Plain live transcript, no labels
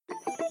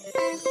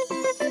Hi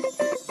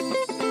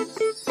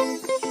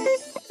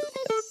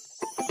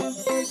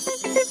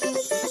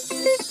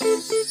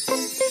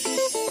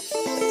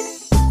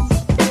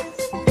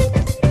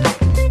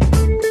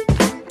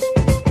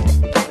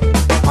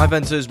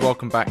Venters,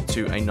 welcome back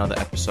to another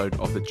episode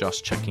of the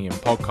Just Checking In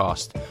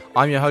podcast.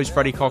 I'm your host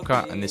Freddie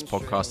Cocker, and this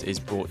podcast is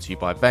brought to you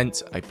by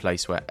Vent, a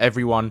place where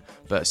everyone,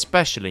 but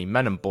especially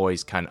men and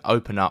boys, can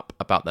open up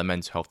about their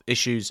mental health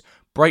issues,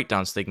 break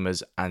down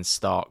stigmas and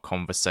start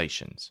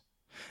conversations.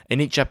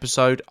 In each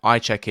episode, I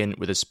check in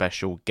with a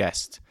special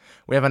guest.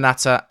 We have a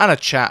natter and a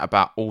chat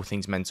about all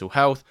things mental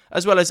health,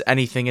 as well as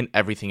anything and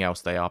everything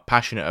else they are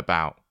passionate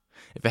about.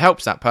 If it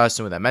helps that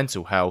person with their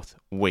mental health,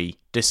 we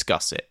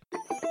discuss it.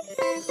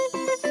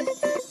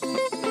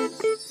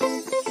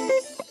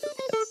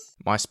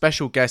 My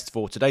special guest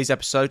for today's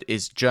episode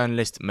is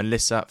journalist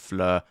Melissa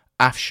Fleur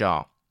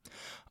Afshar.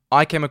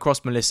 I came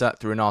across Melissa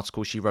through an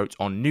article she wrote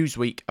on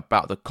Newsweek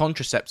about the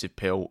contraceptive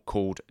pill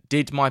called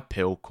 "Did My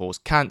Pill Cause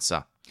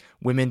Cancer?"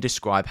 Women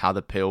describe how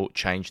the pill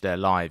changed their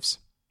lives.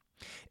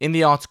 In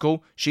the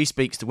article, she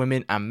speaks to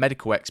women and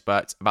medical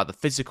experts about the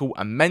physical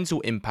and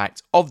mental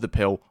impact of the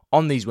pill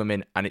on these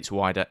women and its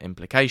wider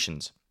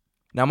implications.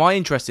 Now, my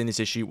interest in this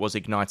issue was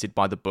ignited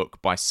by the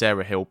book by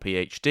Sarah Hill,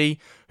 PhD,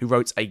 who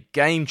wrote a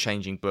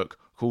game-changing book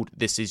called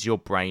This Is Your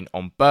Brain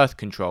on Birth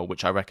Control,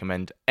 which I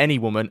recommend any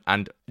woman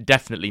and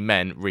definitely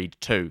men read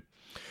too.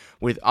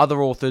 With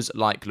other authors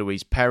like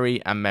Louise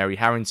Perry and Mary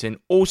Harrington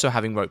also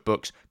having wrote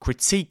books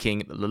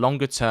critiquing the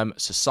longer-term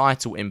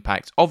societal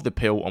impact of the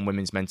pill on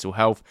women's mental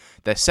health,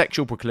 their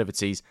sexual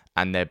proclivities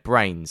and their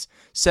brains.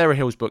 Sarah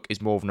Hill's book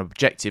is more of an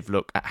objective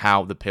look at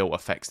how the pill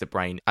affects the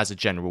brain as a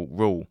general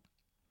rule.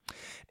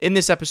 In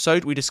this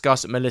episode, we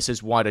discuss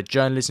Melissa's wider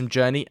journalism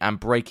journey and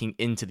breaking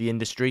into the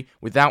industry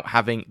without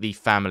having the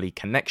family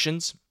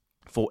connections.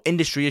 For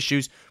industry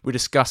issues, we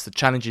discuss the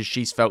challenges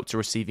she's felt to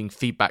receiving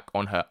feedback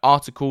on her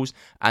articles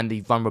and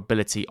the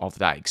vulnerability of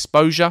that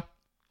exposure.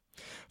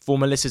 For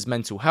Melissa's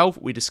mental health,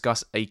 we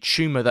discuss a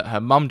tumour that her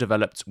mum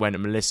developed when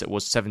Melissa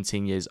was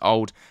 17 years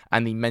old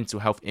and the mental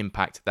health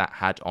impact that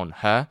had on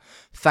her.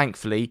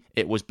 Thankfully,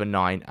 it was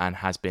benign and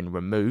has been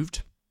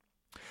removed.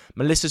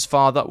 Melissa's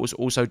father was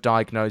also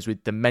diagnosed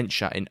with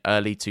dementia in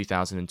early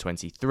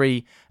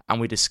 2023,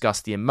 and we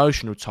discussed the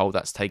emotional toll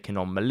that's taken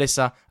on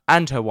Melissa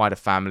and her wider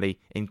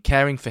family in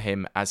caring for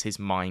him as his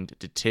mind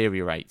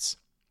deteriorates.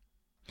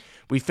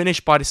 We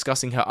finished by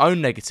discussing her own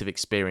negative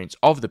experience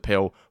of the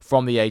pill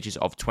from the ages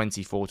of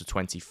 24 to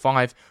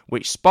 25,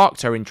 which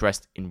sparked her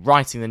interest in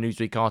writing the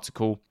Newsweek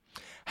article,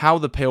 how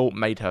the pill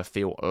made her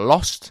feel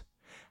lost,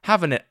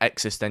 have an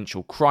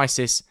existential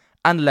crisis,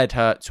 and led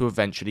her to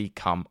eventually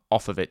come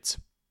off of it.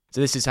 So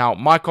this is how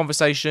my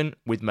conversation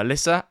with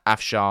Melissa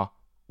Afshar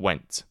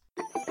went.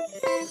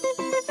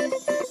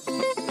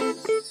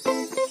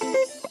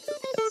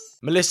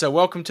 Melissa,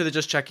 welcome to the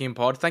Just Checking In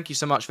pod. Thank you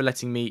so much for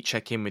letting me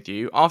check in with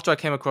you. After I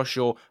came across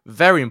your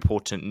very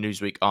important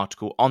Newsweek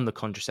article on the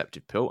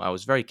contraceptive pill, I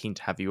was very keen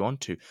to have you on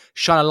to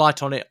shine a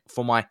light on it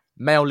for my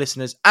male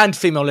listeners and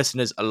female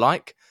listeners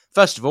alike.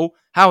 First of all,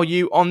 how are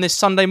you on this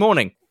Sunday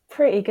morning?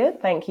 Pretty good,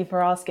 thank you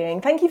for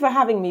asking. Thank you for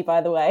having me, by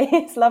the way.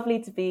 It's lovely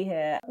to be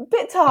here. A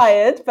bit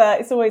tired, but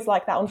it's always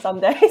like that on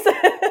Sundays.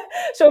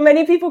 Sure,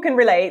 many people can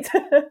relate.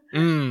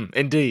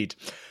 Indeed.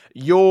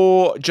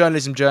 Your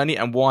journalism journey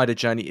and wider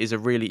journey is a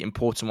really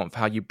important one for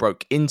how you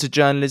broke into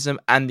journalism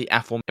and the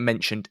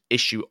aforementioned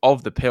issue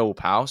of the pill,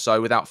 pal.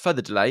 So without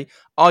further delay,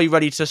 are you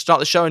ready to start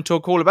the show and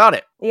talk all about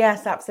it?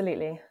 Yes,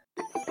 absolutely.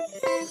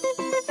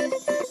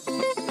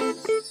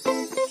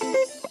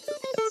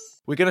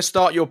 We're going to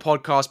start your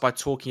podcast by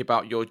talking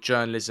about your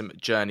journalism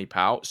journey,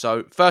 pal.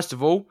 So first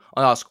of all,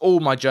 I ask all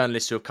my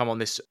journalists who have come on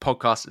this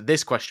podcast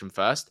this question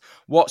first.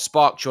 What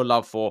sparked your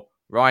love for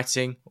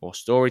writing or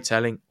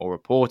storytelling or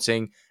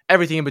reporting,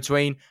 everything in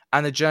between,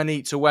 and the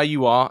journey to where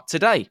you are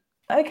today?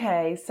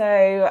 Okay,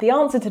 so the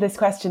answer to this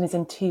question is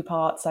in two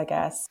parts, I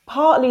guess.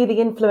 Partly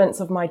the influence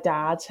of my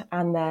dad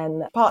and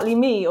then partly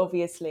me,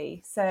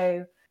 obviously.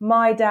 So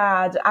my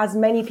dad, as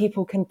many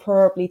people can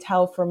probably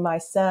tell from my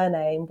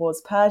surname, was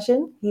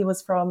Persian. He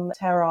was from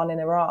Tehran in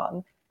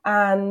Iran.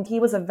 And he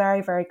was a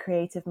very, very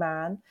creative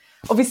man.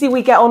 Obviously,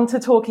 we get on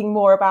to talking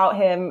more about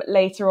him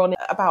later on,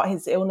 about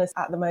his illness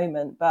at the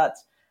moment. But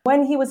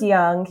when he was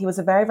young, he was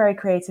a very, very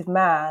creative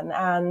man,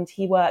 and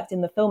he worked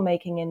in the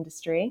filmmaking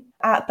industry.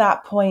 At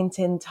that point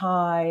in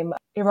time,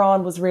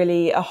 Iran was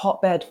really a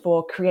hotbed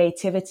for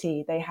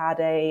creativity. They had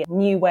a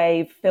new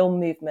wave film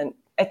movement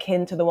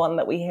akin to the one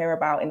that we hear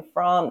about in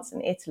France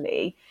and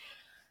Italy.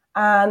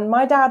 And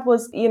my dad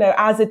was,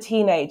 as a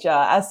teenager,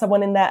 as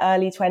someone in their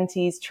early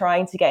 20s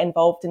trying to get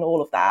involved in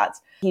all of that,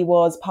 he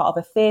was part of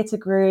a theatre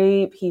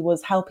group. He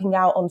was helping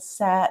out on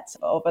set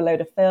of a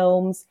load of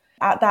films.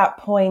 At that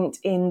point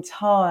in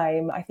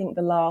time, I think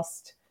the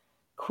last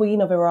Queen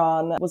of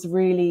Iran was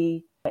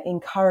really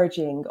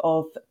encouraging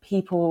of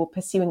people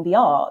pursuing the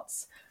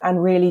arts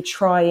and really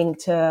trying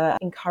to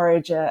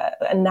encourage a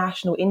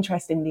national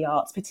interest in the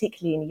arts,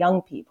 particularly in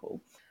young people.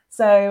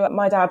 So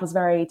my dad was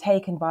very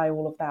taken by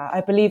all of that.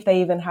 I believe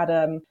they even had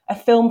a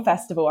film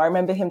festival. I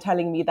remember him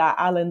telling me that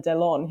Alain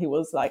Delon, who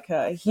was like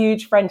a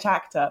huge French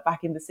actor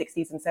back in the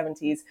 60s and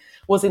 70s,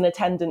 was in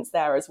attendance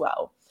there as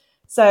well.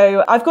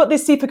 So I've got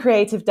this super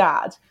creative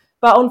dad,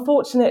 but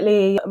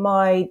unfortunately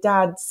my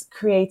dad's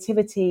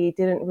creativity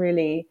didn't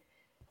really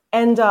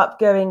end up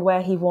going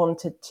where he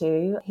wanted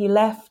to. He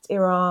left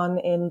Iran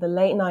in the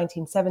late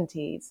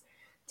 1970s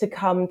to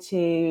come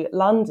to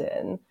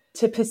London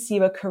to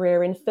pursue a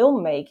career in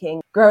filmmaking.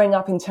 Growing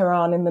up in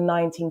Tehran in the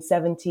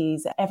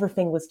 1970s,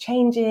 everything was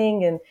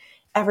changing and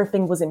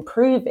everything was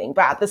improving.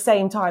 But at the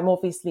same time,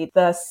 obviously,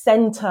 the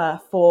center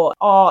for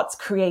art,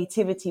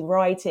 creativity,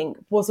 writing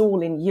was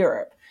all in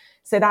Europe.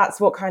 So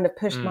that's what kind of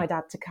pushed my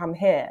dad to come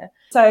here.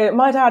 So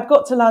my dad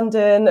got to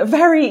London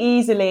very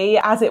easily,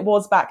 as it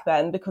was back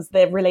then, because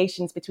the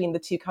relations between the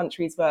two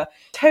countries were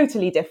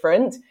totally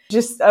different.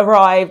 Just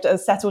arrived and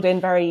settled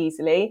in very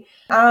easily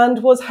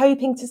and was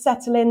hoping to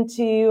settle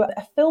into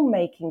a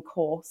filmmaking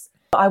course.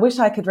 I wish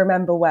I could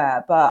remember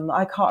where, but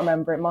I can't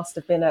remember. It must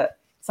have been at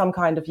some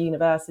kind of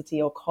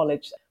university or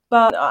college.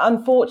 But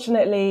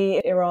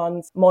unfortunately,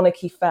 Iran's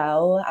monarchy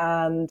fell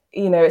and,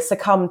 it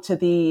succumbed to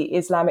the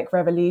Islamic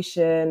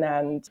Revolution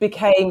and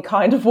became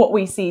kind of what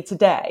we see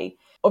today.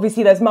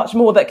 Obviously, there's much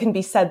more that can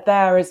be said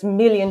there, as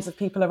millions of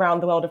people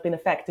around the world have been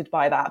affected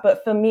by that.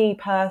 But for me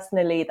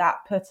personally,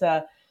 that put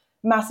a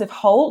massive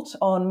halt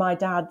on my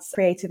dad's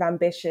creative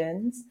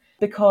ambitions,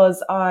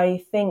 because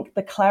I think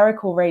the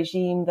clerical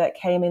regime that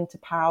came into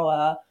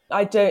power,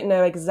 I don't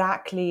know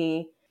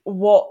exactly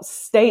what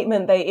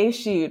statement they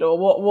issued or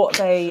what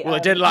they well, they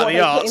didn't like the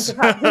arts.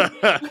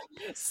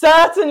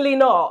 Certainly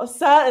not.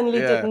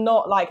 Did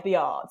not like the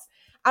arts.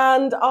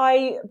 And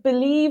I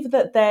believe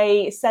that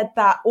they said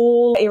that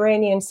all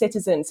Iranian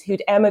citizens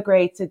who'd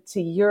emigrated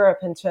to Europe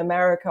and to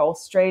America,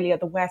 Australia,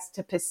 the West,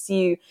 to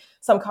pursue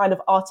some kind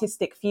of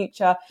artistic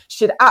future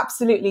should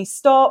absolutely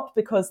stop,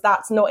 because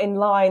that's not in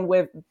line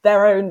with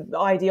their own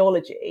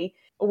ideology,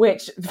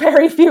 which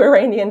very few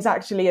Iranians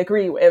actually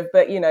agree with.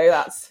 But,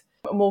 that's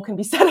more can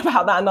be said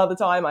about that another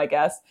time, I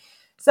guess.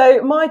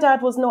 So my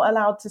dad was not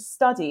allowed to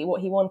study what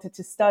he wanted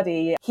to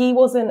study. He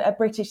wasn't a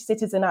British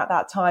citizen at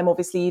that time.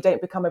 Obviously, you don't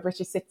become a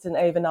British citizen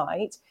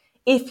overnight.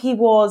 If he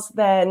was,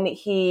 then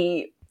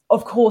he,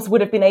 of course,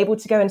 would have been able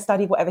to go and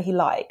study whatever he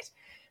liked.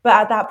 But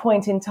at that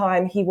point in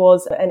time, he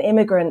was an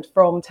immigrant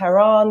from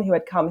Tehran who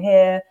had come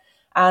here.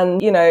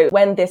 And,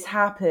 when this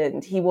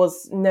happened, he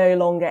was no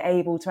longer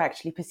able to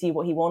actually pursue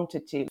what he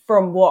wanted to.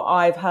 From what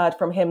I've heard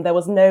from him, there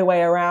was no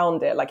way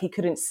around it. Like, he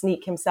couldn't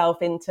sneak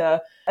himself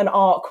into an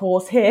art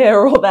course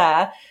here or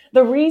there.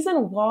 The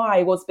reason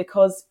why was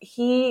because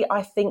he,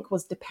 I think,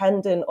 was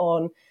dependent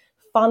on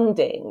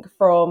funding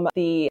from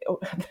the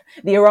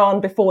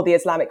Iran before the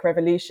Islamic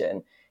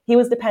Revolution. He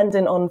was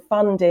dependent on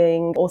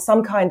funding or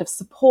some kind of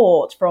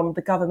support from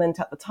the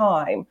government at the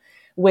time,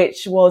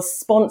 which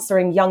was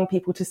sponsoring young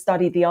people to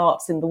study the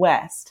arts in the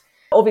West.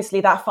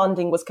 Obviously, that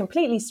funding was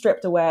completely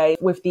stripped away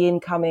with the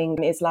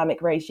incoming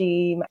Islamic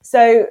regime.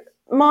 So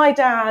my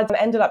dad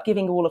ended up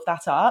giving all of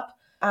that up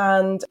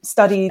and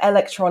studied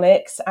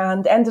electronics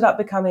and ended up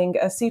becoming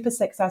a super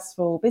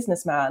successful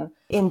businessman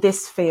in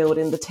this field,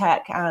 in the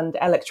tech and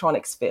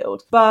electronics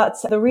field. But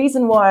the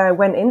reason why I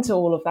went into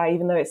all of that,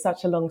 even though it's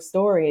such a long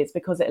story, is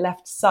because it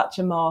left such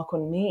a mark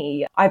on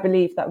me. I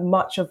believe that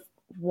much of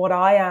what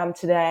I am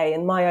today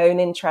and my own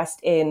interest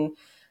in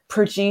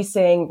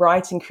producing,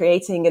 writing,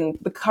 creating, and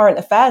the current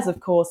affairs, of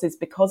course, is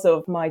because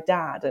of my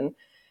dad. And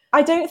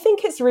I don't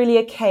think it's really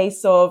a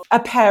case of a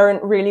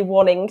parent really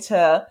wanting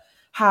to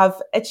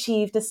have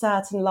achieved a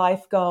certain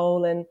life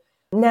goal and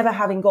never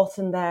having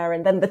gotten there,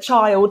 and then the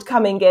child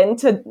coming in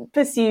to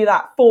pursue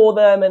that for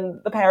them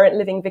and the parent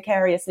living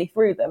vicariously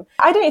through them.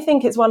 I don't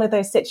think it's one of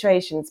those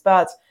situations,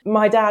 but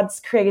my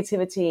dad's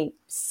creativity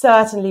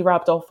certainly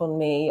rubbed off on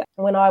me.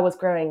 When I was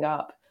growing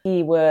up,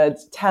 he would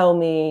tell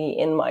me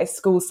in my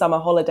school summer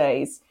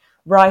holidays,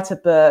 write a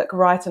book,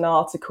 write an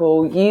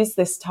article, use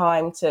this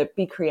time to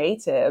be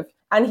creative.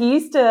 And he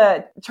used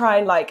to try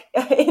and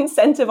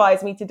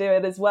incentivize me to do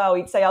it as well.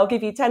 He'd say, I'll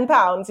give you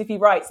 £10 if you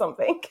write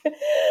something.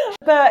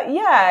 But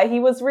yeah,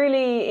 he was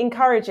really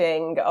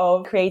encouraging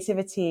of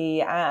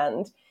creativity,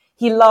 and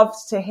he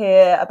loved to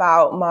hear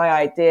about my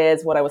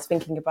ideas, what I was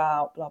thinking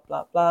about, blah,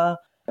 blah, blah.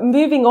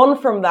 Moving on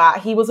from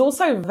that, he was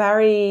also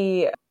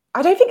very,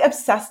 I don't think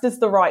obsessed is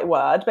the right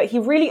word, but he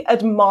really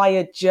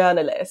admired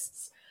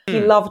journalists. He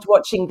loved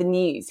watching the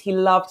news. He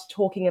loved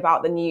talking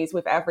about the news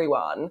with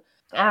everyone.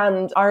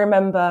 And I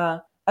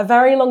remember a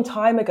very long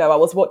time ago, I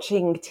was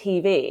watching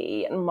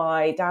TV and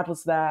my dad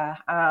was there,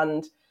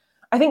 and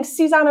I think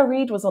Susanna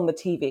Reid was on the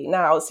TV.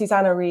 Now,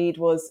 Susanna Reid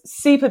was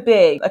super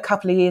big a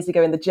couple of years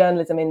ago in the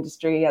journalism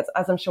industry, as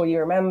I'm sure you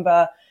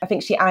remember. I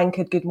think she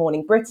anchored Good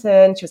Morning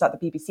Britain. She was at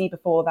the BBC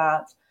before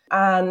that.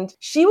 And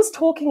she was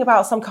talking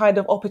about some kind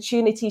of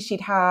opportunity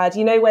she'd had.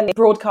 You know, when the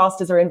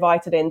broadcasters are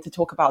invited in to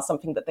talk about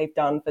something that they've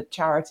done for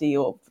charity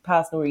or for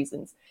personal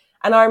reasons.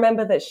 And I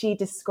remember that she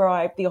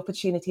described the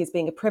opportunity as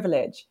being a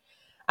privilege.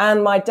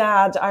 And my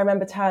dad, I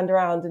remember, turned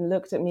around and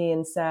looked at me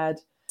and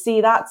said,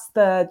 see, that's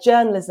the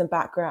journalism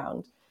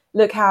background.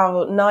 Look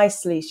how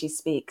nicely she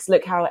speaks.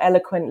 Look how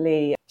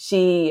eloquently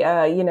she,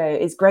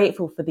 is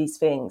grateful for these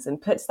things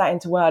and puts that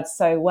into words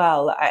so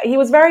well. He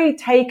was very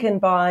taken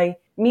by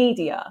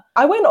media.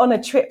 I went on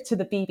a trip to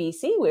the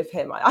BBC with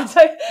him.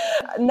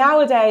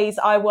 Nowadays,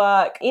 I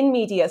work in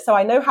media, so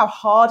I know how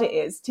hard it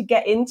is to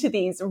get into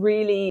these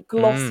really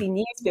glossy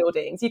news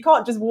buildings. You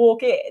can't just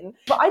walk in.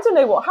 But I don't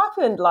know what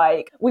happened.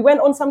 Like, we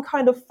went on some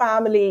kind of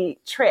family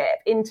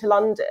trip into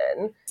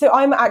London. So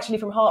I'm actually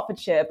from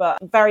Hertfordshire, but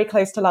very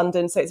close to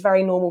London. So it's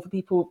very normal for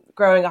people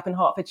growing up in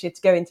Hertfordshire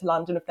to go into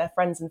London with their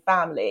friends and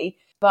family.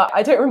 But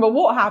I don't remember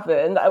what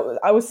happened.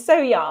 I was so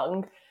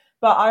young.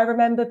 But I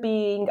remember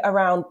being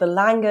around the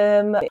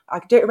Langham.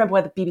 I don't remember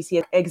where the BBC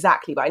is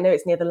exactly, but I know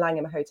it's near the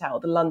Langham Hotel,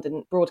 the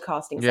London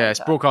Broadcasting Centre. Yeah,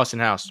 it's Broadcasting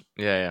House.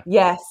 Yeah.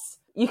 Yes.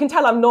 You can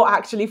tell I'm not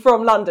actually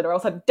from London, or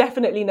else I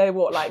definitely know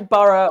what like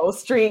borough or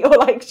street or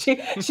like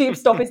tube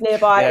stop is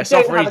nearby. Yeah,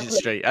 South Regent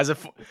Street. As a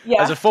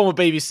former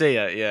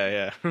BBCer,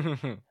 yeah.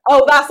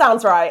 Oh, that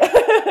sounds right.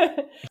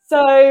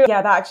 So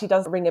yeah, that actually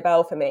does ring a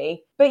bell for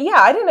me. But yeah,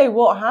 I don't know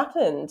what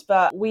happened,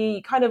 but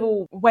we kind of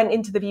all went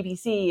into the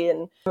BBC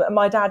and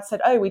my dad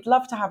said, oh, we'd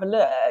love to have a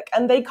look.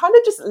 And they kind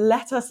of just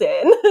let us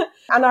in.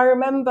 And I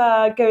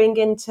remember going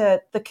into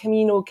the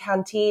communal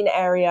canteen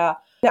area.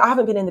 I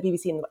haven't been in the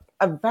BBC in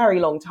a very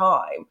long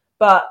time.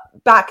 But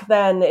back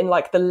then in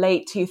like the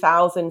late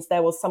 2000s,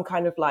 there was some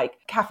kind of like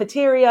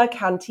cafeteria,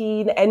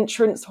 canteen,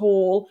 entrance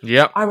hall.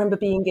 Yep. I remember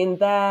being in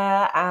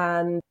there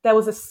and there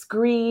was a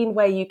screen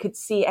where you could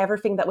see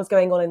everything that was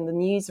going on in the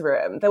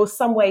newsroom. There was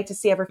some way to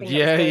see everything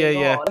that was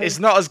going on. It's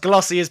not as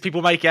glossy as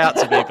people make it out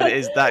to be, but that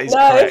is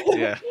correct,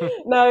 yeah.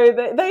 No,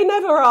 they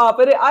never are.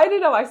 But I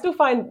don't know, I still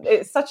find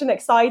it such an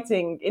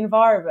exciting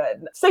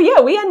environment. So yeah,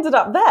 we ended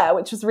up there,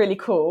 which was really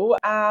cool,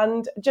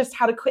 and just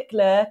had a quick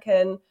look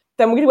and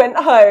then we went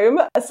home.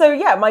 So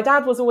yeah, my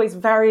dad was always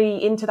very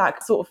into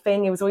that sort of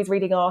thing. He was always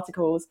reading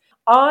articles.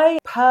 I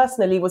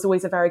personally was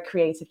always a very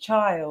creative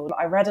child.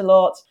 I read a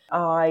lot.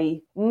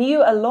 I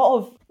knew a lot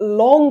of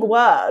long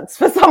words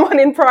for someone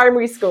in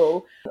primary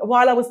school.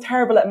 While I was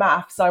terrible at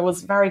maths, I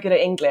was very good at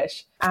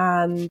English.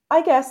 And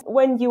I guess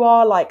when you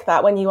are like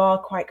that, when you are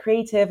quite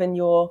creative and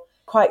you're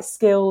quite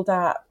skilled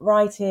at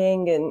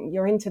writing and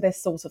you're into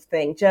this sort of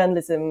thing,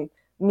 journalism,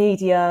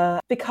 media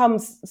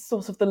becomes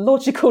sort of the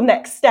logical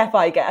next step,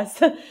 I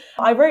guess.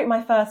 I wrote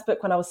my first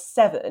book when I was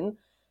 7,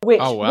 which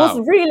was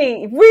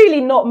really,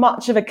 really not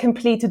much of a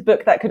completed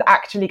book that could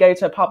actually go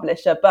to a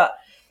publisher. But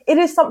it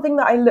is something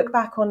that I look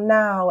back on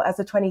now as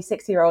a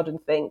 26-year-old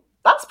and think,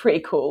 that's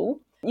pretty cool.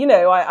 You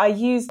know, I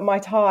used my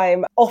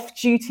time off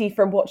duty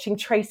from watching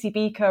Tracy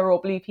Beaker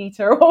or Blue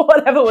Peter or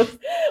whatever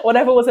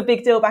was a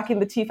big deal back in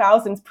the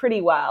 2000s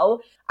pretty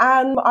well.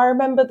 And I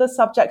remember the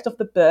subject of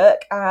the book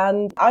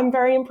and I'm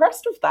very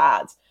impressed with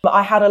that.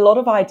 I had a lot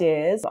of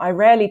ideas. I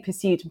rarely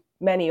pursued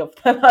many of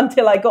them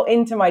until I got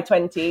into my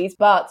 20s,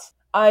 but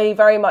I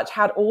very much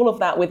had all of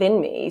that within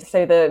me.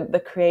 So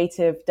the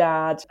creative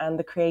dad and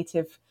the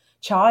creative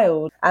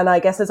child. And I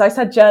guess, as I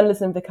said,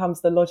 journalism becomes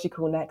the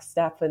logical next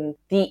step, and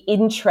the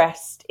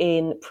interest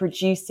in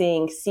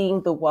producing,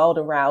 seeing the world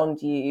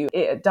around you,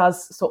 it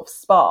does sort of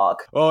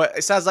spark. Well,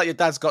 it sounds like your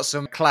dad's got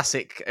some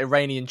classic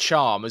Iranian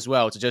charm as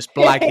well to just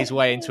blag his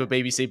way into a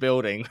BBC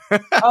building.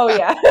 Oh,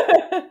 yeah.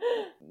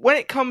 When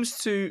it comes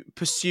to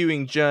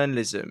pursuing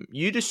journalism,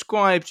 you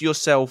described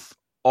yourself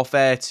off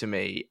air to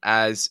me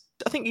as,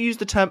 I think you used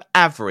the term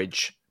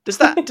average. Does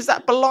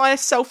that belie a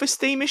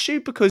self-esteem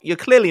issue? Because you're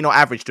clearly not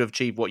average to have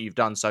achieved what you've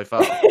done so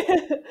far. It's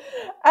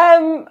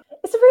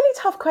a really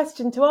tough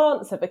question to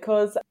answer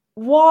because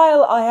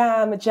while I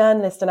am a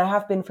journalist and I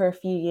have been for a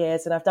few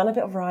years and I've done a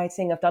bit of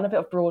writing, I've done a bit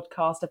of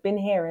broadcast, I've been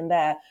here and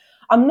there,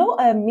 I'm not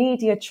a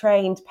media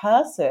trained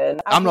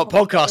person. I'm not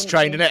podcast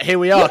trained in it. Here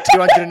we are,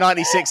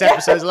 296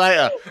 episodes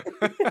later.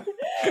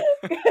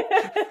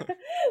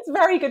 It's a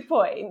very good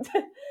point.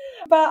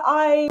 But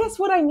I guess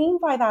what I mean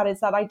by that is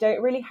that I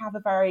don't really have a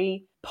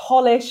very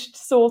polished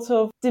sort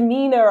of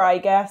demeanor, I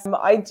guess.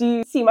 I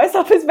do see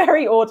myself as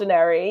very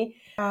ordinary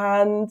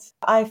and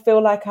I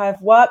feel like I've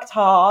worked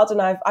hard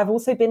and I've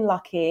also been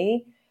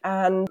lucky.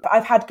 And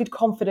I've had good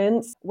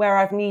confidence where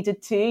I've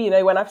needed to, you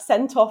know, when I've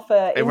sent off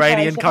a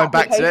Iranian coming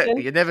back to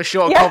it. You're never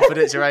short of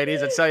confidence,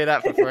 Iranians. I'd tell you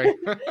that for free.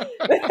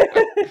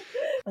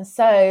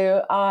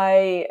 So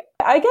I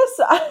guess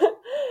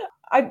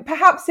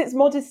perhaps it's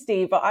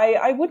modesty, but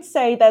I would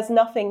say there's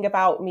nothing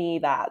about me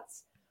that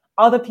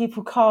other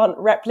people can't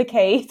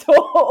replicate or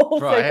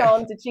also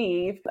can't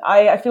achieve.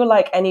 I feel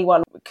like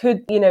anyone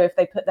could, you know, if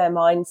they put their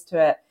minds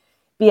to it,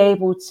 be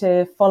able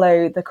to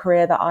follow the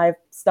career that I've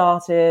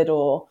started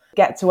or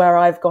get to where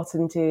I've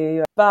gotten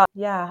to. But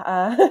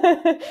yeah, so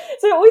it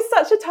was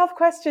such a tough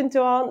question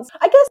to answer.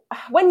 I guess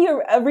when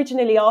you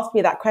originally asked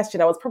me that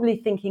question, I was probably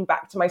thinking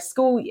back to my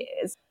school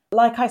years.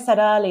 Like I said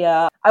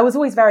earlier, I was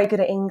always very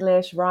good at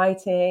English,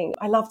 writing.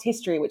 I loved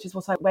history, which is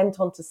what I went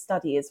on to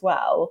study as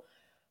well.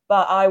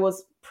 But I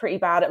was pretty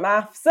bad at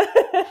maths.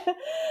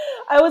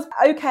 I was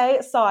okay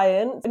at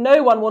science.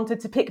 No one wanted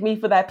to pick me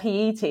for their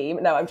PE team.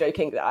 No, I'm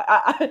joking.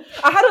 I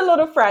had a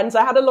lot of friends.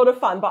 I had a lot of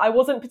fun, but I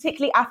wasn't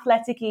particularly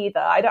athletic either.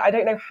 I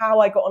don't know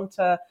how I got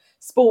onto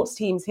sports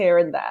teams here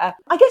and there.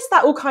 I guess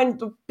that all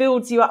kind of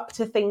builds you up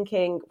to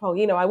thinking, well,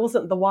 you know, I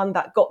wasn't the one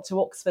that got to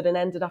Oxford and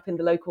ended up in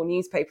the local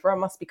newspaper. I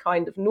must be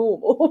kind of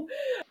normal.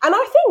 And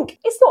I think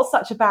it's not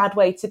such a bad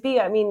way to be.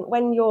 I mean,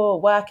 when you're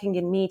working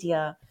in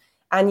media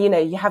and, you know,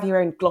 you have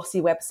your own glossy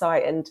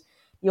website and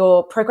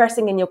you're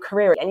progressing in your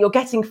career and you're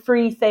getting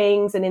free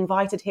things and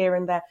invited here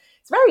and there,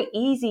 it's very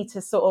easy to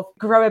sort of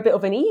grow a bit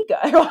of an ego,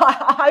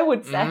 I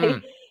would say.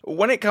 Mm.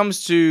 When it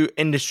comes to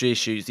industry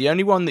issues, the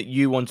only one that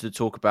you wanted to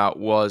talk about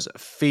was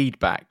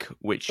feedback,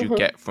 which you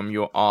get from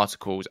your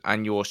articles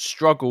and your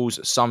struggles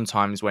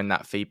sometimes when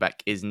that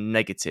feedback is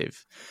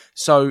negative.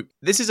 So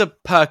this is a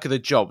perk of the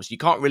job, so you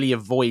can't really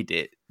avoid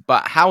it.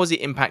 But how has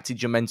it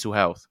impacted your mental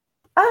health?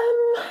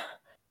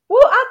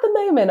 Well, at the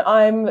moment,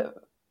 I'm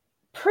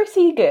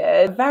pretty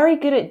good, very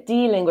good at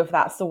dealing with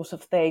that sort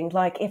of thing.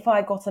 Like if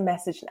I got a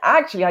message,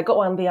 actually, I got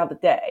one the other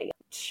day,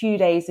 2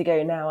 days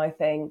ago now, I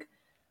think.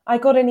 I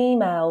got an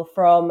email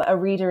from a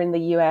reader in the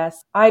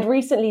US. I'd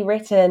recently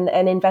written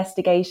an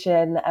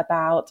investigation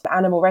about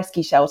animal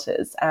rescue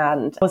shelters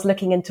and I was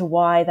looking into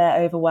why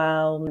they're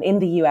overwhelmed in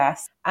the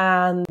US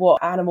and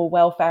what animal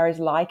welfare is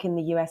like in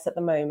the US at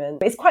the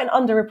moment. It's quite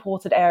an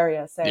underreported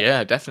area. So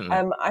yeah,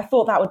 definitely. I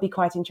thought that would be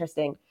quite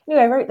interesting.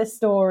 Anyway, I wrote this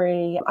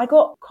story. I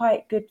got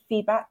quite good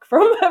feedback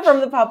from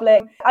the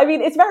public. I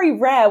mean, it's very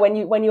rare when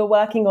you're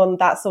working on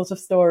that sort of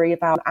story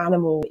about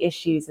animal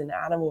issues and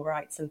animal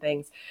rights and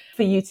things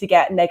for you to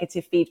get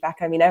negative feedback.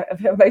 I mean,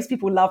 most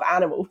people love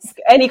animals.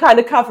 Any kind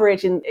of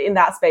coverage in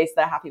that space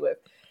they're happy with.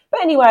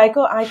 But anyway, I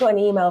got an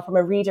email from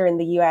a reader in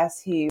the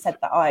US who said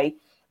that I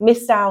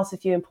missed out a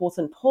few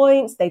important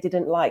points. They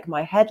didn't like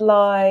my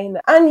headline.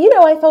 And, you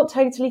know, I felt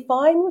totally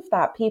fine with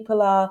that.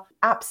 People are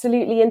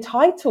absolutely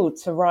entitled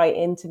to write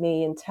into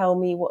me and tell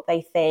me what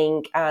they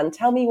think and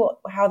tell me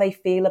how they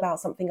feel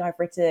about something I've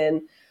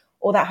written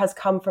or that has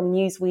come from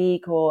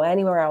Newsweek or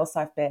anywhere else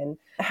I've been.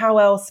 How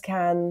else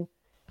can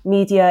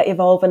media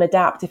evolve and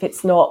adapt if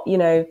it's not, you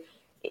know,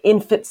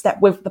 in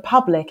footstep with the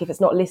public, if it's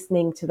not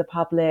listening to the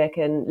public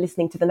and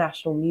listening to the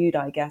national mood,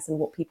 I guess, and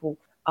what people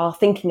are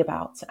thinking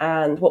about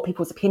and what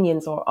people's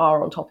opinions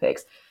are on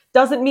topics.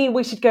 Doesn't mean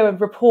we should go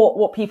and report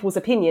what people's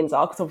opinions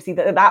are, because obviously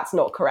that's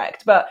not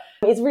correct. But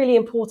it's really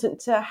important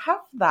to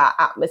have that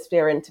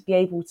atmosphere and to be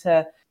able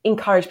to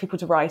encourage people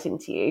to write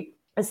into you.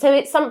 And so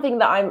it's something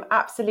that I'm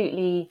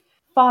absolutely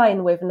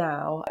fine with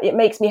now. It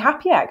makes me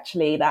happy,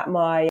 actually, that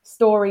my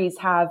stories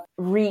have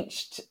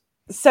reached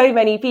so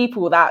many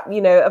people that, you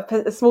know,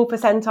 a small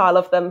percentile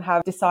of them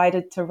have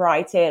decided to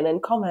write in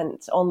and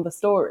comment on the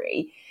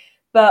story.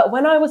 But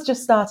when I was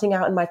just starting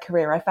out in my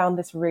career, I found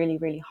this really,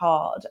 really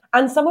hard.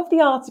 And some of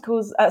the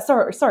articles, not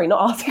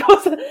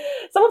articles,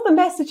 some of the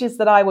messages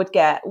that I would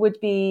get would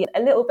be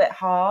a little bit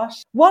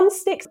harsh. One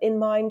sticks in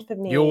mind for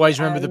me. You always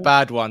remember the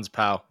bad ones,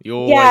 pal. You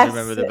always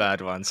remember the bad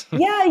ones.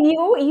 Yeah,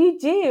 you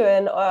do.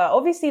 And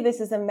obviously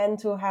this is a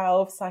mental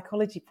health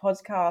psychology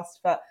podcast,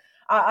 but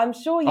I'm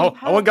sure you've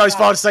heard I won't go as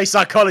far to say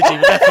psychology,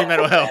 but definitely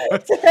mental health.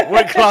 I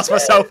wouldn't class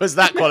myself as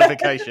that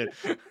qualification.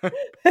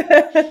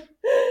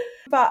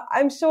 But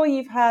I'm sure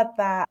you've heard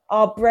that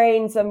our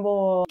brains are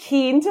more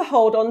keen to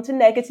hold on to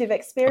negative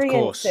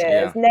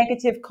experiences,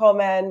 negative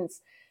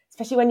comments,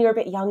 especially when you're a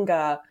bit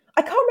younger.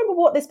 I can't remember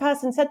what this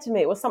person said to me.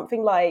 It was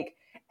something like,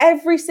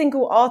 every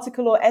single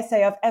article or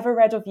essay I've ever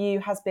read of you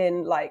has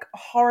been like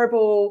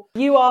horrible.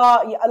 You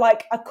are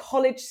like a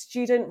college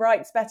student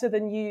writes better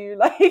than you.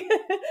 Like I've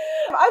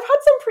had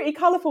some pretty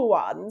colourful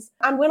ones.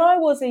 And when I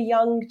was a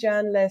young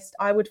journalist,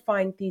 I would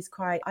find these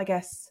quite, I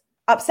guess,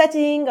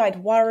 upsetting.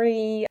 I'd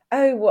worry,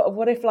 oh,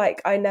 what if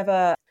like I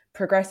never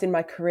progress in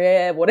my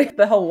career? What if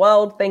the whole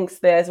world thinks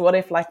this? What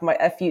if like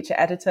a future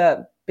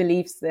editor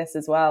believes this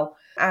as well?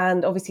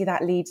 And obviously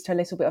that leads to a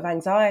little bit of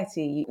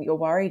anxiety. You're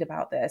worried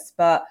about this,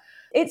 but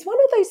it's one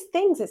of those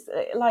things. It's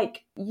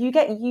like you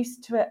get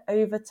used to it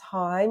over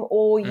time,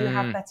 or you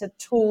have better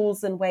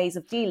tools and ways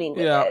of dealing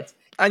with it.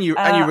 And you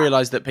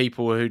realise that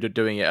people who are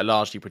doing it are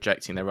largely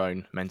projecting their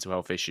own mental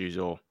health issues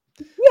or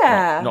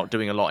not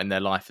doing a lot in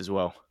their life as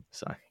well.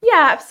 So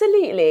yeah,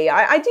 absolutely.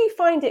 I do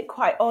find it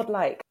quite odd.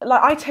 Like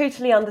I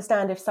totally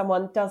understand if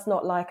someone does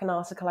not like an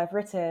article I've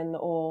written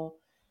or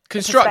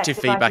constructive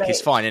feedback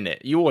is fine, isn't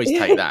it? You always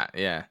take that.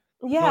 Yeah.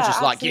 Not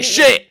just absolutely. like, you're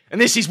shit and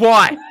this is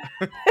why.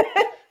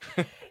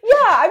 Yeah,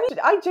 I mean,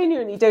 I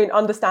genuinely don't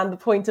understand the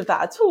point of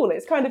that at all.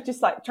 It's kind of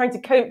just like trying to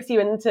coax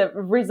you into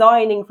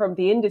resigning from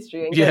the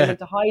industry and going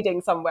into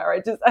hiding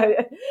somewhere.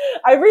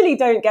 I really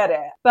don't get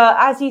it. But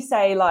as you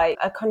say, like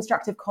a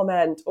constructive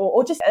comment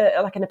or just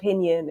like an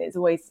opinion is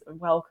always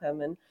welcome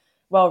and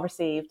well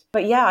received.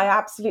 But yeah, I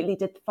absolutely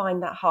did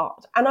find that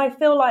hard. And I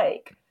feel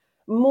like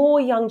more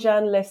young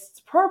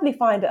journalists probably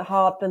find it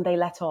hard than they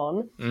let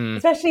on,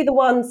 especially the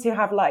ones who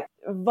have like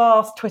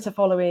vast Twitter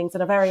followings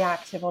and are very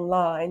active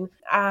online.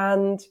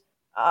 And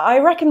I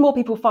reckon more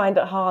people find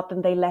it hard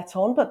than they let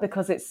on, but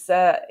because it's,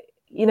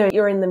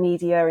 you're in the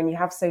media and you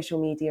have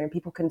social media and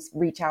people can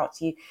reach out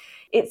to you.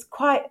 It's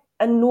quite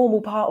a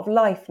normal part of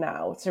life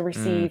now to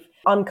receive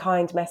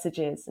unkind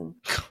messages. And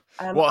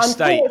what a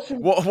state!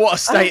 What a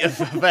state of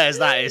affairs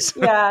that is.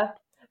 Yeah.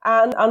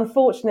 And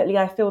unfortunately,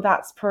 I feel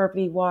that's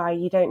probably why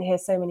you don't hear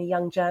so many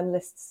young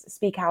journalists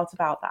speak out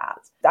about that.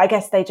 I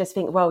guess they just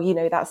think, well,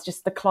 that's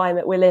just the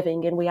climate we're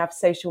living in. We have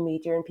social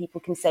media and people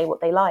can say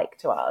what they like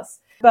to us.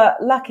 But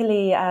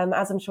luckily,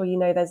 as I'm sure you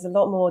know, there's a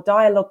lot more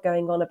dialogue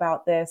going on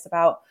about this,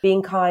 about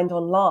being kind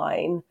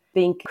online,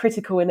 being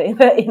critical in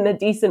a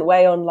decent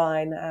way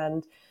online.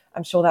 And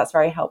I'm sure that's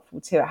very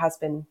helpful too. It has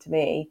been to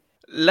me.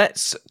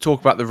 Let's talk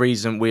about the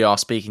reason we are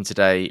speaking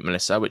today,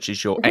 Melissa, which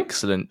is your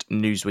excellent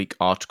Newsweek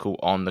article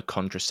on the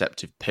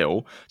contraceptive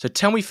pill. So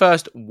tell me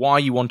first why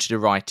you wanted to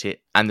write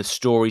it and the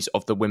stories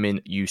of the women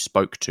you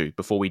spoke to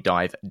before we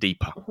dive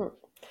deeper.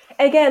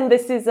 Again,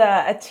 this is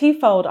a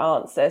twofold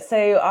answer. So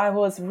I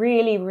was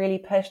really, really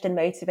pushed and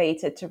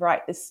motivated to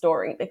write this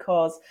story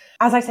because,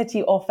 as I said to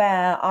you off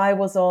air, I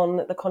was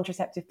on the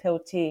contraceptive pill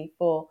too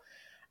for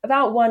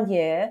about 1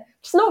 year,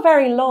 which is not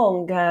very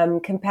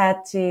long compared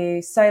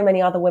to so many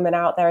other women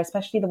out there,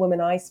 especially the women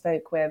I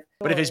spoke with.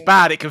 But if it's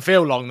bad, it can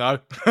feel long though.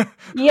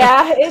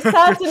 Yeah, it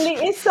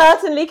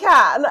certainly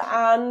can.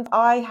 And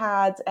I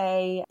had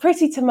a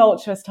pretty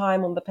tumultuous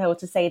time on the pill,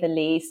 to say the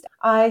least.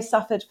 I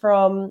suffered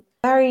from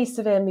very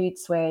severe mood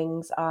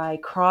swings. I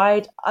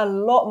cried a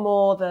lot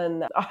more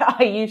than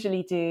I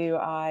usually do.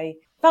 I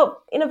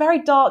felt in a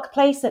very dark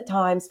place at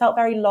times, felt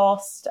very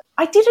lost.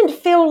 I didn't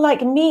feel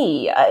like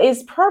me,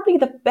 is probably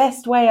the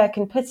best way I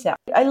can put it.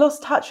 I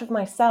lost touch with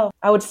myself.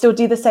 I would still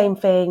do the same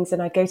things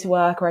and I'd go to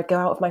work or I'd go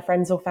out with my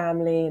friends or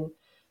family and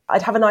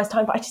I'd have a nice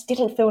time, but I just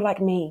didn't feel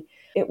like me.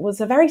 It was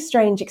a very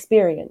strange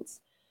experience.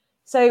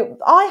 So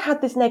I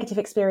had this negative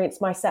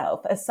experience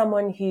myself as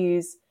someone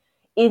who's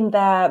in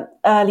their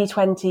early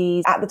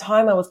 20s. At the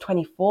time, I was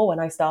 24 when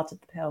I started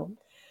the pill.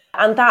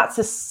 And that's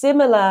a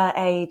similar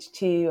age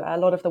to a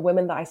lot of the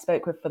women that I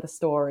spoke with for the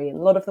story and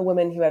a lot of the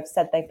women who have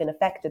said they've been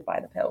affected by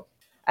the pill.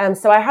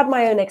 So I had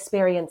my own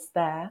experience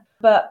there.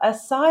 But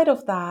aside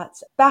of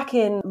that, back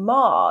in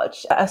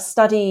March, a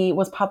study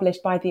was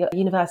published by the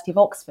University of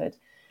Oxford,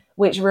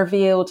 which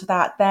revealed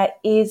that there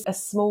is a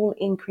small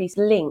increased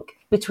link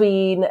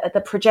between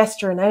the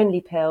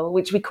progesterone-only pill,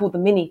 which we call the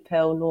mini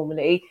pill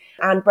normally,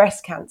 and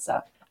breast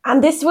cancer.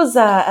 And this was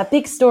a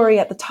big story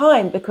at the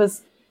time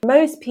because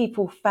most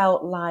people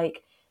felt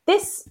like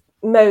this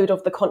mode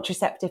of the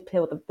contraceptive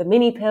pill, the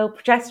mini pill,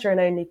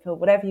 progesterone-only pill,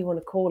 whatever you want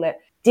to call it,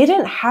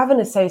 didn't have an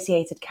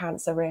associated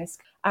cancer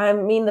risk. I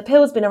mean, the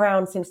pill's been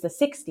around since the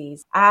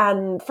 60s.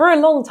 And for a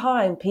long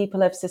time,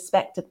 people have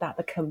suspected that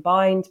the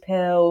combined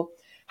pill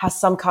has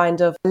some kind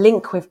of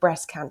link with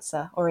breast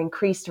cancer or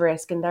increased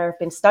risk. And there have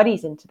been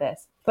studies into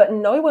this. But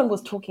no one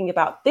was talking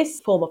about this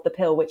form of the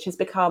pill, which has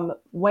become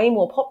way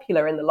more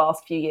popular in the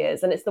last few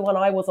years. And it's the one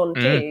I was on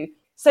too.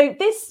 So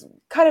this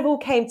kind of all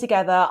came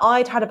together.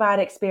 I'd had a bad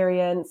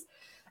experience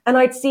and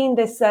I'd seen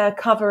this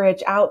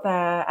coverage out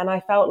there and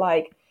I felt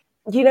like,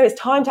 it's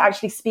time to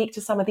actually speak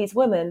to some of these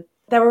women.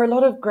 There were a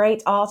lot of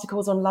great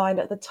articles online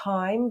at the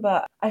time,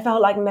 but I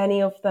felt like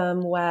many of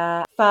them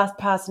were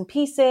first-person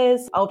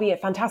pieces,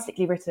 albeit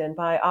fantastically written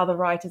by other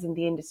writers in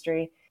the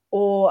industry,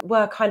 or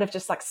were kind of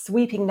just like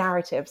sweeping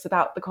narratives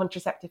about the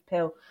contraceptive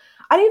pill.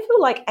 I didn't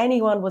feel like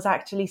anyone was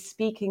actually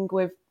speaking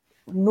with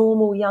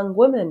normal young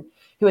women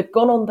who had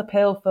gone on the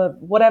pill for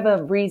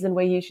whatever reason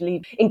we're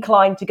usually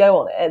inclined to go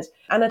on it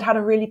and had had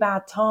a really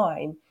bad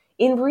time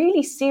in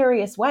really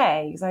serious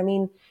ways. I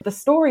mean, the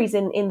stories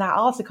in that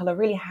article are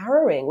really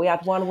harrowing. We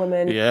had one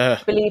woman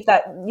believe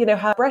that,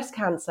 her breast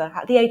cancer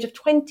at the age of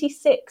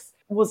 26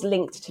 was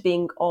linked to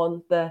being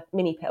on the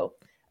mini pill.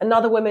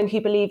 Another woman who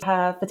believed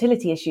her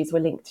fertility issues were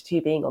linked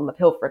to being on the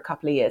pill for a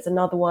couple of years.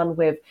 Another one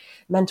with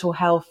mental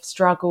health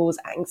struggles,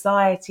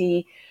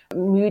 anxiety,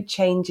 mood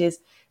changes,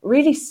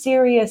 really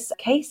serious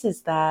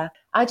cases there.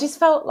 I just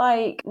felt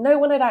like no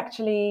one had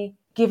actually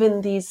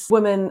given these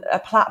women a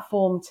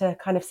platform to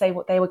kind of say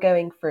what they were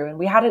going through. And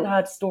we hadn't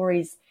heard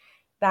stories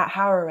that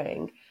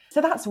harrowing. So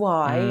that's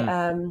why.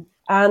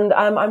 And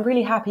I'm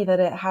really happy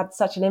that it had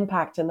such an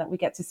impact and that we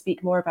get to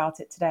speak more about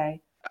it today.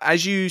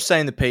 As you say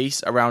in the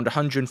piece, around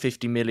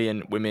 150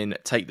 million women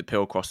take the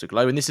pill across the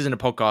globe. And this isn't a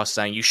podcast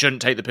saying you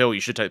shouldn't take the pill,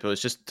 you should take the pill.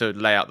 It's just to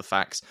lay out the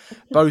facts,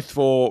 both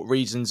for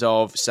reasons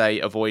of,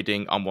 say,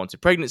 avoiding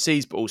unwanted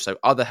pregnancies, but also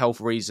other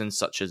health reasons,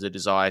 such as a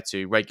desire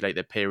to regulate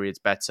their periods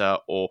better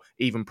or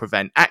even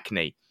prevent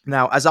acne.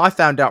 Now, as I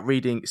found out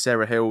reading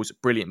Sarah Hill's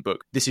brilliant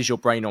book, This Is Your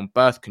Brain on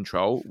Birth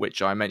Control,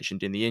 which I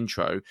mentioned in the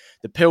intro,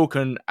 the pill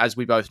can, as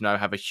we both know,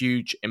 have a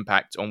huge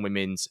impact on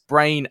women's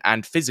brain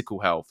and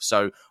physical health.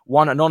 So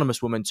one anonymous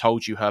woman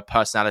told you her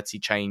personality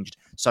changed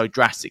so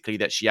drastically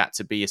that she had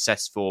to be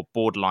assessed for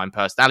borderline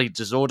personality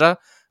disorder.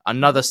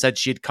 Another said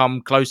she'd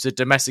come close to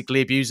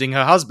domestically abusing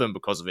her husband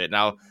because of it.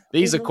 Now,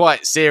 these are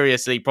quite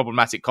seriously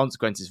problematic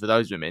consequences for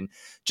those women.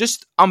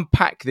 Just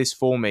unpack this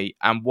for me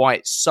and why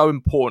it's so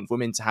important for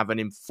women to have an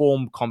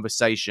informed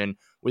conversation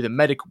with a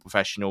medical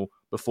professional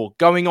before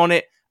going on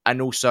it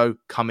and also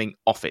coming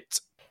off it.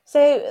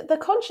 So the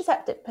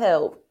contraceptive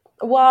pill,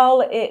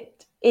 while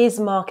it is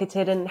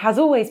marketed and has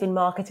always been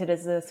marketed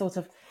as a sort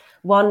of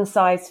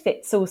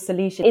one-size-fits-all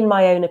solution, in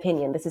my own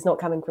opinion, this is not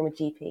coming from a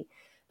GP,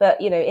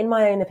 but, in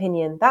my own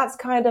opinion, that's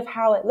kind of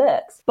how it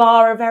looks.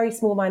 Bar a very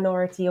small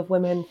minority of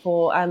women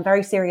for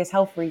very serious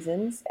health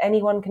reasons,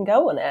 anyone can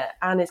go on it,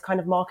 and it's kind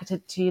of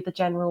marketed to the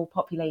general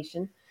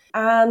population.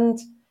 And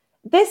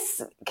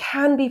this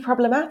can be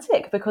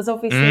problematic because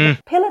obviously the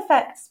pill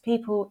affects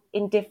people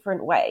in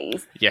different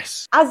ways.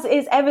 Yes. As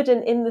is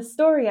evident in the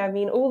story, I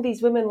mean, all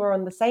these women were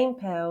on the same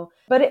pill,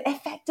 but it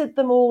affected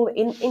them all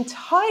in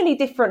entirely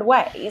different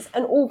ways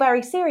and all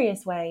very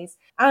serious ways.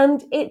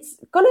 And it's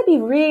going to be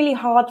really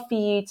hard for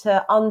you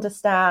to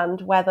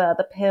understand whether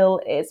the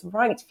pill is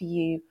right for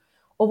you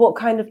or what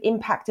kind of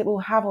impact it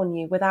will have on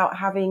you without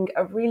having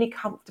a really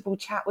comfortable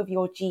chat with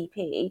your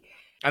GP.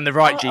 And the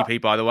right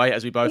GP, by the way,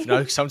 as we both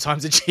know,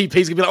 sometimes the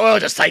GP's going to be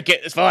like, just take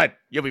it. It's fine.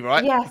 You'll be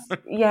right. Yes.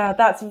 Yeah,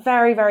 that's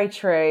very, very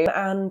true.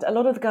 And a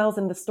lot of the girls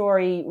in the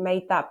story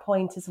made that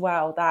point as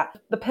well, that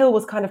the pill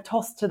was kind of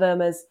tossed to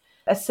them as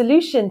a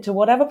solution to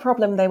whatever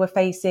problem they were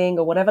facing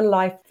or whatever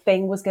life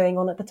thing was going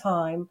on at the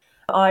time.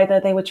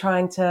 Either they were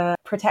trying to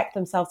protect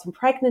themselves from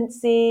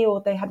pregnancy, or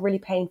they had really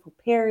painful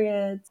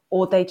periods,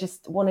 or they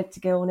just wanted to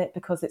go on it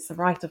because it's a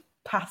rite of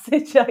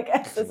passage, I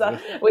guess.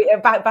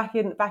 Back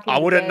in I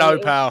wouldn't know,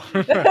 pal.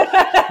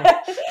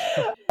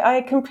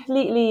 I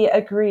completely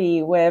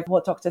agree with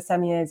what Dr.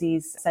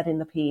 Semiosis said in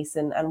the piece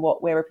and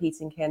what we're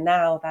repeating here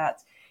now,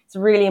 that it's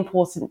really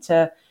important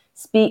to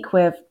speak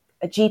with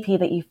a GP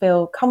that you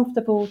feel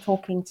comfortable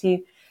talking to,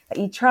 that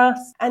you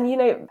trust, and,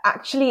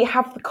 actually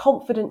have the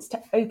confidence to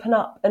open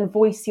up and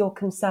voice your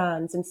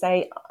concerns and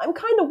say, I'm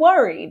kind of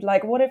worried.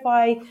 Like, what if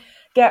I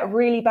get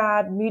really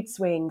bad mood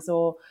swings?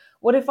 Or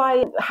what if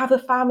I have a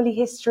family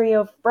history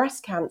of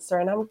breast cancer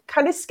and I'm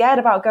kind of scared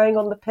about going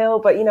on the pill,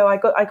 but,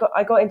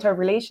 I got into a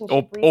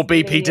relationship or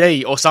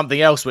BPD or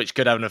something else which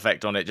could have an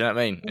effect on it. Do you know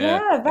what I mean?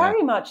 Yeah,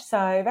 very much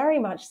so. Very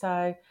much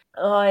so.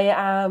 I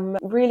am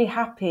really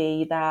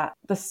happy that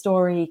the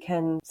story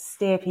can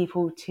steer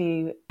people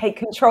to take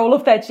control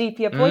of their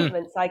GP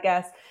appointments, I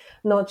guess,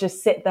 not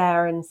just sit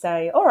there and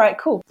say, all right,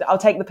 cool, I'll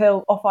take the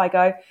pill, off I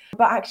go,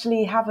 but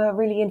actually have a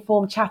really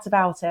informed chat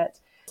about it.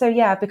 So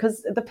yeah,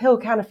 because the pill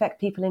can affect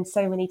people in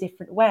so many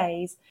different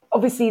ways.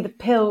 Obviously, the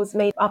pill's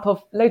made up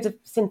of loads of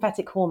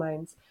synthetic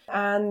hormones.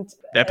 And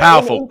they're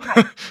powerful.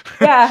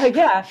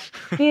 Yeah.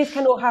 These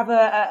can all have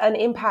an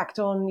impact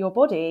on your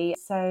body.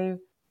 So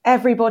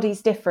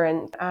everybody's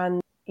different.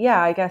 And yeah,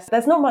 I guess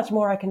there's not much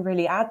more I can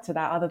really add to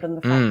that other than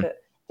the fact that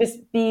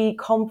just be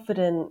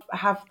confident,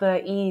 have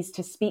the ease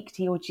to speak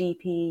to your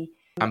GP.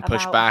 And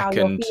push back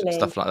and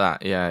stuff like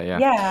that. Yeah.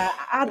 Yeah.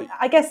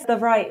 I guess the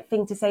right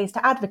thing to say is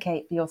to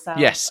advocate for yourself.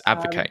 Yes,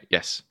 advocate,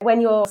 yes. When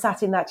you're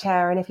sat in that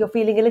chair and if you're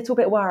feeling a little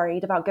bit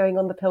worried about going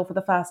on the pill for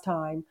the first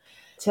time,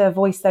 to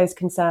voice those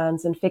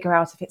concerns and figure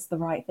out if it's the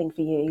right thing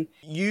for you.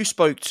 You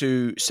spoke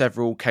to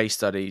several case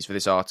studies for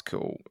this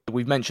article.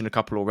 We've mentioned a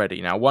couple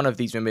already. Now, one of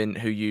these women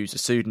who used a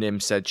pseudonym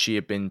said she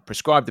had been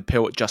prescribed the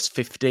pill at just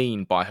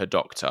 15 by her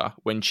doctor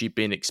when she'd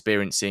been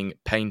experiencing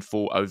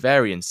painful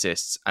ovarian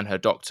cysts, and her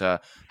doctor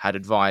had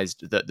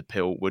advised that the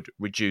pill would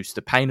reduce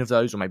the pain of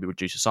those or maybe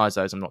reduce the size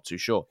of those. I'm not too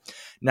sure.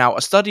 Now,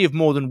 a study of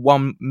more than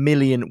 1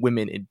 million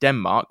women in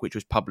Denmark, which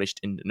was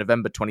published in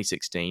November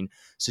 2016,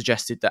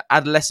 suggested that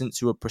adolescents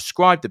who were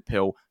prescribed the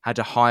pill had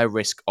a higher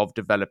risk of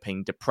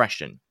developing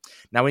depression.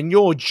 Now, in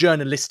your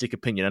journalistic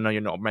opinion, I know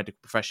you're not a medical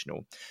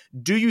professional,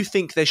 do you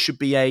think there should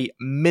be a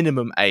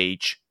minimum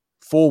age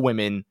for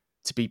women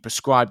to be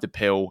prescribed the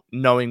pill,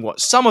 knowing what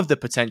some of the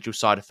potential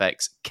side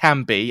effects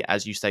can be,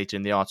 as you stated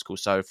in the article?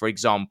 So, for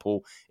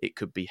example, it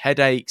could be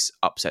headaches,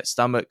 upset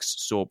stomachs,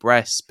 sore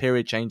breasts,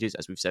 period changes,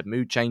 as we've said,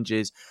 mood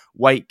changes,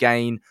 weight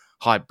gain,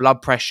 high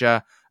blood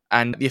pressure,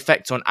 and the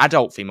effect on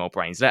adult female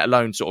brains, let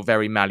alone sort of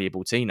very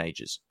malleable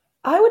teenagers.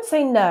 I would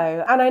say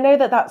no. And I know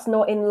that that's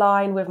not in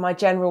line with my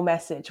general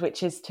message,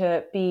 which is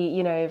to be,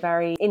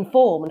 very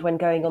informed when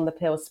going on the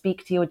pill,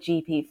 speak to your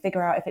GP,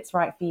 figure out if it's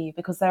right for you,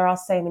 because there are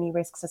so many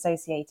risks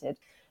associated.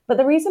 But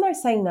the reason I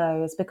say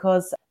no is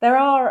because there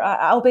are,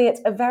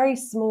 albeit a very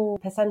small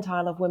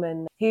percentile of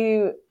women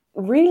who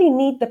really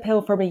need the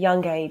pill from a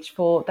young age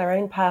for their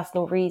own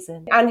personal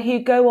reason and who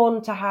go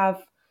on to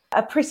have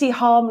a pretty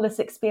harmless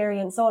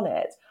experience on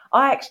it.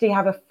 I actually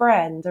have a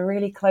friend, a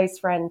really close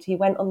friend, who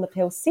went on the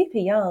pill super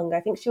young. I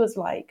think she was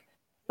like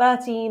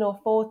 13 or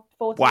 14.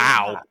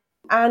 Wow.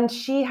 And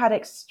she had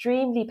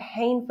extremely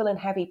painful and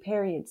heavy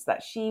periods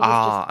that she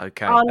was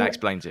that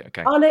explains it.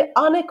 Okay.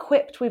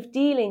 Unequipped with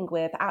dealing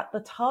with at the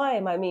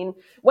time. I mean,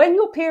 when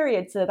your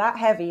periods are that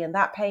heavy and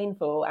that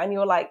painful and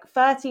you're like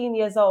 13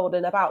 years old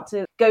and about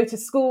to go to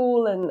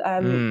school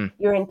and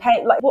you're in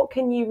pain, like what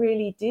can you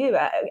really do?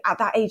 At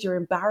that age, you're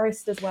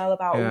embarrassed as well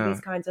about all these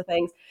kinds of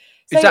things.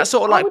 Is that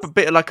sort of like a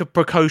bit like a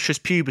precocious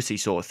puberty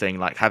sort of thing,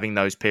 like having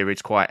those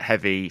periods quite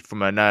heavy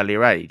from an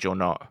earlier age, or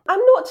not? I'm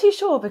not too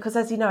sure because,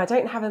 as you know, I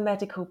don't have a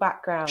medical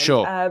background.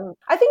 Sure.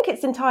 I think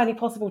it's entirely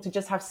possible to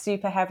just have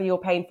super heavy or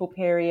painful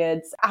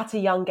periods at a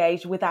young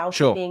age without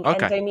it being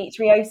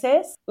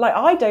endometriosis. Like,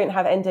 I don't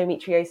have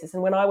endometriosis,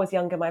 and when I was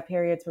younger, my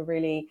periods were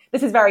really...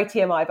 This is very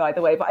TMI, by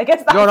the way, but I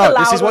guess that's No,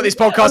 this is what this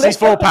podcast is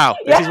for, pal.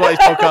 This is what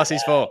this podcast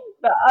is for.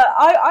 But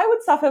I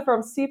would suffer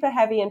from super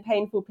heavy and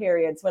painful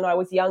periods when I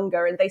was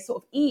younger, and they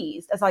sort of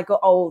eased as I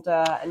got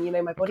older, and, you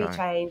know, my body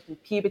changed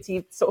and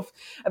puberty sort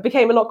of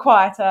became a lot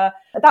quieter.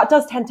 That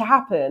does tend to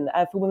happen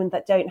for women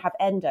that don't have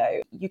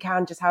endo. You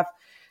can just have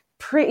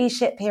pretty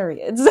shit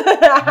periods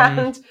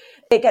and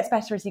it gets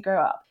better as you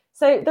grow up.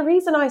 So the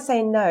reason I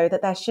say no,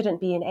 that there shouldn't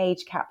be an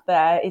age cap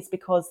there, is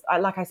because,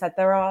 like I said,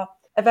 there are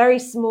a very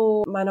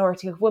small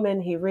minority of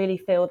women who really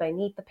feel they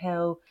need the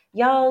pill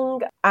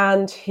young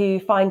and who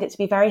find it to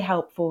be very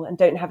helpful and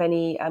don't have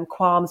any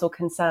qualms or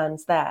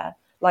concerns there,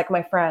 like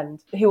my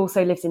friend who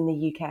also lives in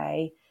the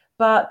UK.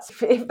 But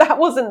if that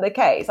wasn't the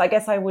case, I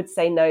guess I would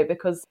say no,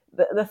 because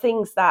the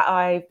things that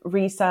I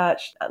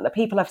researched and the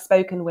people I've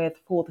spoken with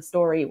for the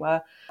story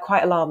were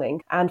quite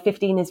alarming. And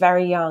 15 is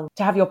very young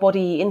to have your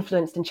body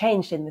influenced and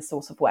changed in this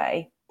sort of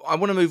way. I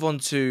want to move on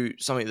to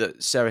something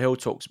that Sarah Hill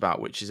talks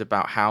about, which is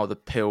about how the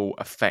pill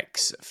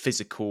affects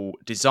physical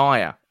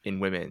desire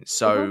in women.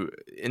 So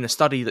in the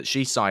study that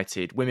she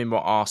cited, women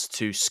were asked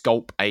to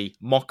sculpt a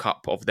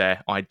mock-up of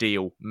their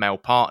ideal male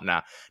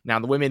partner. Now,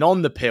 the women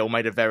on the pill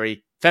made a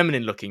very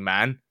feminine-looking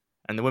man,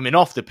 and the women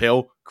off the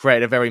pill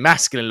created a very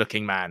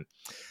masculine-looking man.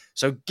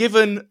 So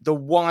given the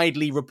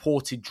widely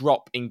reported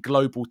drop in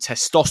global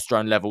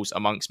testosterone levels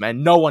amongst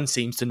men, no one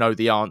seems to know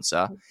the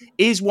answer.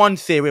 Is one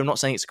theory, I'm not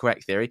saying it's a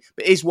correct theory,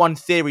 but is one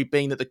theory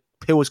being that the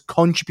pill has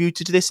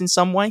contributed to this in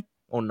some way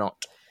or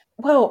not?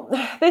 Well,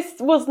 this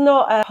was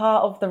not a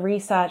part of the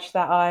research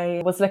that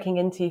I was looking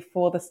into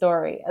for the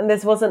story. And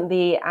this wasn't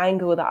the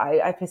angle that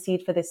I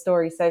pursued for this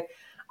story. So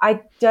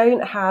I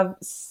don't have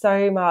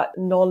so much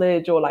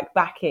knowledge or like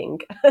backing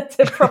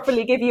to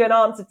properly give you an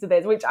answer to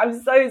this, which I'm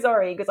so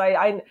sorry, because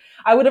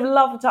I would have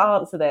loved to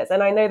answer this.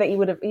 And I know that you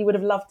would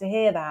have loved to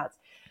hear that.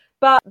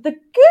 But the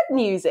good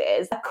news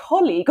is a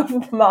colleague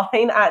of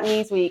mine at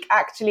Newsweek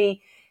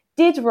actually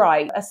did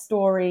write a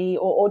story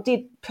or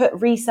did put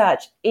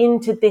research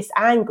into this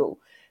angle,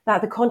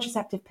 that the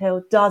contraceptive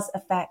pill does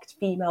affect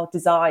female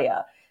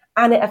desire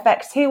and it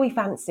affects who we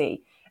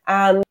fancy.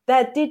 And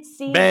there did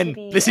seem to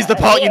be... this is the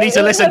part you need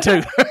to listen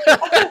to.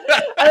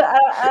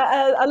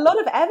 a lot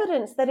of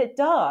evidence that it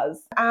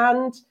does.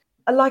 And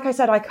like I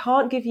said, I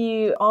can't give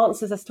you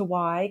answers as to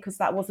why, because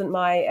that wasn't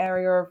my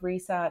area of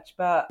research,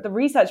 but the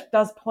research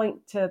does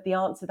point to the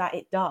answer that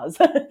it does.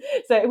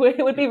 So it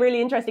would be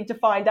really interesting to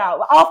find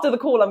out. After the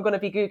call, I'm going to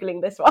be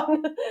Googling this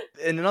one.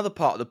 In another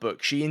part of the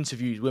book, she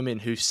interviewed women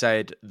who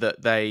said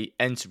that they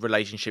entered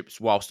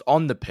relationships whilst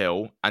on the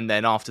pill, and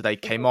then after they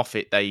came off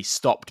it, they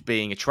stopped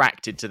being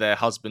attracted to their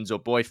husbands or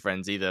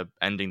boyfriends, either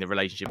ending the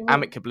relationship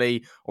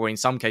amicably or in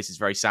some cases,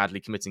 very sadly,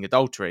 committing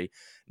adultery.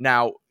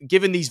 Now,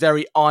 given these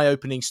very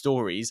eye-opening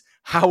stories,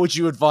 how would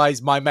you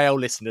advise my male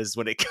listeners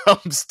when it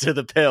comes to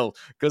the pill?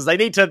 Because they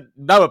need to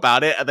know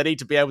about it and they need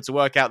to be able to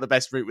work out the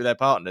best route with their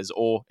partners,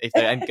 or if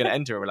they're going to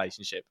enter a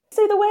relationship.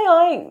 So the way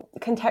I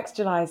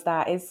contextualize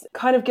that is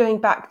kind of going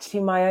back to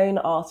my own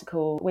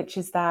article, which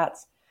is that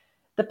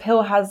the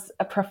pill has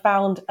a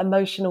profound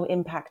emotional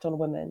impact on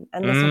women.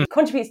 And this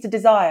contributes to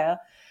desire,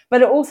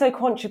 but it also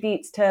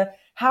contributes to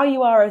how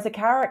you are as a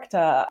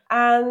character.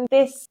 And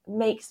this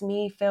makes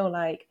me feel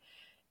like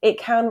it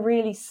can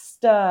really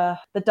stir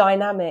the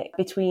dynamic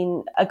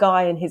between a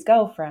guy and his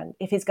girlfriend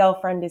if his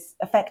girlfriend is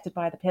affected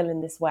by the pill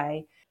in this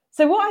way.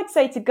 So what I'd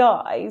say to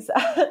guys,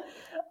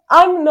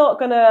 I'm not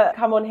going to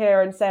come on here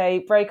and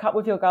say break up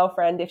with your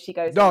girlfriend if she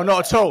goes... No,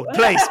 not at all.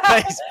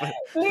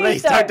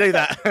 Please don't do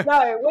that.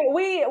 No,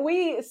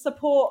 we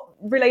support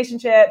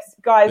relationships.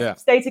 Guys,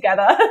 stay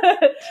together.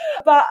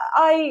 But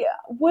I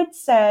would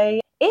say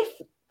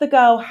if the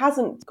girl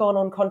hasn't gone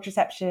on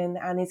contraception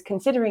and is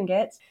considering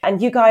it,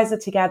 and you guys are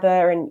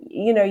together and,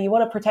 you know, you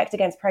want to protect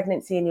against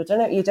pregnancy and you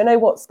don't know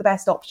what's the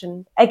best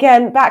option.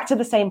 Again, back to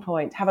the same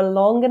point, have a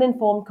long and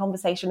informed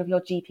conversation with your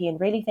GP and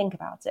really think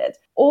about it.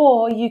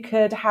 Or you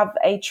could have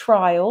a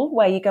trial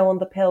where you go on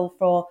the pill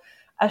for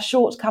a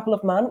short couple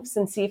of months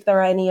and see if there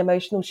are any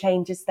emotional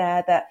changes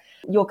there that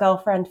your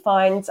girlfriend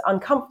finds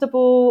uncomfortable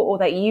or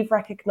that you've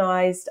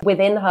recognized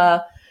within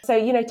her. So,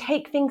 you know,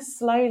 take things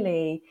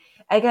slowly.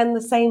 Again,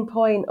 the same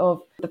point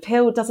of the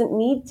pill doesn't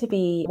need to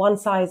be one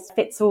size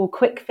fits all,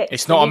 quick fix.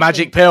 It's not a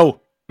magic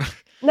pill.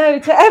 No,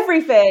 to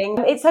everything.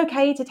 It's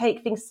okay to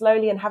take things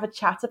slowly and have a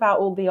chat about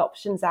all the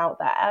options out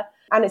there.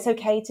 And it's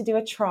okay to do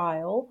a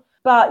trial.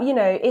 But, you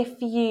know,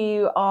 if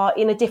you are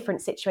in a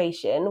different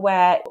situation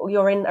where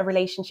you're in a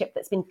relationship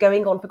that's been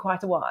going on for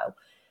quite a while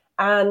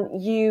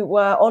and you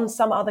were on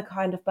some other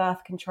kind of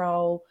birth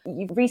control,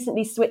 you've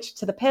recently switched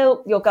to the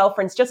pill, your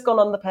girlfriend's just gone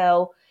on the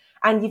pill,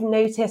 and you've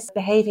noticed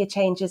behavior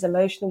changes,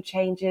 emotional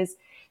changes.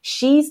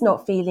 She's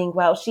not feeling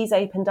well. She's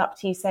opened up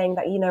to you saying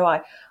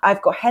that,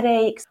 I've got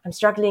headaches. I'm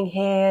struggling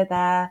here,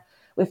 there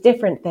with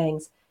different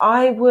things.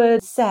 I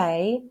would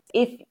say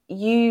if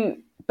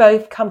you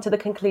both come to the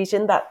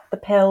conclusion that the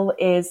pill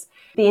is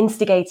the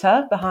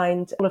instigator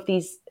behind all of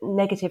these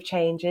negative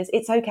changes,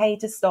 it's okay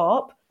to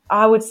stop.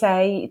 I would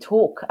say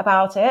talk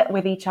about it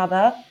with each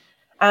other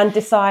and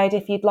decide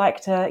if you'd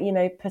like to,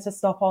 put a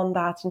stop on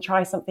that and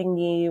try something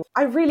new.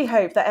 I really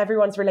hope that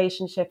everyone's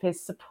relationship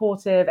is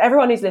supportive.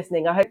 Everyone who's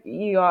listening, I hope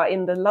you are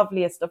in the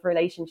loveliest of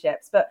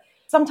relationships. But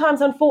sometimes,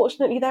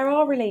 unfortunately, there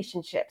are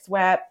relationships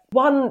where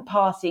one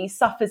party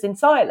suffers in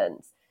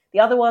silence. The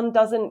other one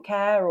doesn't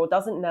care or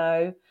doesn't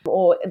know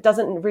or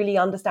doesn't really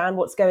understand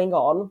what's going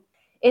on.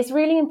 It's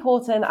really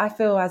important, I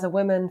feel, as a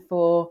woman,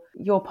 for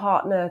your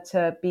partner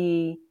to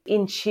be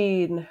in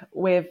tune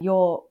with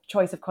your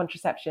choice of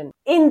contraception.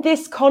 In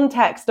this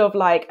context of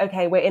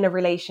okay, we're in a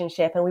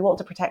relationship and we want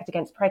to protect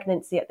against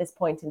pregnancy at this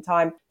point in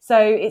time. So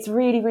it's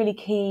really, really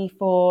key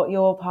for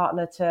your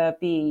partner to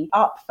be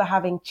up for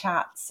having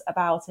chats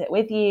about it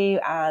with you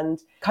and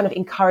kind of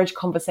encourage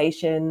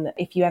conversation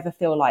if you ever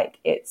feel like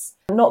it's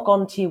not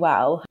gone too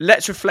well.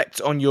 Let's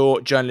reflect on your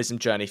journalism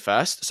journey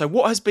first. So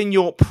what has been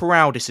your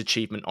proudest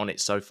achievement on it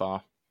so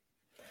far?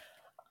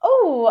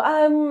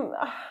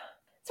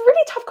 It's a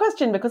really tough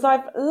question because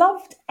I've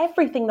loved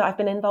everything that I've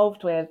been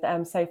involved with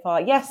so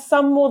far. Yes,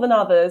 some more than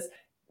others.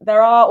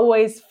 There are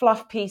always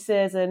fluff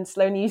pieces and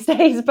slow news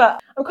days,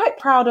 but I'm quite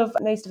proud of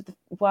most of the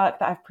work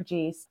that I've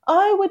produced.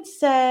 I would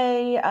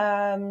say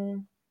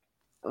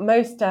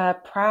most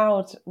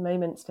proud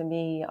moments for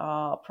me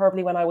are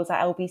probably when I was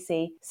at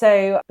LBC.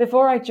 So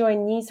before I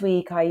joined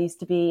Newsweek, I used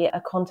to be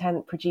a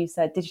content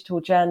producer, digital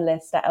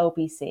journalist at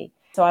LBC.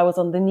 So I was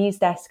on the news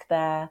desk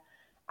there.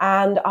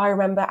 And I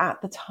remember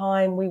at the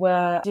time we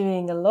were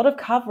doing a lot of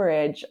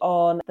coverage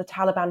on the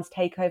Taliban's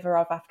takeover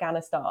of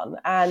Afghanistan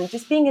and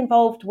just being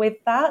involved with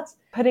that,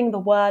 putting the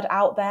word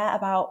out there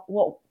about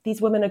what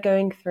these women are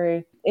going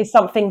through is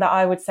something that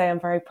I would say I'm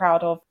very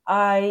proud of.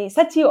 I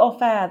said to you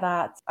off air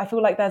that I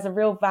feel like there's a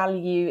real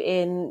value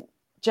in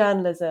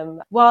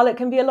journalism. While it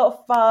can be a lot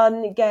of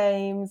fun,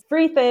 games,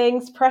 free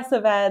things, press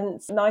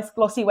events, nice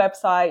glossy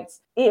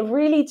websites, it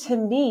really, to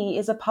me,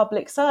 is a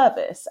public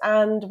service.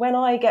 And when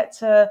I get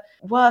to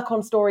work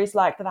on stories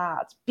like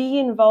that, be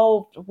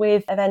involved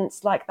with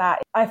events like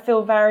that, I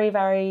feel very,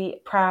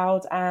 very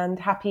proud and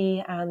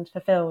happy and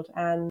fulfilled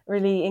and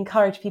really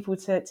encourage people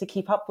to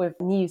keep up with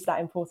news that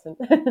important.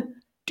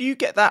 Do you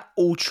get that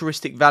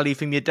altruistic value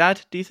from your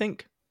dad, do you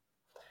think?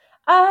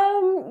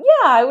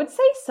 Yeah, I would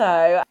say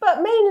so,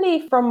 but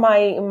mainly from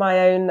my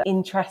own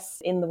interests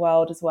in the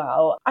world as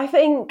well. I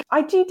think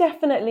I do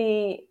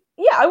definitely,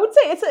 I would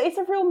say it's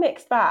a real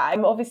mixed bag.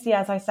 Obviously,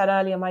 as I said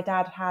earlier, my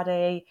dad had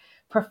a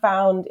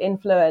profound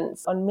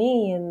influence on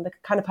me and the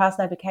kind of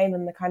person I became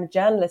and the kind of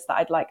journalist that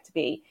I'd like to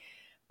be.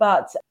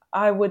 But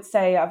I would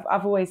say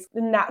I've always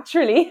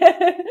naturally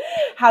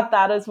had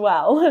that as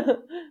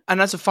well.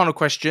 And as a final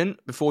question,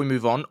 before we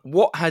move on,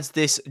 what has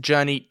this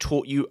journey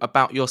taught you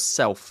about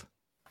yourself?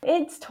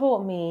 It's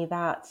taught me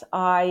that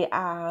I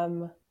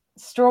am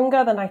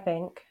stronger than I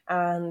think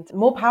and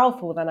more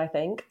powerful than I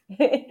think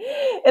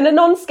in a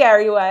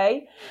non-scary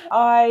way.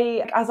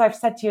 As I've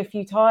said to you a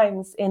few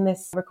times in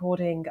this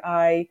recording,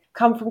 I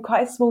come from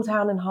quite a small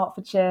town in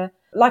Hertfordshire.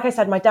 Like I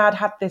said, my dad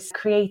had this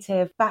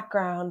creative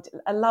background,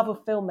 a love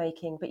of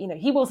filmmaking, but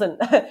he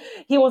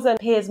wasn't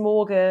Piers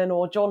Morgan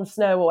or Jon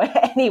Snow or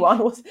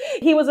anyone.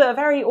 He was a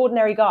very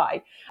ordinary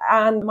guy.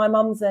 And my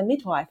mum's a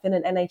midwife in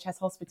an NHS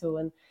hospital,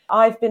 and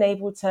I've been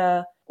able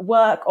to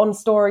work on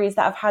stories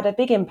that have had a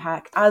big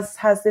impact, as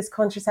has this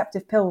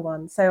contraceptive pill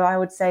one. So I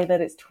would say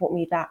that it's taught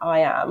me that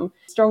I am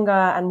stronger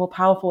and more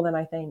powerful than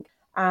I think.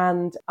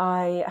 And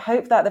I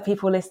hope that the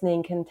people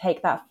listening can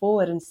take that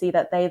forward and see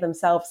that they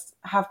themselves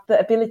have the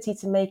ability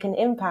to make an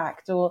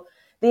impact, or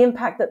the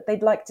impact that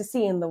they'd like to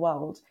see in the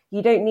world.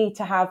 You don't need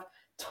to have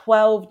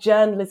 12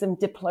 journalism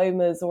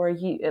diplomas or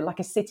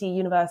a City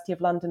University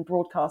of London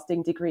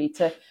broadcasting degree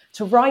to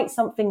write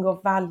something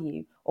of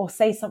value or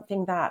say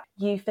something that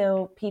you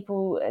feel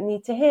people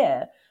need to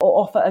hear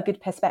or offer a good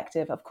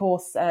perspective. Of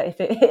course,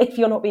 if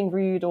you're not being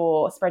rude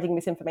or spreading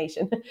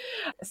misinformation.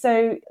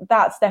 So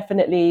that's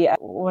definitely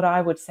what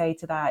I would say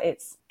to that.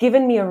 It's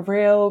given me a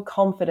real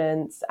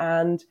confidence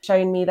and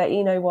shown me that,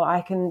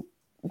 I can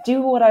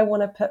do what I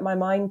want to put my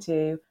mind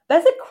to.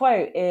 There's a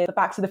quote in the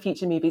Back to the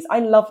Future movies. I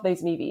love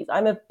those movies.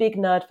 I'm a big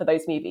nerd for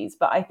those movies,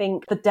 but I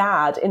think the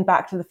dad in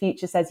Back to the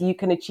Future says you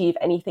can achieve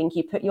anything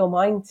you put your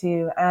mind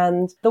to.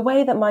 And the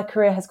way that my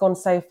career has gone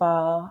so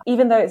far,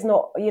 even though it's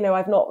not,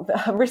 I've not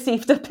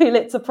received a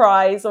Pulitzer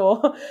Prize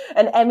or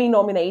an Emmy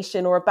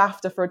nomination or a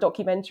BAFTA for a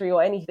documentary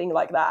or anything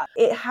like that,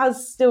 it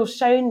has still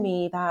shown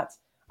me that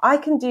I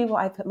can do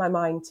what I put my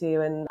mind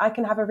to and I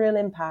can have a real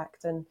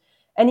impact, and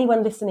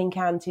anyone listening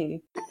can too.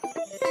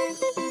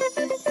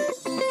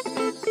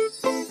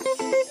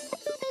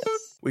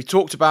 We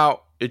talked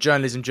about your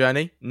journalism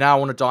journey. Now I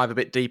want to dive a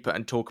bit deeper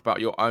and talk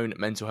about your own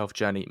mental health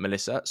journey,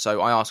 Melissa. So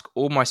I ask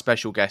all my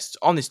special guests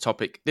on this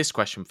topic this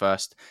question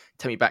first.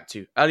 Take me back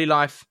to early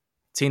life,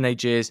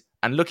 teenage years,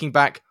 and looking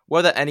back,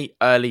 were there any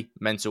early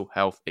mental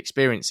health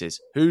experiences?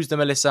 Who's the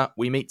Melissa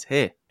we meet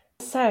here?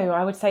 So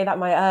I would say that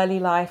my early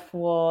life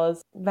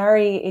was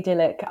very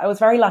idyllic. I was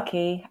very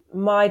lucky.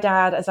 My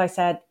dad, as I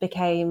said,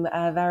 became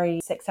a very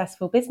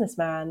successful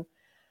businessman.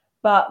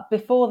 But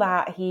before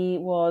that, he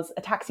was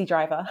a taxi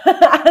driver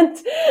and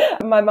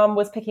my mum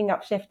was picking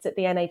up shifts at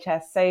the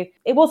NHS. So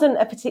it wasn't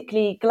a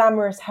particularly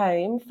glamorous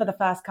home for the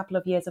first couple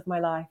of years of my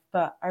life,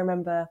 but I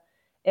remember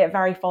it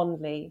very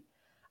fondly.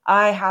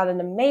 I had an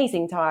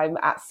amazing time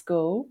at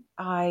school.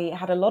 I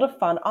had a lot of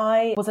fun.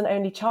 I was an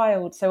only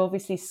child, so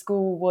obviously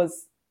school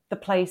was the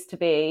place to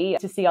be,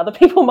 to see other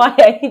people my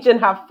age and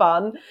have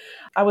fun.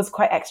 I was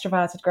quite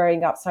extroverted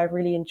growing up, so I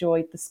really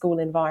enjoyed the school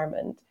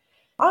environment.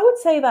 I would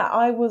say that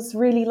I was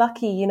really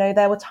lucky. You know,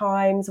 there were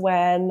times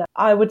when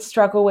I would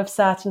struggle with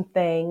certain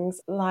things.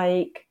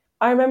 Like,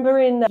 I remember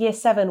in year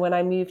 7 when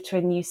I moved to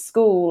a new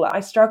school, I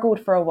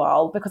struggled for a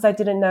while because I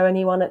didn't know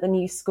anyone at the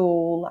new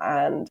school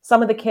and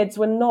some of the kids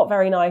were not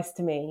very nice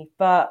to me,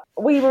 but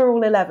we were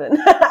all 11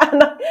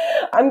 and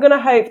I'm going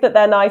to hope that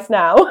they're nice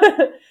now.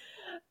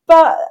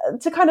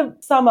 But to kind of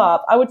sum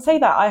up, I would say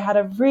that I had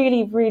a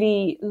really,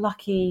 really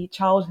lucky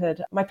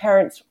childhood. My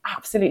parents were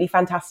absolutely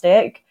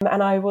fantastic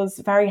and I was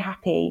very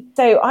happy.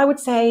 So I would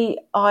say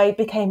I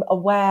became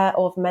aware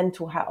of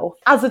mental health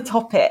as a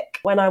topic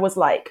when I was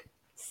like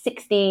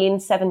 16,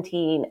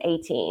 17,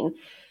 18.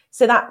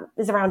 So that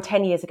is around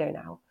 10 years ago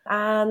now.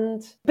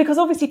 And because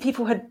obviously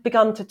people had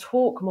begun to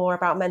talk more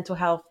about mental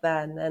health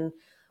then, and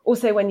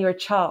also when you're a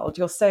child,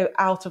 you're so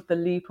out of the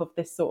loop of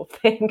this sort of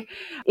thing,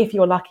 if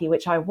you're lucky,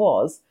 which I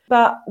was.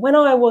 But when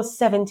I was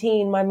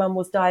 17, my mum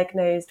was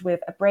diagnosed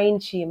with a brain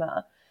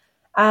tumour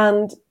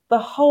and the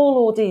whole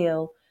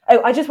ordeal.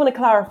 Oh, I just want to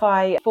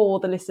clarify for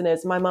the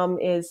listeners, my mum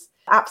is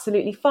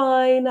absolutely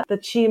fine. The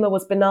tumour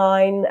was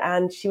benign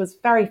and she was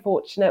very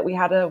fortunate. We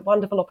had a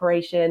wonderful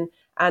operation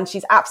and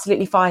she's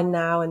absolutely fine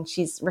now and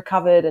she's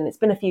recovered and it's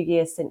been a few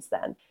years since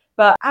then.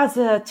 But as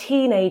a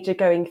teenager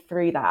going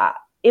through that,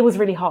 it was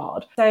really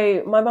hard.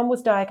 So my mum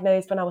was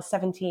diagnosed when I was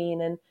 17.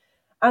 And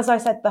as I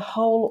said, the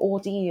whole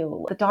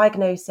ordeal, the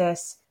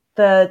diagnosis,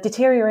 the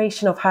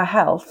deterioration of her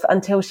health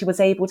until she was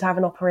able to have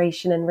an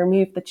operation and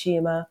remove the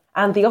tumour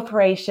and the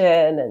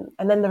operation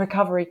and then the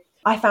recovery.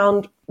 I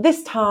found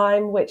this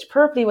time, which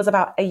probably was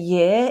about a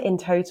year in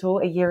total,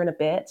 a year and a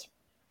bit,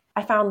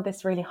 I found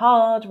this really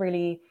hard,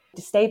 really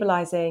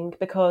destabilising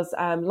because,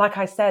 like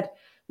I said,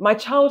 my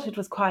childhood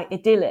was quite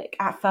idyllic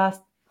at first.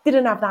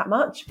 Didn't have that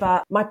much,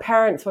 but my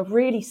parents were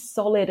really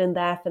solid and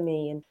there for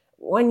me. And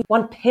when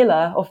one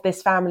pillar of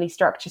this family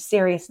structure is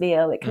seriously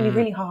ill, it can be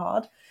really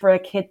hard for a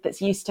kid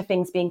that's used to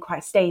things being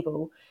quite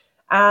stable.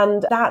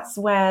 And that's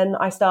when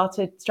I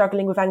started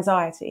struggling with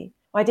anxiety.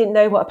 I didn't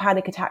know what a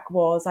panic attack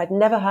was. I'd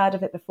never heard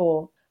of it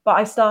before, but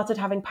I started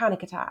having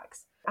panic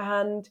attacks.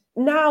 And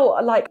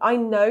now, like, I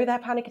know they're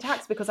panic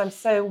attacks because I'm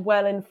so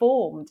well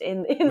informed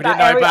in that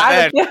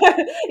area.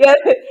 Yeah,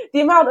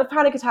 the amount of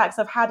panic attacks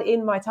I've had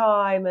in my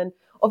time. And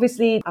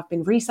obviously, I've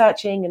been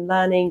researching and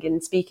learning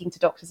and speaking to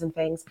doctors and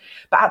things.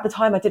 But at the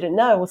time, I didn't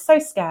know. I was so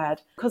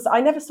scared because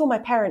I never saw my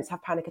parents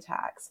have panic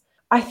attacks.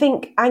 I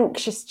think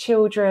anxious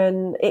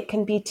children, it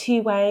can be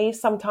two ways.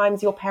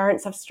 Sometimes your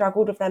parents have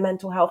struggled with their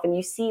mental health and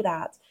you see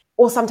that.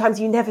 Or sometimes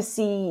you never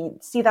see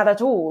that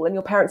at all. And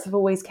your parents have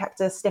always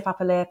kept a stiff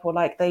upper lip or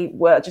like they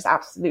were just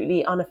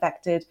absolutely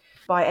unaffected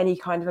by any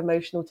kind of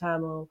emotional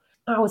turmoil.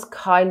 I was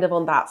kind of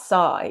on that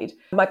side.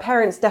 My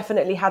parents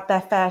definitely had their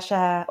fair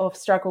share of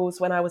struggles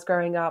when I was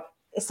growing up.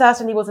 It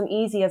certainly wasn't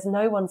easy, as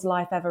no one's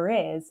life ever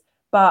is.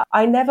 But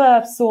I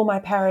never saw my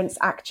parents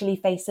actually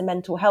face a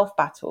mental health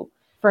battle.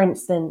 For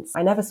instance,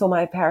 I never saw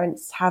my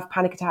parents have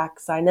panic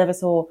attacks. I never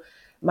saw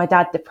my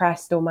dad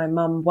depressed or my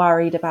mum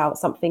worried about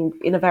something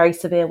in a very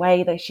severe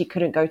way that she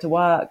couldn't go to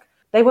work.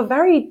 They were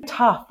very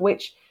tough,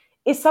 which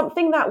is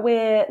something that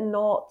we're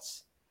not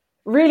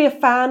really a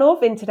fan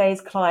of in today's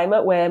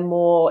climate. We're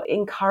more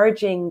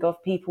encouraging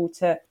of people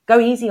to go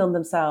easy on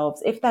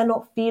themselves. If they're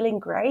not feeling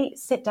great,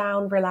 sit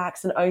down,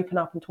 relax and open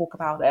up and talk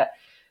about it.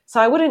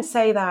 So I wouldn't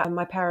say that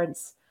my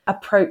parents'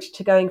 approach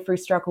to going through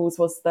struggles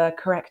was the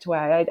correct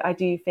way. I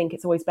do think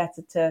it's always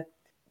better to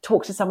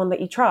talk to someone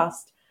that you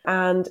trust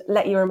and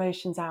let your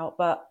emotions out.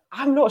 But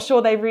I'm not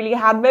sure they really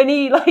had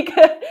many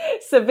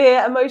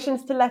severe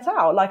emotions to let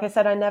out. Like I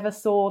said, I never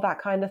saw that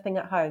kind of thing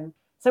at home.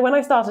 So when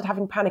I started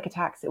having panic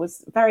attacks, it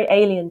was very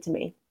alien to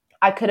me.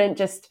 I couldn't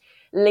just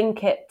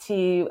link it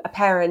to a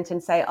parent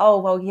and say, oh,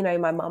 well, you know,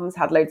 my mum's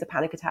had loads of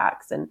panic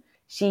attacks and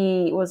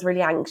she was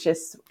really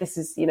anxious. This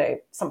is, you know,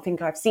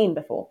 something I've seen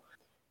before.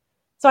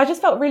 So I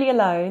just felt really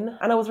alone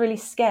and I was really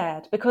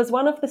scared because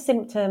one of the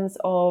symptoms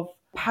of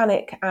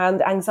panic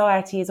and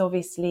anxiety is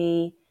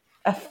obviously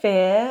a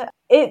fear.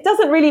 It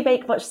doesn't really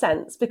make much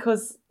sense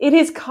because it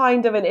is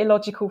kind of an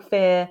illogical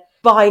fear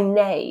by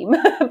name,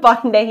 by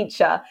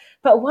nature.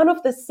 But one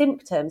of the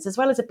symptoms, as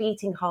well as a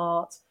beating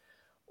heart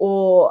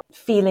or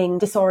feeling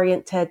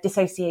disoriented,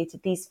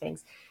 dissociated, these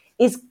things,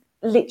 is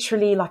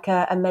literally like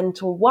a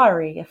mental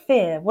worry, a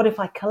fear. What if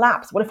I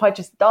collapse? What if I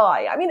just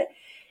die? I mean,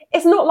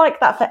 it's not like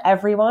that for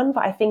everyone,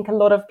 but I think a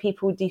lot of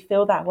people do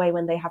feel that way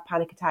when they have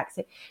panic attacks.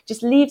 It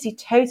just leaves you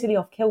totally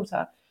off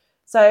kilter.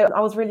 So I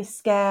was really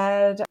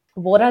scared.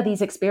 What are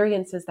these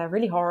experiences? They're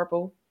really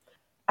horrible.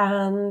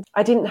 And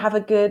I didn't have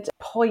a good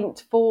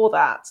point for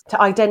that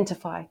to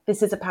identify.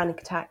 This is a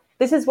panic attack.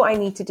 This is what I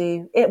need to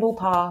do. It will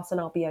pass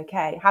and I'll be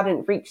okay.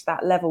 Hadn't reached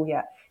that level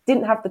yet.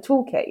 Didn't have the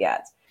toolkit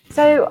yet.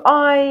 So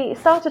I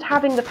started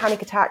having the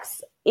panic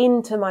attacks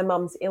into my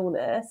mum's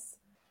illness.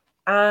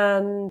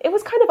 And it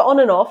was kind of on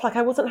and off. Like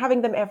I wasn't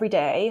having them every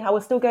day. I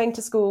was still going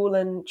to school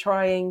and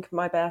trying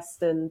my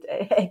best and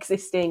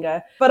existing.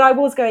 But I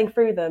was going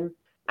through them.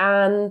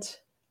 And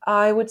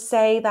I would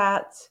say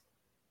that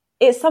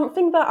it's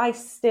something that I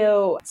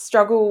still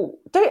struggle.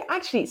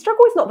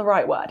 Struggle is not the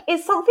right word.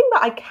 It's something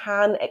that I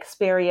can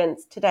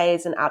experience today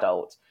as an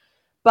adult,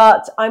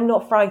 but I'm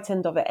not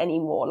frightened of it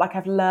anymore. Like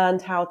I've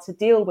learned how to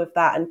deal with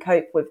that and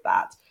cope with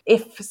that.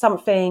 If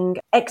something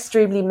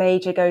extremely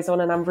major goes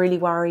on and I'm really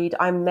worried,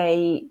 I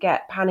may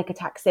get panic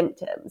attack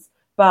symptoms,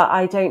 but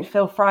I don't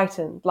feel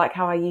frightened like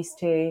how I used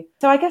to.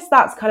 So I guess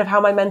that's kind of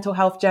how my mental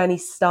health journey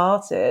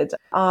started.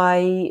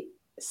 I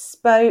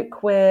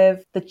spoke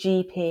with the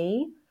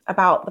GP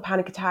about the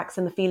panic attacks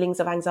and the feelings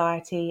of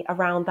anxiety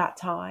around that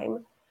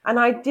time. And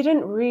I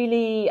didn't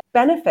really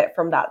benefit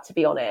from that, to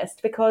be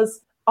honest,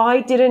 because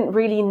I didn't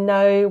really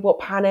know what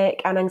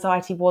panic and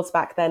anxiety was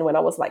back then when I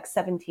was like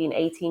 17,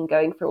 18,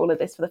 going through all of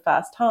this for the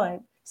first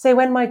time. So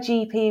when my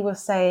GP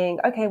was saying,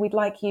 okay, we'd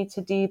like you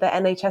to do the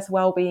NHS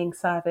wellbeing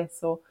service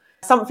or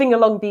something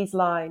along these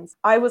lines,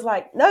 I was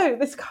like, no,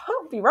 this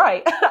can't be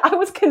right. I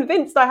was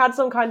convinced I had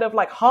some kind of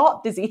like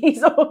heart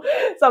disease or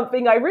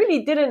something. I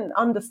really didn't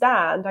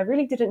understand. I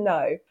really didn't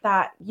know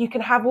that you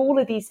can have all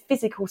of these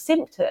physical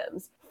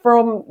symptoms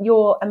from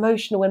your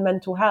emotional and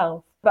mental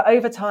health. But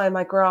over time,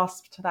 I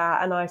grasped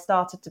that and I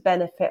started to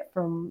benefit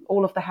from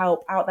all of the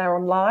help out there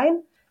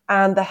online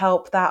and the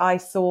help that I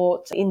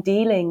sought in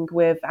dealing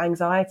with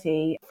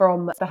anxiety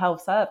from the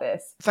health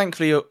service.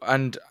 Thankfully,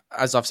 and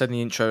as I've said in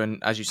the intro,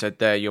 and as you said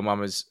there, your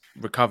mum has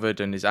recovered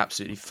and is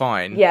absolutely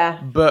fine.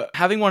 Yeah. But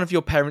having one of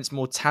your parents'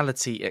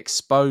 mortality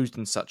exposed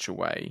in such a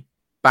way,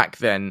 back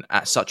then,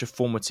 at such a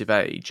formative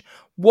age,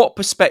 what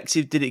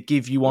perspective did it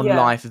give you on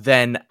life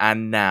then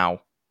and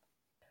now?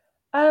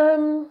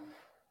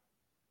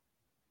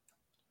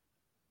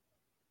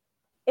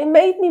 It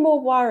made me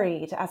more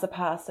worried as a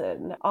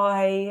person.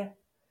 I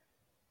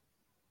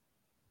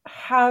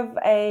have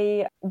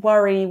a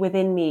worry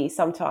within me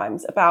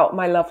sometimes about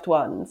my loved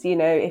ones, you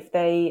know, if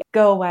they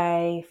go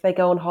away, if they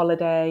go on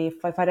holiday,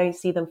 if I don't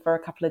see them for a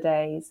couple of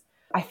days.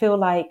 I feel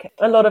like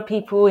a lot of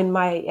people in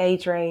my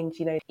age range,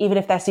 you know, even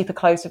if they're super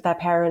close with their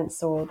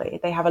parents or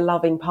they have a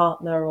loving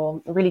partner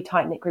or a really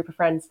tight-knit group of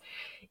friends,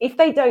 if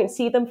they don't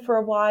see them for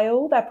a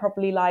while, they're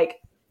probably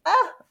like,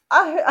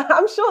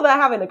 I'm sure they're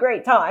having a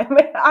great time.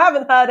 I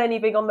haven't heard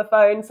anything on the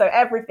phone, so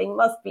everything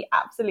must be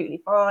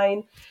absolutely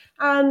fine.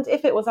 And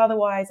if it was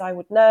otherwise, I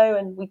would know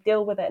and we'd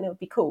deal with it and it would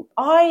be cool.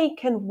 I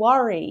can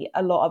worry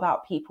a lot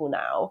about people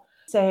now.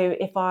 So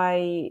if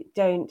I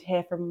don't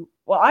hear from,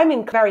 I'm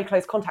in very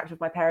close contact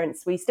with my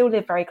parents. We still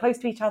live very close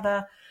to each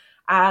other.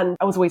 And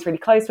I was always really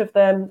close with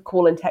them,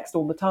 call and text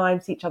all the time,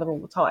 see each other all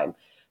the time.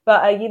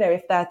 But, you know,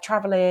 if they're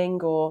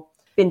traveling or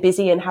been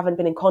busy and haven't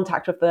been in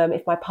contact with them,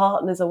 if my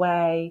partner's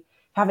away,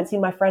 haven't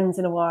seen my friends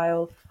in a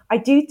while, I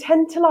do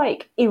tend to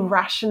like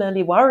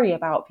irrationally worry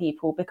about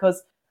people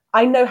because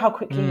I know how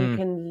quickly you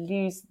can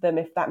lose them,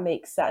 if that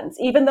makes sense.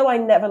 Even though I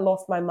never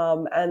lost my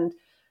mum and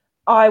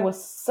I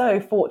was so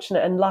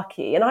fortunate and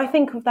lucky. And I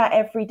think of that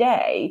every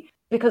day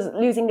because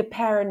losing a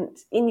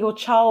parent in your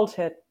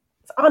childhood,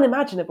 it's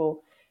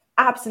unimaginable,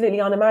 absolutely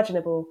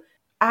unimaginable.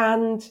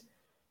 And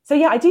so,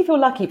 yeah, I do feel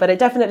lucky, but it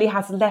definitely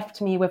has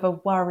left me with a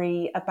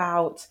worry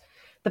about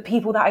the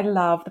people that I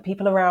love, the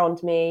people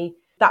around me,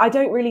 that I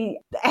don't really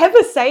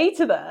ever say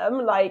to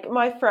them. Like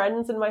my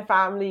friends and my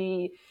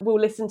family will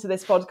listen to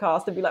this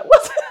podcast and be like,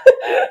 what?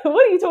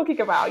 What are you talking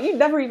about? You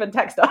never even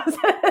text us.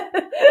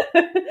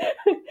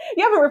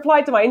 You haven't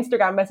replied to my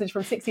Instagram message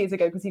from 6 years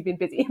ago because you've been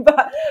busy.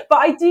 But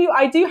I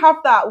do have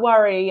that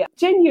worry.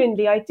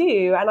 Genuinely, I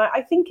do. And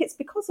I think it's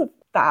because of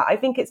that. I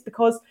think it's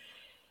because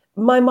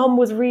my mum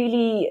was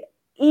really,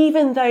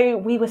 even though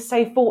we were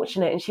so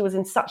fortunate and she was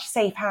in such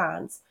safe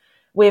hands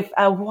with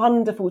a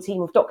wonderful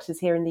team of doctors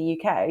here in the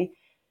UK,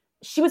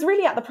 she was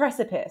really at the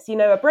precipice. You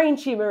know, a brain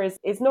tumour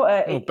is not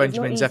a... Well,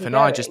 Benjamin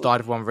Zephaniah just died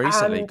of one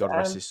recently, and, God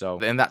rest his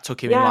soul. And that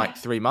took him in like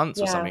 3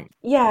 months or something.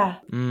 Yeah,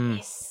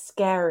 It's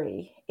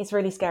scary. It's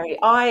really scary.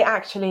 I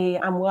actually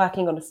am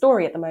working on a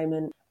story at the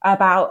moment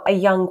about a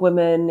young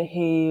woman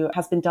who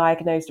has been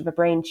diagnosed with a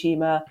brain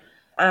tumour.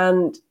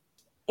 And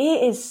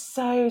it is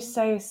so,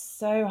 so,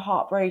 so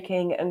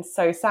heartbreaking and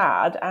so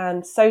sad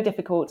and so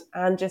difficult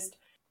and just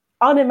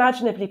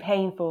unimaginably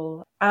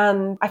painful.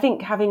 And I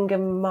think having a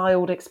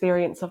mild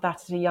experience of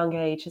that at a young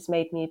age has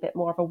made me a bit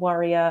more of a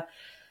worrier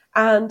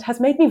and has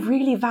made me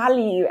really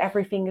value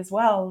everything as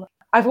well.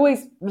 I've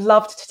always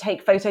loved to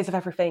take photos of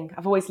everything.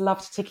 I've always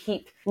loved to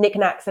keep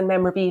knickknacks and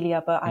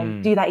memorabilia, but I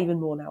do that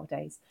even more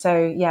nowadays.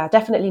 So yeah,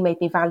 definitely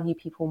made me value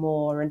people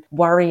more and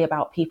worry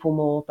about people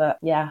more. But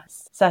yeah,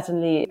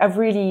 certainly a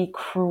really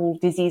cruel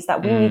disease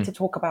that we need to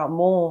talk about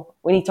more.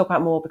 We need to talk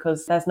about more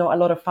because there's not a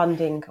lot of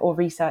funding or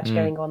research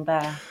going on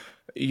there.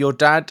 Your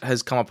dad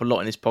has come up a lot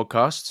in this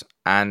podcast,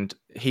 and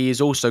he has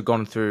also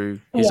gone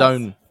through his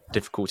own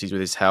difficulties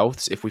with his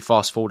health. If we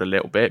fast forward a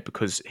little bit,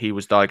 because he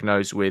was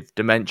diagnosed with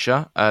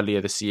dementia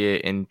earlier this year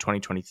in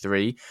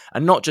 2023,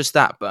 and not just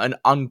that, but an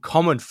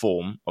uncommon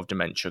form of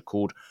dementia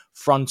called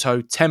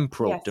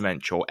frontotemporal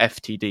dementia, or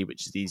FTD,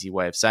 which is the easy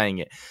way of saying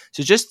it.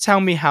 So just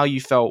tell me how you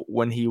felt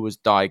when he was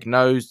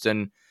diagnosed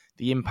and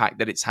the impact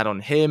that it's had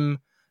on him,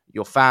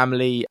 your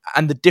family,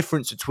 and the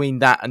difference between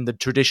that and the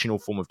traditional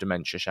form of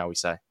dementia, shall we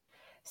say.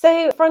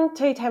 So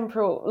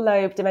frontotemporal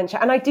lobe dementia,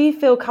 and I do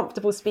feel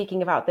comfortable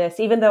speaking about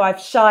this, even though I've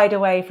shied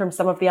away from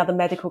some of the other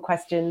medical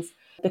questions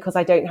because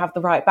I don't have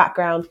the right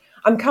background.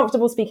 I'm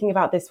comfortable speaking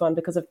about this one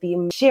because of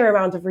the sheer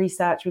amount of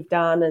research we've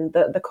done and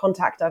the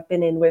contact I've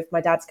been in with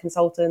my dad's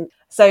consultant.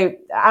 So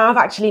I've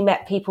actually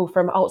met people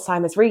from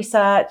Alzheimer's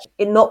research,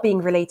 it not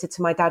being related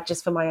to my dad,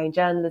 just for my own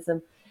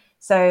journalism.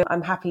 So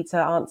I'm happy to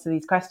answer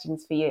these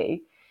questions for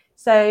you.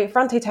 So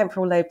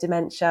frontotemporal lobe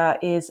dementia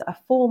is a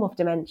form of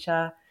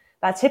dementia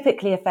that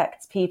typically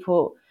affects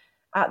people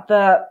at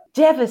the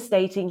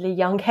devastatingly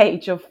young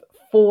age of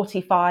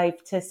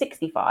 45 to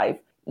 65,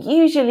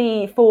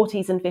 usually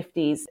 40s and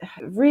 50s.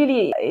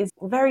 Really is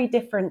very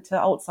different to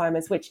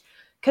Alzheimer's, which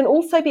can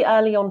also be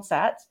early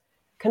onset,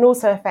 can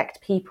also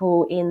affect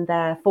people in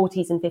their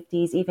 40s and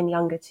 50s, even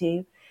younger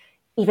too,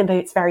 even though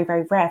it's very,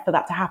 very rare for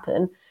that to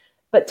happen,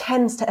 but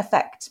tends to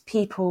affect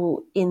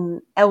people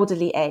in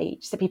elderly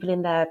age, so people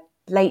in their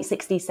late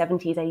 60s,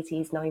 70s,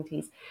 80s,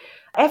 90s.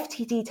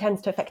 FTD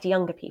tends to affect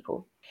younger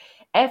people.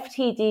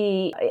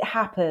 FTD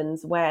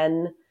happens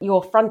when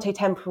your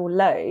frontotemporal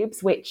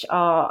lobes, which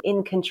are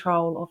in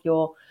control of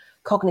your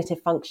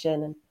cognitive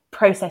function and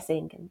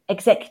processing and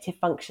executive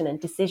function and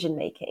decision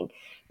making,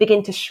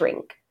 begin to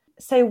shrink.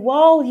 So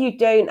while you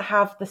don't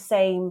have the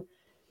same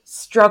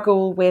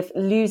struggle with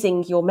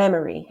losing your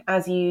memory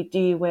as you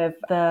do with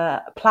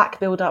the plaque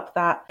buildup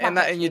that... And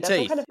that in your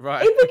teeth,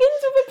 right? It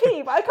begins with a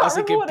P, but I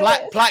can't remember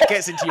what it is. Plaque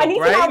gets into your brain. I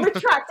need to now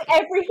retract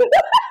everything.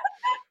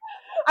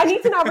 I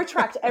need to now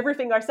retract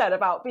everything I said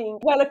about being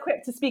well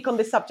equipped to speak on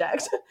this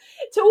subject.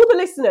 To all the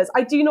listeners,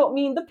 I do not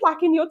mean the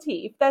plaque in your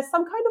teeth. There's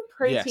some kind of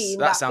protein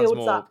that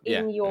builds up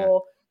in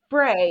your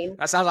brain.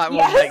 That sounds like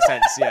more makes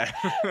sense, yeah.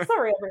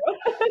 Sorry,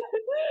 everyone.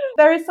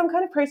 There is some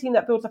kind of protein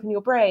that builds up in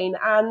your brain.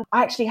 And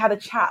I actually had a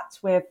chat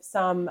with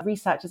some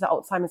researchers at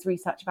Alzheimer's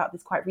Research about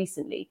this quite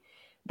recently.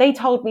 They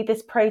told me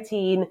this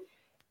protein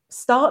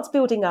starts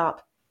building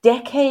up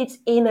decades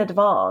in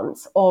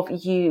advance of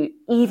you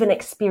even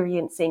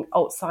experiencing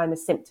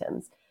Alzheimer's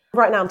symptoms.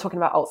 Right now I'm talking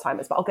about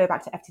Alzheimer's, but I'll go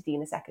back to FTD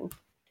in a second.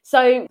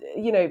 So,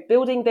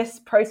 building this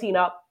protein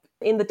up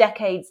in the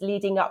decades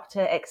leading up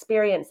to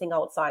experiencing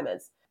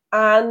Alzheimer's.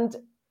 And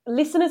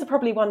listeners are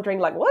probably wondering,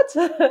 like, what?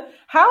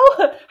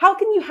 How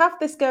can you have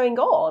this going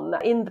on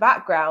in the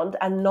background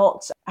and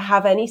not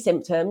have any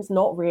symptoms,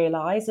 not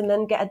realize, and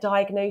then get a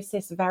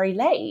diagnosis very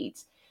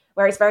late,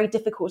 where it's very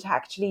difficult to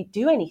actually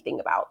do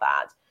anything about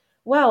that?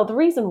 Well, the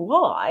reason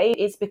why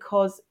is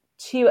because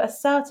to a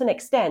certain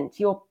extent,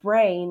 your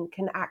brain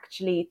can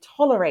actually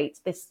tolerate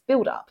this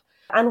buildup.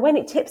 And when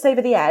it tips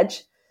over the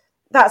edge,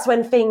 that's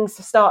when things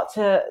start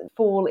to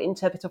fall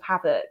into a bit of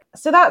havoc.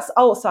 So that's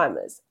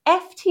Alzheimer's.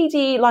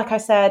 FTD, like I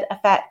said,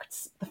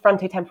 affects the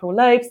frontotemporal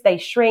lobes. They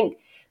shrink.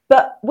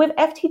 But with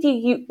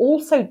FTD, you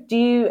also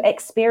do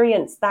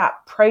experience that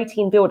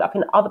protein buildup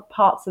in other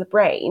parts of the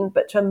brain,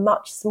 but to a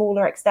much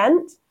smaller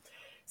extent.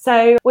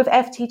 So with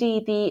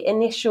FTD, the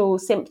initial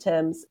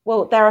symptoms,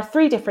 well, there are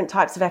 3 different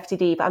types of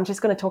FTD, but I'm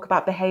just going to talk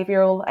about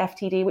behavioral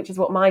FTD, which is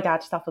what my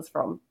dad suffers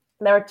from.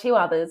 There are 2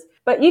 others,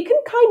 but you can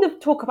kind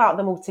of talk about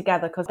them all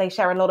together because they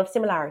share a lot of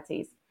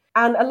similarities.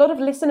 And a lot of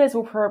listeners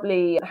will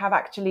probably have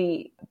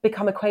actually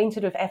become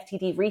acquainted with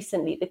FTD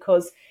recently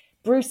because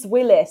Bruce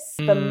Willis,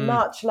 the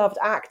much loved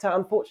actor,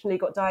 unfortunately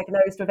got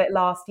diagnosed with it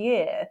last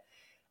year.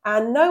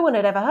 And no one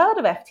had ever heard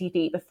of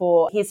FTD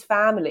before his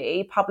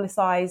family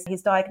publicized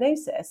his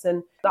diagnosis.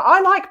 And I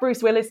like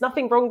Bruce Willis,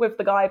 nothing wrong with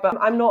the guy, but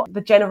I'm not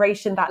the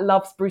generation that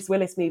loves Bruce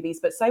Willis movies,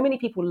 but so many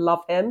people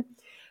love him.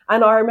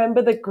 And I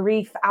remember the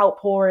grief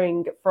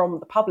outpouring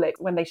from the public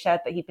when they shared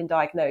that he'd been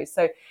diagnosed.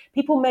 So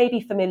people may be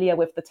familiar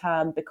with the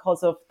term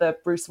because of the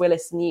Bruce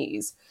Willis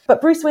news.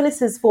 But Bruce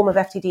Willis's form of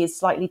FTD is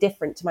slightly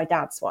different to my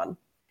dad's one.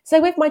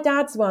 So with my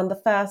dad's one, the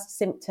first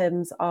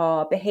symptoms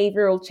are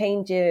behavioral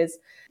changes,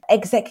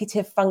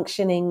 executive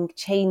functioning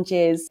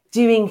changes,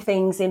 doing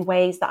things in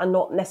ways that are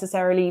not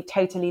necessarily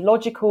totally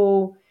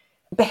logical,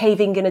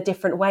 behaving in a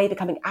different way,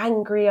 becoming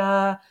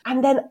angrier.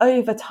 And then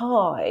over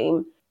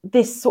time,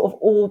 this sort of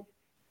all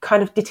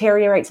kind of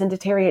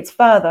deteriorates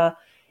further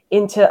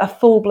into a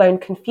full-blown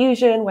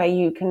confusion where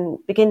you can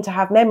begin to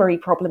have memory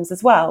problems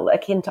as well,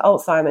 akin to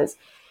Alzheimer's.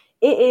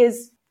 It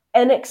is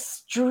an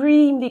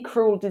extremely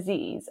cruel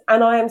disease.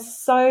 And I am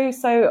so,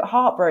 so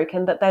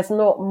heartbroken that there's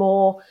not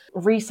more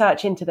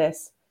research into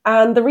this.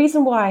 And the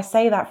reason why I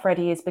say that,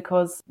 Freddie, is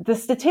because the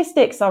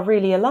statistics are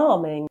really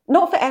alarming.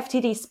 Not for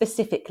FTD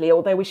specifically,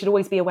 although we should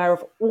always be aware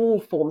of all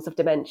forms of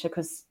dementia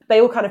because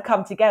they all kind of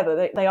come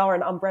together. They are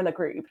an umbrella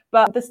group.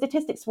 But the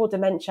statistics for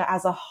dementia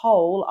as a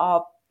whole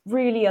are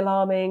really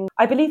alarming.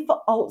 I believe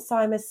for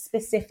Alzheimer's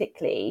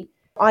specifically,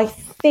 I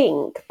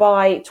think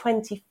by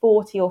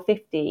 2040 or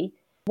 50,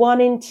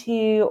 1 in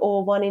 2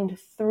 or 1 in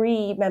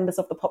 3 members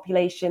of the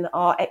population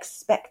are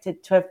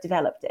expected to have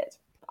developed it.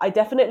 I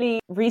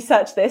definitely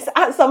researched this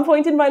at some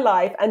point in my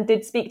life and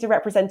did speak to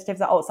representatives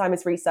at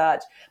Alzheimer's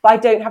Research, but I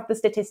don't have the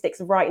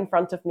statistics right in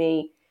front of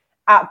me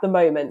at the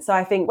moment. So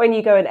I think when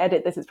you go and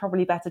edit this, it's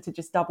probably better to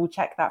just double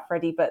check that,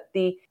 Freddie. But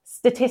the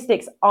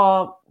statistics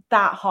are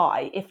that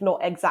high, if not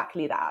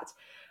exactly that.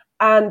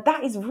 And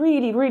that is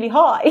really, really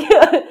high.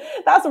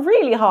 That's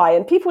really high.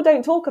 And people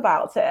don't talk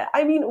about it.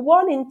 I mean,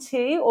 1 in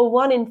 2 or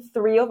 1 in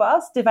 3 of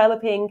us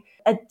developing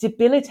a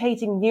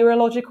debilitating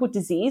neurological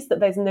disease that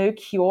there's no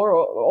cure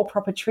or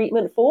proper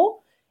treatment for.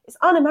 It's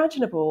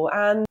unimaginable.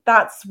 And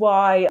that's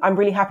why I'm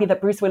really happy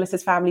that Bruce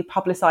Willis's family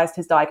publicized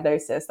his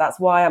diagnosis. That's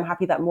why I'm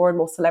happy that more and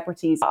more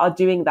celebrities are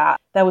doing that.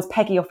 There was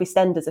Peggy off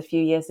EastEnders a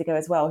few years ago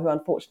as well, who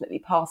unfortunately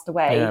passed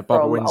away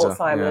from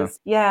Alzheimer's.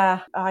 Yeah,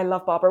 I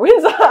love Barbara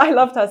Windsor. I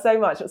loved her so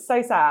much. It's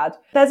so sad.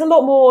 There's a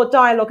lot more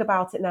dialogue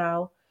about it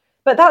now.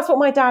 But that's what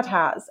my dad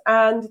has.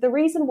 And the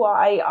reason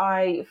why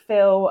I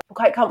feel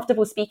quite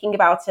comfortable speaking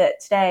about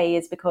it today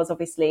is because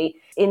obviously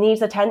it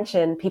needs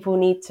attention. People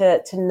need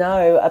to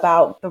know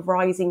about the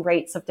rising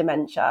rates of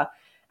dementia.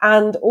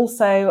 And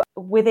also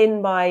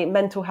within my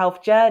mental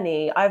health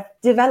journey, I've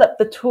developed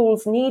the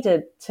tools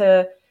needed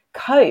to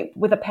cope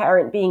with a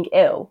parent being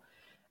ill.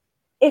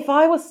 If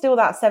I was still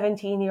that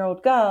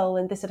 17-year-old girl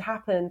and this had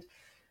happened,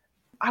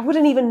 I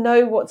wouldn't even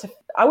know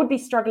I would be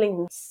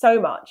struggling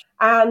so much.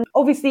 And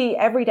obviously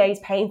every day is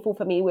painful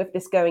for me with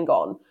this going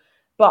on,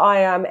 but I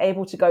am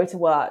able to go to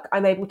work.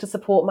 I'm able to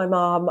support my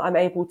mum. I'm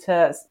able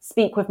to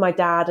speak with my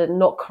dad and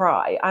not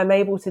cry. I'm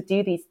able to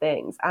do these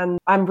things. And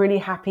I'm really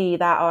happy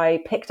that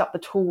I picked up the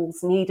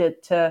tools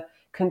needed to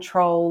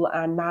control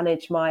and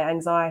manage my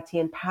anxiety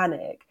and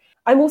panic.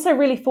 I'm also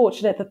really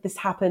fortunate that this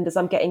happened as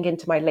I'm getting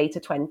into my later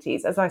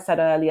 20s. As I said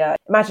earlier,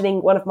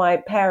 imagining one of my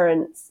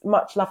parents,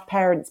 much loved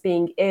parents,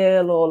 being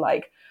ill or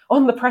like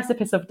on the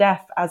precipice of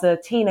death as a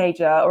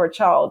teenager or a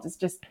child is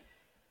just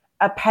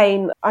a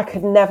pain I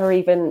could never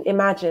even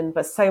imagine,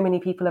 but so many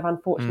people have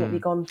unfortunately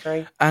gone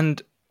through.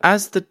 And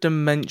as the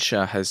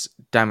dementia has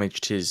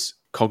damaged his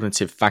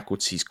cognitive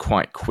faculties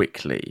quite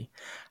quickly,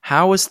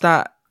 how has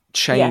that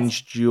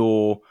changed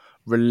your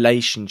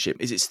relationship?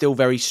 Is it still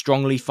very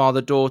strongly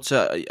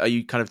father-daughter? Are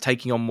you kind of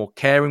taking on more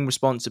caring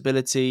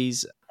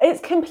responsibilities? It's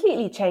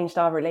completely changed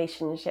our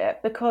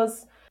relationship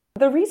because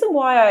the reason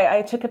why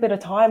I took a bit of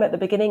time at the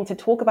beginning to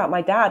talk about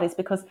my dad is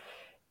because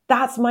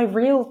that's my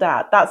real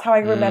dad. That's how I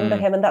remember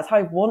him, and that's how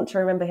I want to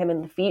remember him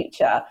in the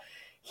future.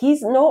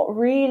 He's not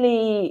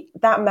really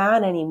that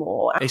man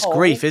anymore. It's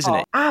grief, isn't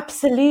it?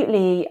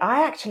 Absolutely.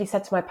 I actually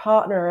said to my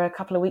partner a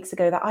couple of weeks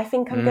ago that I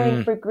think I'm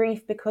going through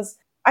grief because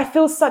I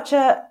feel such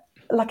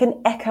like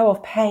an echo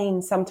of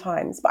pain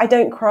sometimes, but I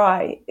don't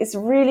cry. It's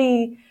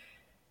really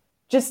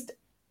just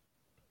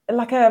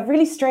like a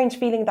really strange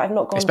feeling that I've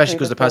not gone Especially through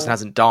because the person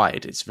hasn't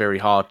died. It's very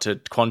hard to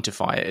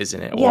quantify it,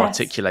 isn't it? Or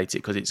articulate it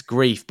because it's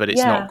grief, but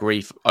it's not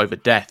grief over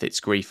death. It's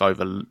grief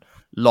over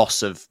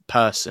loss of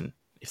person,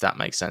 if that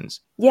makes sense.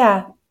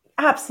 Yeah,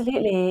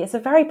 absolutely. It's a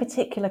very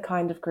particular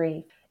kind of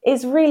grief.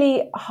 It's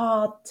really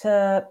hard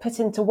to put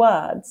into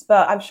words,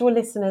 but I'm sure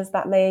listeners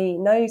that may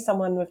know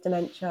someone with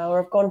dementia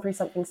or have gone through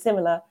something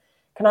similar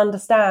can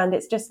understand.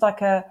 It's just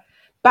like a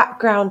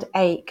background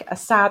ache, a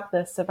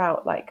sadness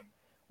about like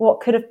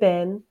what could have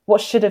been,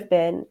 what should have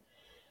been,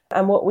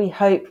 and what we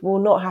hope will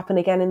not happen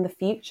again in the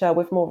future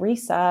with more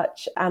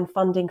research and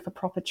funding for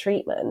proper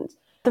treatment.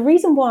 The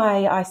reason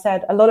why I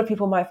said a lot of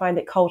people might find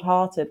it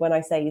cold-hearted when I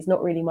say he's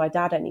not really my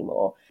dad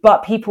anymore,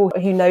 but people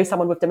who know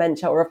someone with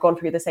dementia or have gone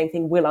through the same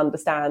thing will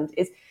understand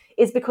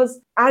is because,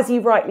 as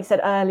you rightly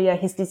said earlier,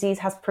 his disease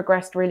has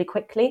progressed really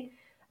quickly.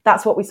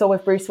 That's what we saw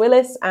with Bruce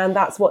Willis, and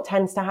that's what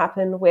tends to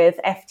happen with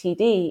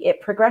FTD. It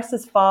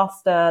progresses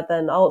faster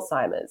than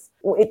Alzheimer's.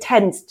 Well, it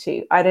tends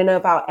to. I don't know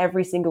about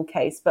every single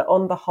case, but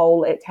on the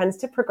whole, it tends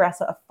to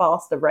progress at a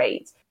faster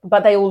rate.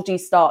 But they all do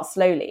start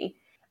slowly.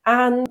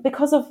 And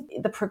because of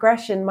the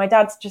progression, my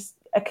dad's just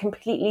a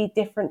completely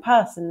different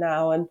person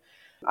now. And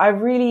I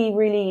really,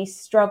 really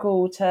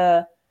struggle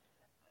to...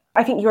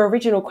 I think your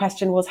original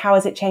question was, how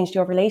has it changed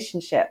your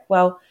relationship?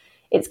 Well,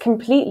 it's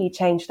completely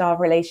changed our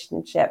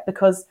relationship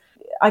because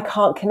I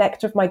can't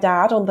connect with my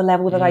dad on the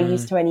level that I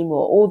used to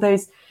anymore. All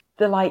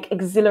the like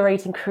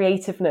exhilarating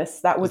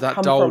creativeness that would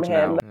come from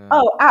him. Yeah.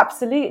 Oh,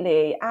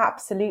 absolutely.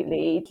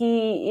 Absolutely.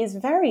 He is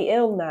very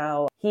ill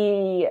now.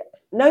 He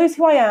knows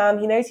who I am.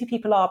 He knows who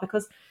people are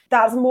because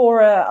that's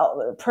more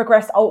a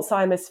progressed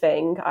Alzheimer's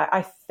thing.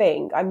 I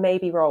think I may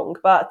be wrong,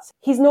 but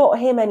he's not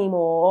him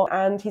anymore.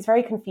 And he's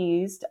very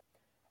confused.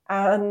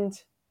 And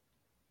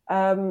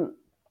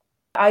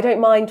I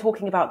don't mind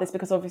talking about this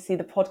because obviously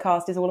the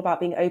podcast is all about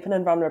being open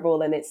and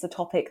vulnerable, and it's a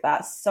topic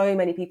that so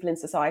many people in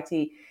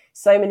society,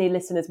 so many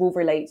listeners will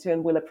relate to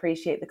and will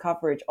appreciate the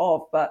coverage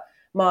of. But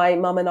my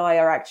mum and I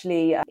are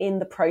actually in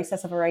the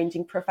process of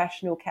arranging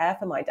professional care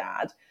for my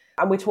dad.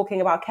 And we're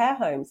talking about care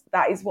homes.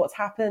 That is what's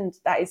happened.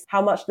 That is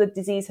how much the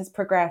disease has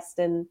progressed.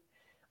 And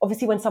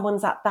obviously when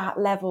someone's at that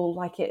level,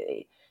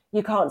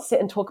 you can't sit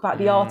and talk about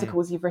the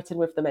articles you've written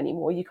with them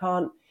anymore. You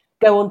can't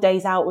go on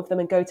days out with them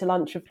and go to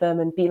lunch with them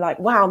and be like,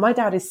 wow, my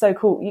dad is so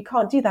cool. You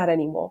can't do that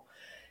anymore.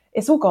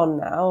 It's all gone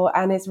now.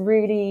 And it's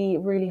really,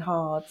 really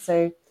hard.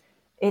 So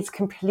it's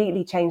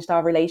completely changed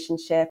our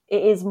relationship.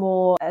 It is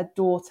more a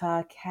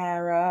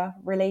daughter-carer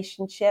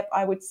relationship,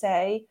 I would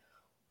say.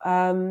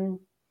 But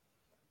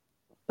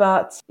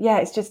yeah,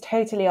 it's just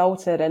totally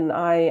altered. And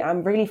I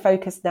am really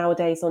focused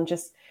nowadays on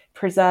just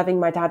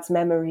preserving my dad's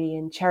memory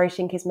and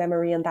cherishing his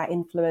memory and that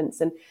influence,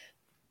 and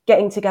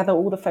getting together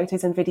all the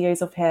photos and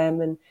videos of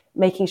him and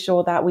making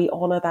sure that we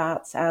honor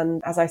that.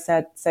 And as I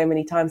said so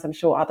many times, I'm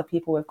sure other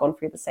people who have gone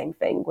through the same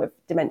thing with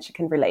dementia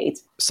can relate.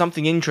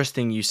 Something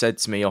interesting you said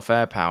to me off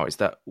air, Pal, is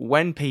that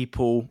when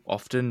people,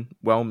 often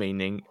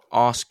well-meaning,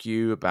 ask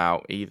you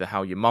about either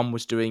how your mum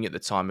was doing at the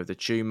time of the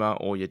tumour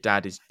or your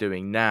dad is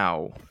doing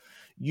now,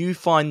 you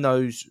find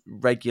those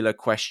regular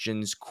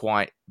questions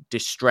quite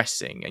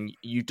distressing and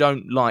you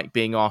don't like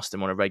being asked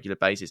them on a regular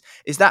basis.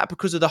 Is that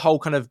because of the whole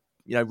kind of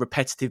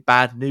repetitive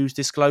bad news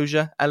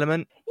disclosure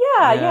element?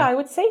 Yeah, I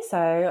would say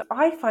so.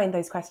 I find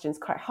those questions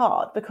quite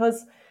hard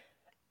because,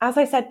 as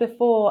I said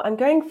before, I'm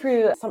going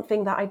through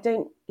something that I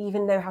don't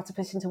even know how to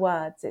put into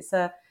words. It's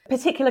a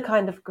particular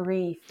kind of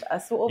grief, a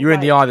sort of You're in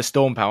the eye of the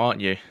storm, Pal,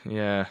 aren't you?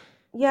 Yeah,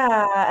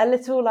 a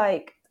little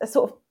a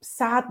sort of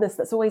sadness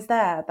that's always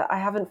there that I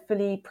haven't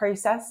fully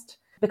processed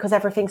because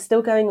everything's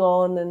still going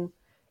on and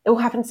it all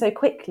happened so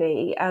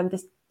quickly.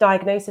 This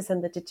diagnosis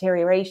and the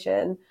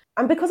deterioration.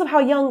 And because of how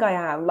young I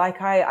am,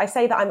 I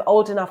say that I'm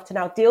old enough to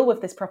now deal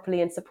with this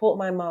properly and support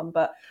my mum,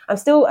 but I'm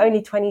still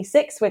only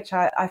 26, which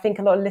I think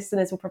a lot of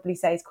listeners will probably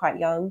say is quite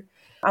young.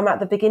 I'm at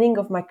the beginning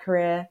of my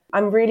career.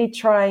 I'm really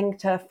trying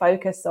to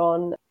focus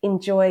on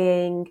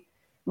enjoying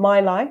my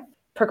life,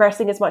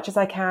 progressing as much as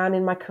I can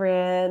in my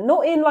career,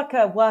 not in like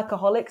a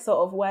workaholic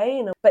sort of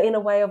way, but in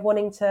a way of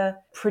wanting to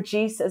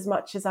produce as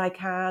much as I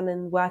can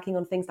and working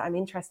on things that I'm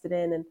interested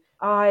in. And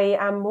I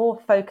am more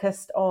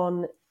focused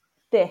on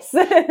this.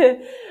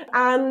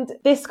 And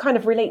this kind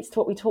of relates to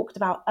what we talked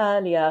about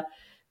earlier,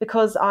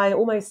 because I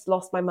almost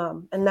lost my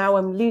mum and now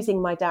I'm losing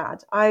my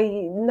dad.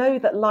 I know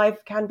that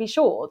life can be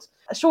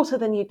shorter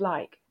than you'd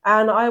like.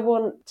 And I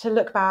want to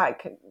look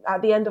back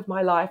at the end of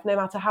my life, no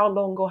matter how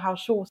long or how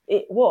short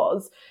it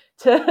was,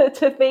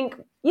 to think,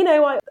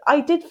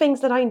 I did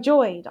things that I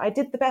enjoyed. I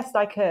did the best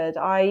I could.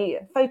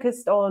 I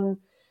focused on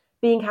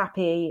being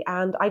happy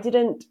and I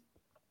didn't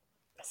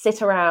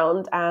sit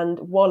around and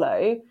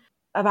wallow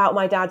about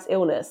my dad's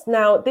illness.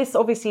 Now, this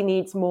obviously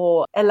needs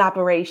more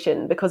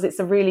elaboration because it's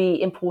a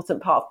really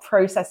important part of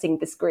processing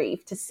this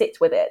grief, to sit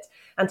with it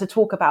and to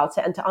talk about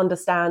it and to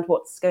understand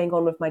what's going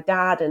on with my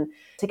dad and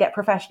to get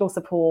professional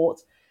support.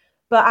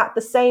 But at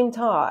the same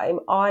time,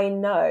 I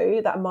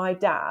know that my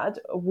dad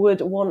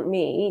would want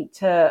me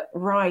to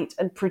write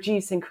and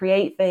produce and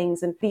create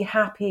things and be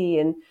happy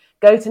and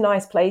go to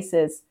nice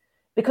places.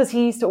 Because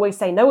he used to always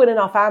say, no one in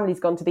our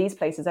family's gone to these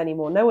places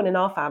anymore. No one in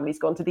our family's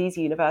gone to these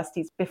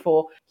universities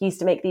before. He used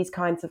to make these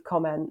kinds of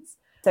comments.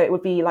 So it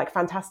would be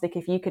fantastic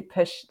if you could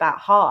push that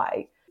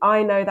high.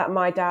 I know that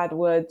my dad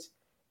would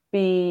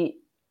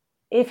be,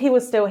 if he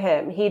was still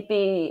him, he'd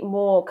be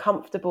more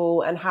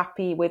comfortable and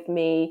happy with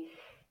me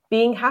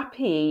being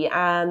happy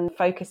and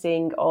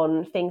focusing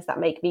on things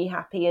that make me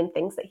happy and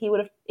things that he would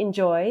have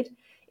enjoyed,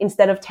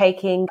 instead of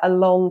taking a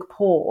long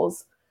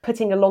pause,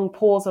 putting a long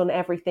pause on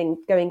everything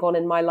going on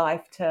in my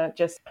life to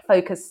just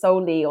focus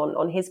solely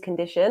on his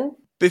condition.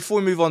 Before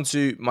we move on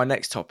to my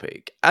next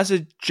topic, as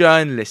a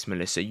journalist,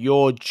 Melissa,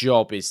 your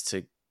job is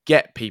to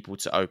get people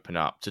to open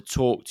up, to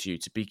talk to you,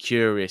 to be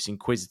curious,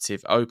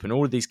 inquisitive, open,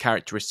 all of these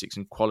characteristics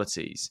and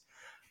qualities.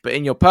 But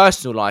in your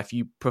personal life,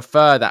 you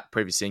prefer that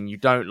privacy and you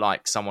don't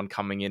like someone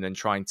coming in and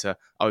trying to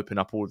open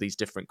up all these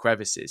different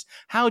crevices.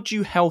 How do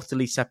you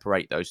healthily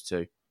separate those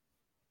two?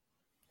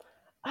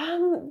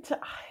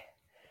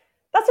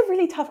 That's a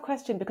really tough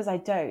question because I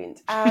don't.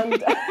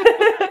 And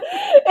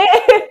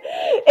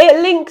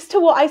it links to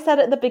what I said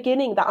at the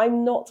beginning, that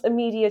I'm not a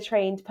media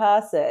trained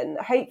person.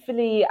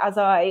 Hopefully, as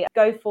I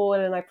go forward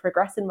and I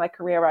progress in my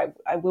career,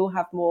 I will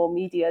have more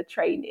media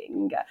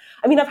training.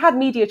 I mean, I've had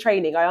media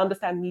training. I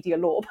understand media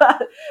law.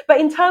 But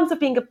in terms of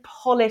being a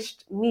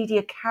polished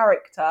media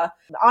character,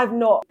 I've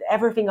not.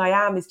 Everything I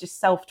am is just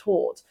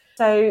self-taught.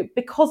 So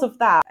because of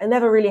that, I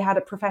never really had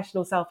a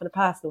professional self and a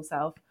personal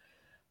self.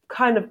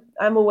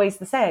 I'm always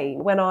the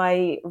same. When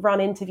I run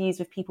interviews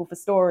with people for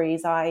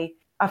stories, I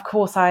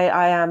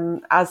am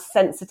as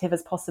sensitive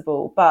as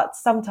possible. But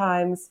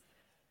sometimes,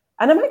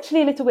 and I'm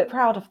actually a little bit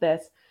proud of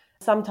this,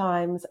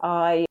 sometimes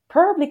I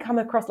probably come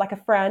across like a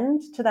friend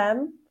to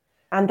them,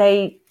 and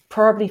they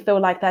probably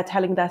feel like they're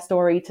telling their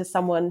story to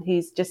someone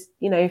who's just,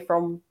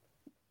 from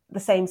the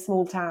same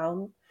small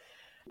town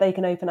they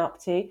can open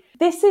up to.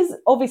 This is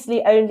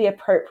obviously only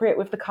appropriate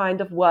with the kind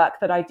of work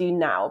that I do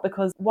now,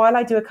 because while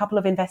I do a couple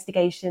of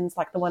investigations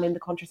like the one in the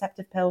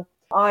contraceptive pill,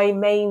 I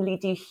mainly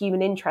do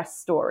human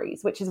interest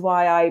stories, which is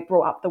why I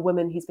brought up the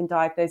woman who's been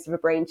diagnosed with a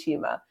brain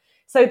tumour.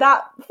 So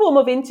that form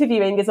of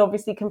interviewing is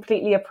obviously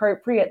completely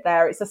appropriate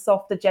there. It's a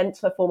softer,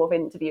 gentler form of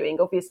interviewing.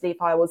 Obviously,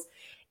 if I was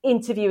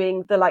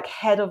interviewing the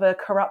head of a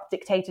corrupt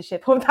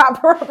dictatorship, well, that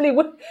probably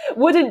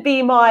wouldn't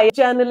be my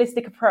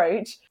journalistic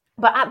approach.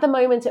 But at the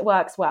moment, it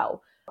works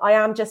well. I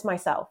am just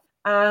myself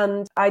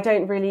and I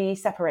don't really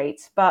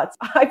separate, but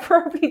I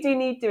probably do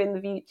need to in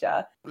the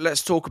future.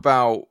 Let's talk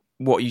about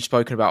what you've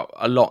spoken about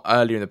a lot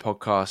earlier in the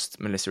podcast,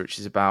 Melissa, which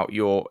is about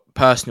your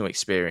personal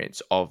experience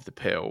of the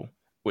pill,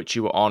 which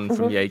you were on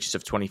from the ages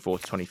of 24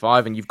 to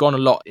 25, and you've gone a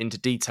lot into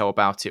detail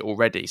about it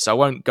already, so I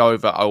won't go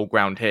over old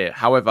ground here.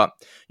 However,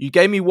 you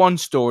gave me one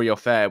story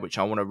off air, which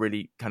I want to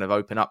really kind of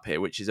open up here,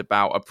 which is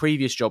about a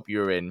previous job you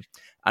were in,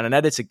 and an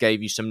editor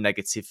gave you some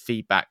negative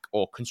feedback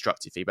or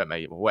constructive feedback,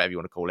 maybe, or whatever you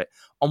want to call it,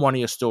 on one of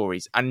your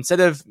stories. And instead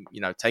of,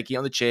 taking it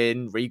on the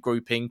chin,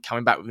 regrouping,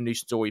 coming back with a new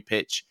story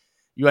pitch,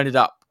 you ended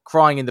up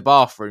crying in the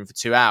bathroom for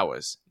 2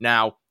 hours.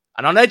 Now,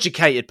 an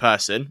uneducated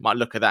person might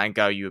look at that and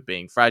go, you were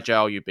being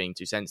fragile, you're being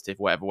too sensitive,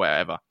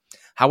 whatever.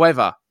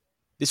 However,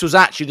 this was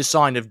actually the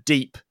sign of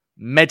deep,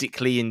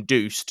 medically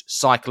induced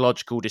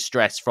psychological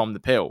distress from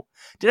the pill.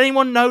 Did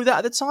anyone know that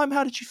at the time?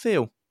 How did you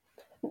feel?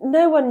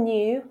 No one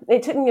knew.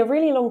 It took me a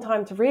really long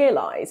time to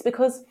realise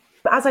because,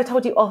 as I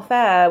told you off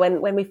air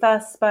when we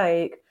first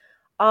spoke,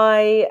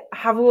 I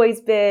have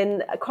always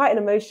been quite an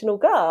emotional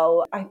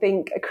girl. I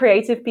think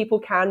creative people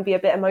can be a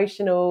bit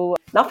emotional.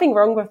 Nothing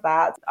wrong with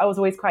that. I was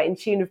always quite in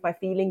tune with my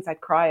feelings.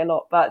 I'd cry a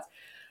lot, but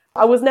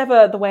I was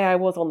never the way I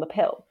was on the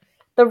pill.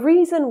 The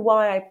reason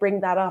why I bring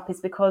that up is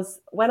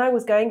because when I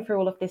was going through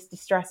all of this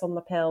distress on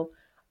the pill,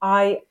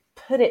 I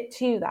put it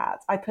to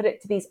that. I put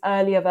it to these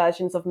earlier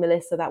versions of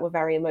Melissa that were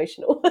very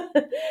emotional.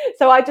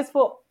 So I just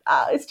thought,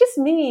 it's just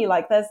me.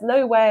 There's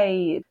no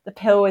way the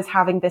pill is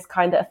having this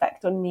kind of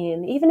effect on me.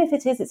 And even if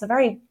it is, it's a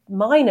very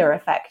minor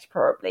effect,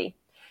 probably.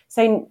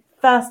 So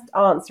first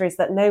answer is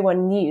that no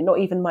one knew, not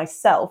even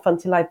myself,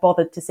 until I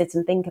bothered to sit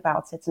and think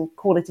about it and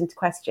call it into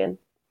question.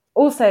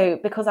 Also,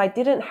 because I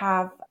didn't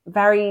have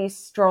very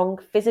strong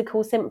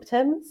physical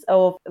symptoms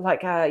of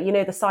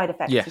the side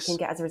effects you can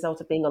get as a result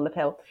of being on the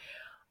pill.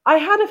 I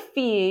had a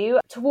few.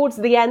 Towards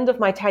the end of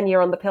my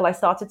tenure on the pill, I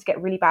started to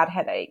get really bad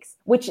headaches,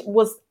 which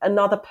was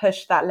another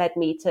push that led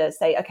me to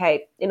say,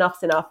 okay,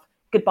 enough's enough,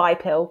 goodbye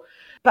pill.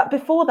 But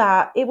before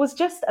that, it was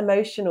just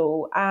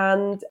emotional.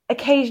 And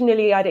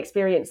occasionally I'd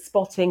experience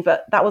spotting,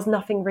 but that was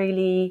nothing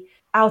really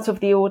out of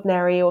the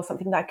ordinary or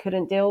something that I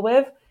couldn't deal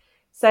with.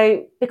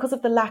 So because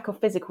of the lack of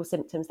physical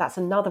symptoms, that's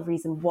another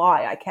reason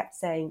why I kept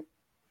saying,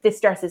 this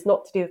stress is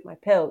not to do with my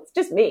pill, it's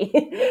just me.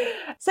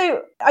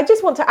 So I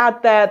just want to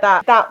add there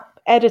that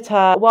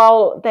editor,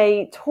 while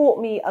they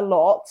taught me a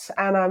lot,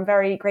 and I'm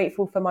very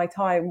grateful for my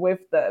time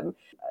with them,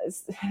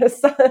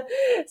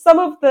 some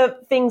of the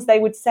things they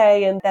would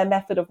say and their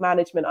method of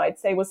management, I'd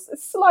say, was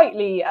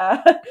slightly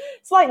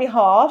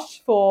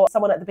harsh for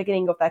someone at the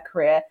beginning of their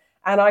career.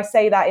 And I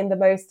say that in the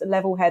most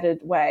level-headed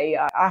way.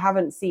 I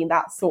haven't seen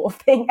that sort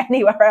of thing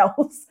anywhere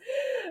else.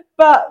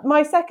 But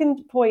my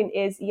second point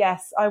is,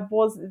 yes, I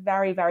was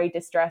very, very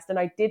distressed and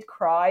I did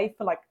cry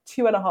for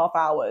 2.5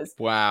 hours.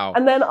 Wow.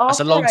 And then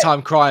that's a long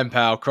time crying,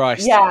 pal.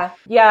 Christ. Yeah.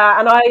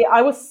 And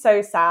I was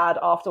so sad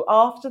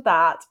after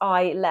that.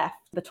 I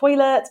left the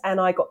toilet and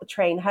I got the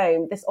train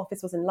home. This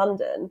office was in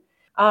London.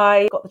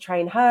 I got the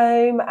train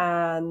home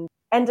and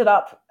ended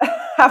up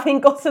having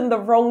gotten the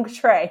wrong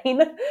train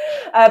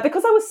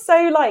because I was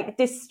so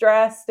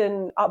distressed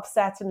and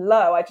upset and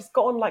low. I just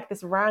got on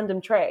this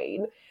random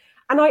train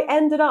and I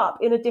ended up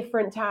in a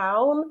different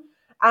town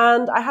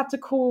and I had to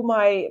call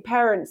my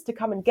parents to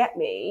come and get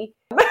me.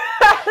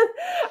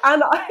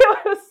 And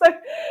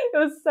it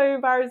was so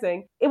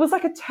embarrassing. It was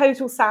like a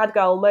total sad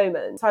girl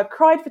moment. So I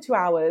cried for 2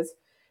 hours.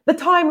 The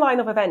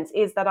timeline of events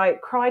is that I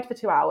cried for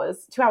 2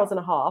 hours and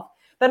a half.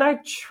 Then I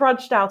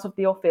trudged out of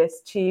the office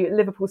to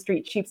Liverpool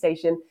Street tube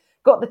station,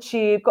 got the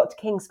tube, got to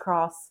King's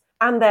Cross,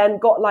 and then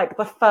got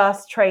the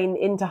first train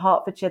into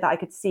Hertfordshire that I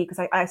could see because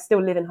I still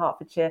live in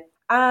Hertfordshire.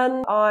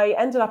 And I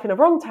ended up in a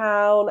wrong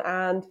town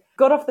and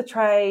got off the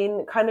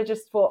train, kind of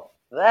just thought,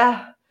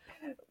 lo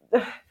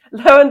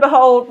and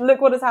behold,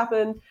 look what has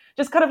happened.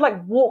 Just kind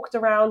of walked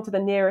around to the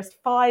nearest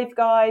Five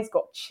Guys,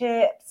 got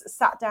chips,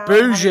 sat down.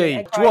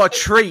 Bougie, what a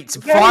treat.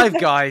 Five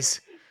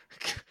Guys.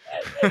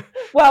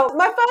 Well,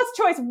 my first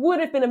choice would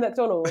have been a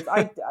McDonald's.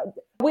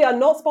 We are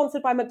not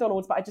sponsored by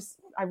McDonald's, but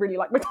I really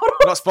like McDonald's.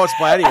 Not sponsored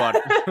by anyone.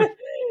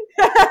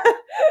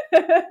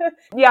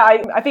 Yeah,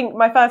 I think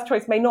my first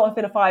choice may not have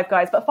been a Five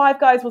Guys, but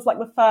Five Guys was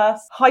the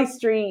first high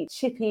street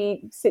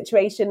chippy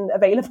situation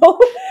available.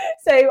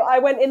 So I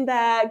went in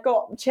there,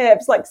 got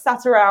chips,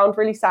 sat around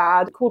really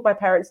sad, called my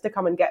parents to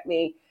come and get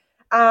me.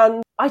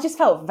 And I just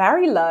felt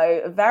very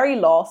low, very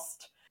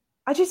lost.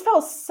 I just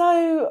felt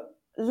so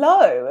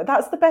low.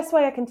 That's the best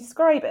way I can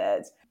describe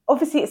it.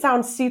 Obviously, it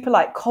sounds super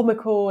like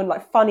comical and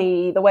like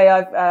funny the way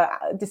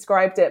I've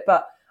described it,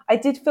 but I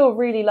did feel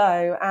really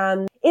low,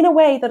 and in a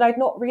way that I'd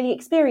not really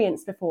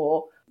experienced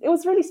before. It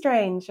was really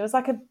strange. It was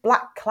like a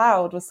black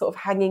cloud was sort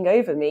of hanging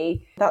over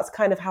me. That's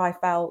kind of how I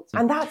felt.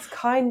 And that's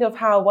kind of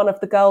how one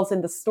of the girls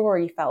in the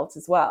story felt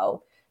as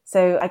well.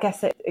 So I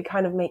guess it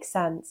kind of makes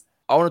sense.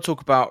 I want to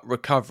talk about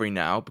recovery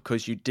now,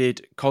 because you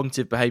did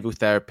cognitive behavioural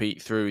therapy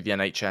through the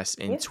NHS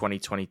in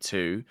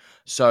 2022.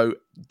 So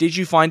did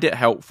you find it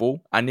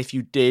helpful? And if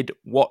you did,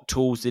 what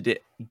tools did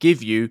it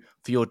give you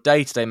for your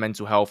day-to-day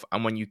mental health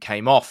and when you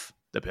came off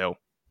the pill?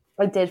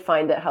 I did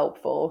find it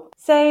helpful.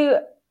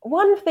 So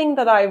one thing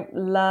that I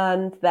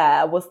learned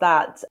there was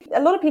that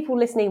a lot of people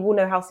listening will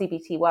know how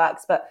CBT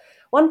works, but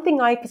one thing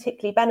I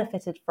particularly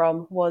benefited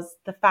from was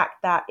the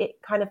fact that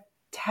it kind of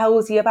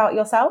tells you about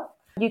yourself.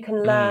 You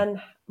can learn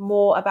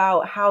more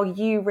about how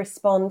you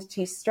respond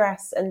to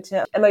stress and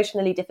to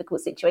emotionally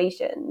difficult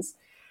situations.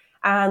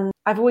 And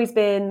I've always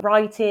been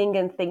writing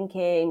and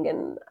thinking,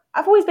 and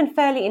I've always been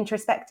fairly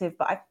introspective,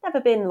 but I've never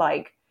been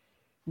like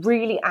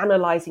really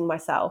analysing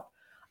myself.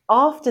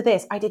 After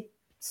this, I did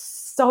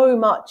so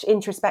much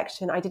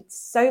introspection. I did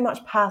so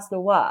much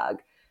personal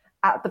work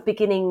at the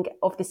beginning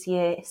of this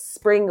year,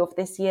 spring of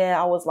this year.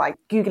 I was like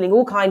Googling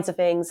all kinds of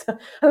things.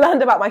 I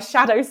learned about my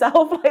shadow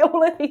self, like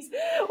all of these.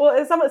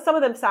 Well, some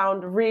of them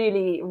sound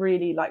really,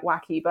 really like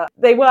wacky, but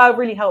they were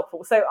really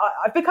helpful. So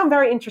I've become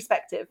very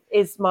introspective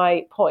is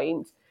my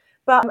point.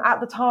 But at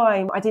the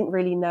time, I didn't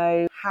really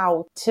know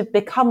how to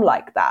become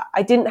like that.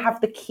 I didn't have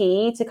the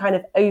key to kind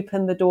of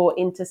open the door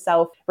into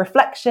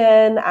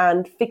self-reflection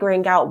and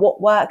figuring out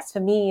what works for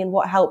me and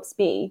what helps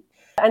me.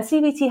 And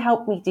CBT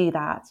helped me do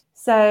that.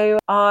 So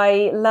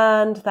I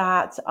learned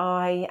that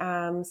I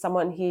am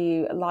someone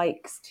who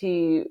likes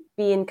to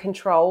be in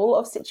control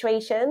of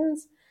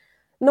situations,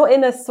 not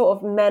in a sort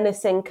of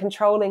menacing,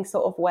 controlling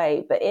sort of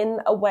way, but in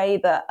a way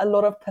that a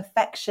lot of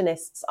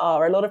perfectionists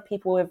are, a lot of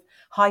people with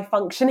high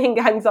functioning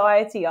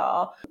anxiety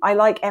are. I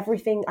like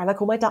everything. I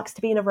like all my ducks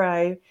to be in a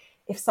row.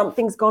 If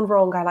something's gone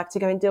wrong, I like to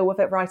go and deal with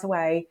it right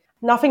away.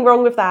 Nothing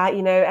wrong with that.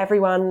 You know,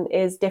 everyone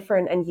is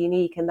different and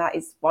unique, and that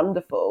is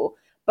wonderful.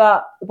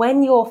 But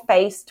when you're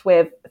faced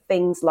with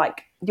things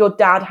like your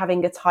dad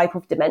having a type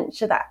of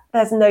dementia that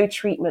there's no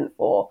treatment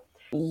for,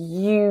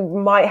 you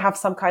might have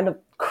some kind of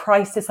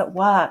crisis at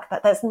work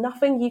that there's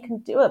nothing you can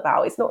do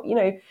about. It's not, you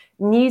know,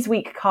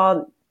 Newsweek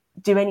can't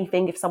do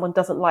anything if someone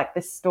doesn't like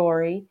this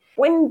story.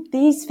 When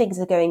these things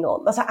are going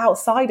on that are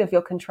outside of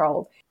your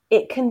control,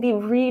 it can be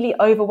really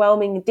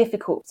overwhelming and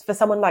difficult for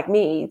someone like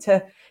me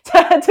to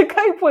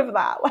cope with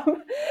that.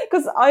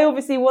 Because I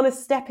obviously want to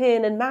step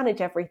in and manage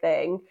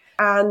everything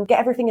and get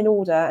everything in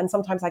order, and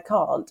sometimes I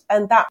can't.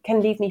 And that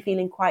can leave me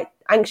feeling quite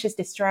anxious,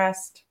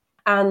 distressed,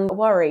 and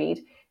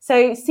worried.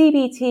 So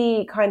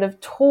CBT kind of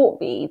taught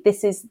me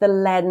this is the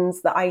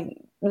lens that I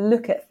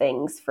look at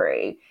things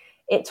through.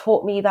 It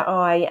taught me that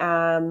I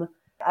am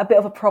a bit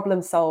of a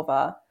problem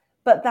solver,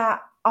 but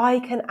that I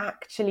can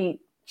actually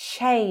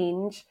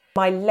change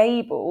my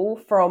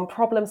label from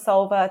problem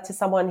solver to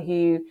someone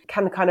who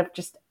can kind of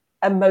just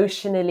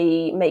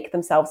emotionally make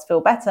themselves feel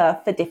better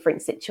for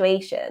different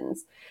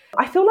situations.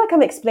 I feel like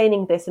I'm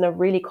explaining this in a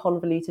really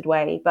convoluted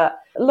way, but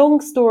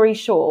long story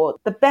short,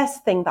 the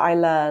best thing that I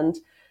learned,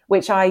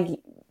 which I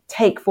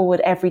take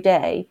forward every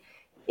day,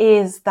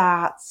 is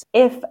that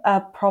if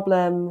a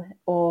problem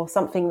or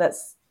something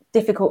that's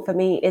difficult for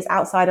me is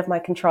outside of my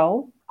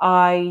control,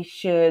 I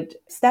should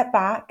step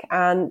back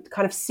and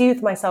kind of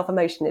soothe myself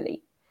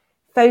emotionally,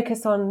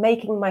 focus on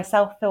making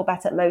myself feel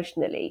better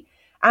emotionally.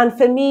 And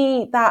for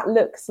me, that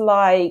looks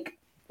like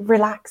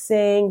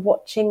relaxing,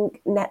 watching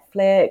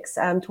Netflix,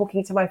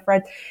 talking to my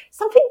friend,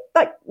 something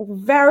like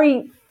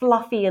very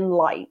fluffy and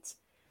light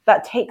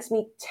that takes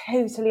me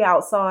totally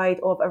outside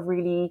of a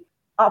really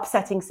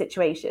upsetting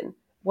situation,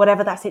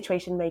 whatever that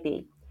situation may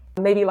be.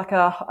 Maybe like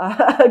a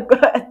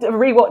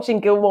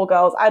rewatching Gilmore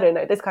Girls, I don't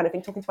know, this kind of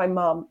thing, talking to my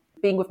mum,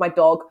 being with my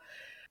dog.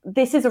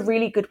 This is a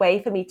really good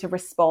way for me to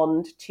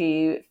respond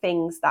to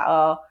things that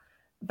are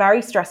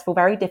very stressful,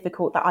 very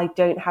difficult, that I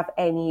don't have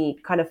any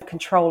kind of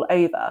control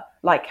over,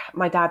 like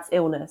my dad's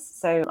illness.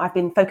 So I've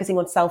been focusing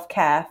on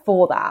self-care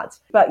for that.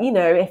 But, you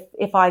know,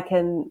 if I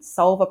can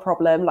solve a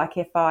problem, like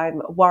if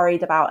I'm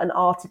worried about an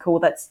article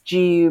that's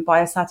due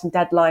by a certain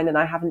deadline and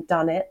I haven't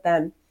done it,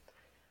 then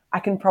I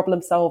can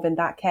problem solve in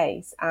that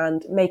case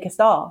and make a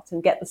start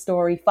and get the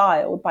story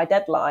filed by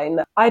deadline.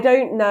 I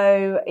don't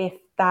know if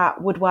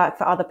that would work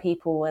for other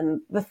people.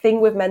 And the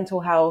thing with mental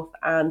health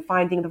and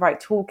finding the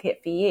right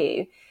toolkit for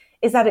you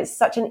is that it's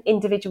such an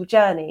individual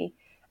journey,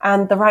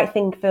 and the right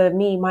thing for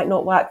me might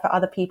not work for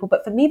other people.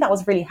 But for me, that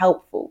was really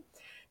helpful,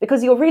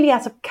 because you're really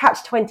at a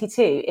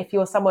catch-22 if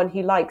you're someone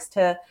who likes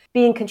to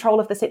be in control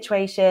of the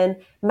situation,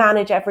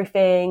 manage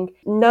everything,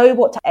 know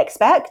what to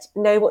expect,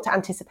 know what to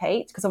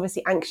anticipate, because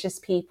obviously anxious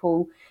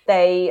people,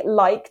 they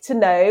like to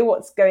know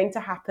what's going to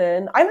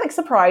happen. I like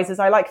surprises.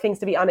 I like things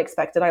to be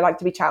unexpected. I like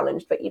to be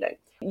challenged, but you know,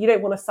 you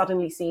don't want to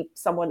suddenly see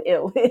someone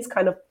ill. It's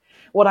kind of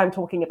what I'm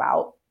talking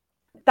about.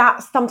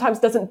 that sometimes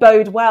doesn't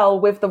bode well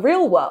with the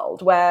real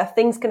world where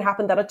things can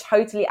happen that are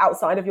totally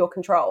outside of your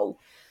control.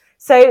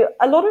 So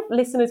a lot of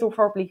listeners will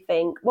probably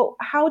think, well,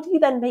 how do you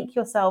then make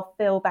yourself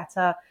feel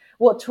better?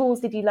 What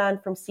tools did you learn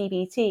from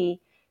CBT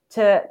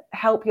to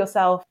help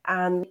yourself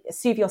and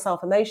soothe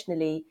yourself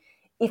emotionally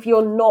if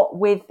you're not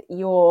with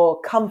your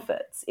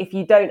comforts, if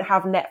you don't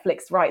have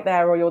Netflix right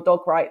there or your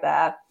dog right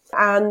there?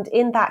 And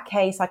in that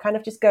case, I kind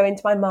of just go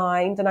into my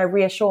mind and I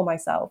reassure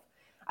myself.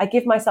 I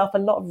give myself a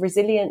lot of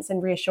resilience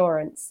and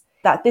reassurance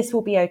that this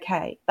will be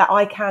okay, that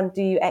I can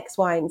do X,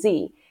 Y, and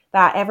Z,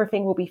 that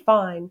everything will be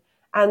fine.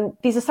 And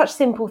these are such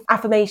simple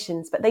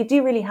affirmations, but they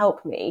do really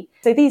help me.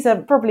 So these are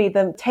probably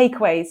the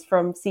takeaways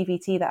from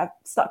CBT that have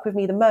stuck with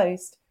me the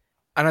most.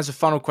 And as a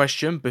final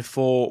question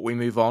before we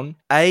move on,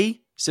 A,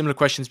 similar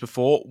questions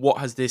before, what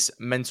has this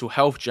mental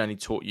health journey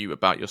taught you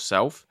about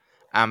yourself?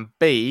 And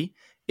B,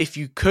 if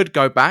you could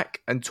go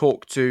back and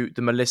talk to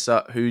the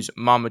Melissa whose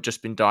mum had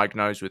just been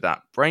diagnosed with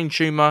that brain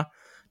tumour,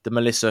 the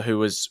Melissa who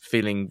was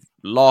feeling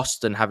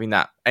lost and having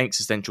that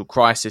existential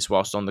crisis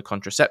whilst on the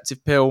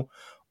contraceptive pill,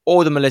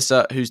 or the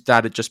Melissa whose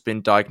dad had just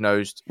been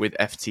diagnosed with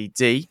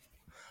FTD,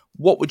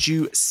 what would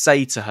you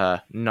say to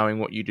her knowing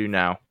what you do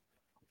now?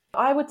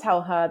 I would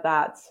tell her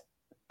that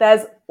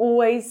there's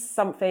always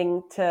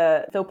something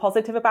to feel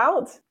positive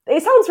about.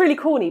 It sounds really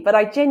corny, but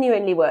I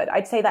genuinely would.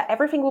 I'd say that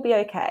everything will be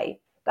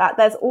okay, that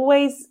there's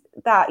always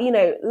that,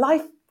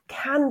 life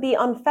can be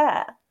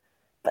unfair,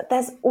 but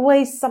there's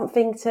always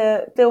something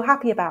to feel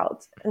happy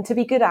about and to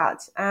be good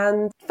at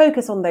and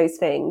focus on those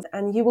things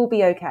and you will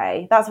be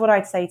okay. That's what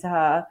I'd say to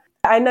her.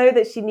 I know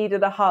that she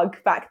needed a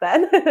hug back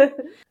then.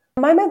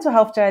 My mental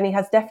health journey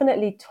has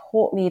definitely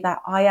taught me that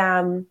I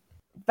am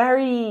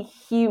very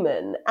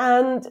human.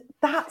 And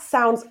that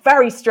sounds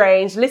very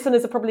strange.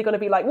 Listeners are probably going to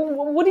be like,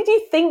 what did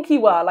you think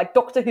you were? Like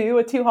Doctor Who,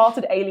 a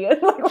two-hearted alien?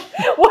 Like,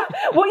 what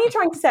are you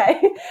trying to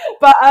say?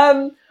 But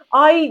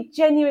I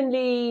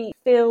genuinely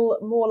feel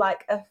more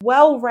like a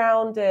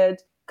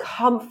well-rounded,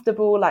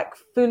 comfortable, like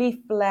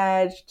fully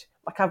fledged,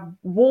 like I've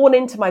worn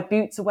into my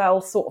boots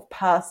well sort of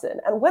person.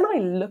 And when I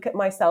look at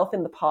myself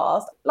in the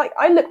past, like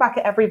I look back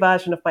at every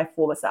version of my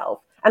former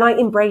self and I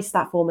embrace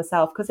that former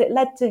self because it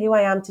led to who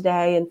I am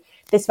today. And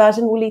this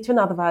version will lead to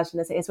another version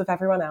as it is with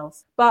everyone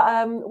else.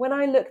 But when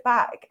I look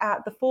back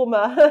at the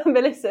former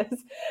Melissas,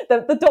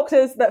 the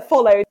doctors that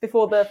followed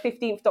before the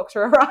 15th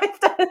doctor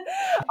arrived,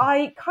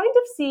 I kind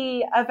of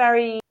see a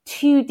very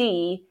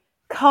 2D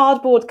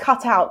cardboard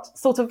cutout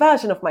sort of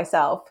version of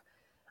myself.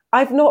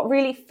 I've not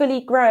really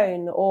fully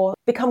grown or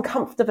become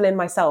comfortable in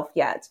myself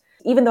yet.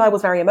 Even though I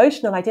was very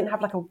emotional, I didn't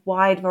have like a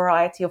wide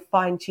variety of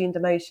fine-tuned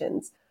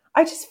emotions.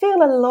 I just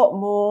feel a lot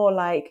more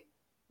like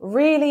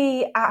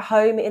really at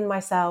home in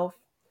myself,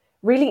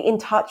 really in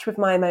touch with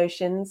my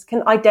emotions,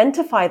 can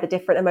identify the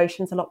different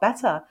emotions a lot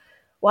better.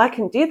 Well, I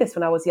couldn't do this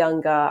when I was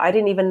younger. I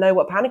didn't even know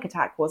what panic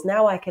attack was.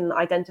 Now I can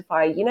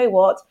identify, you know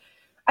what?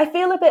 I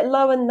feel a bit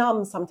low and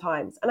numb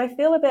sometimes, and I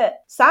feel a bit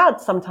sad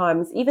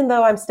sometimes, even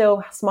though I'm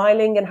still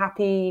smiling and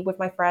happy with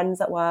my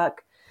friends at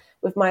work,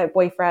 with my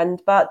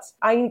boyfriend. But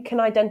I can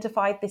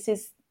identify this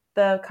is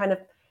the kind of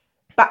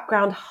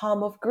background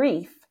hum of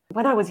grief.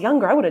 When I was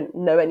younger, I wouldn't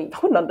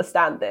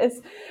understand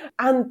this.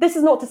 And this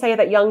is not to say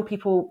that young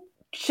people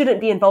shouldn't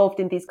be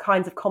involved in these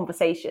kinds of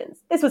conversations.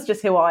 This was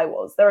just who I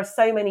was. There are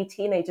so many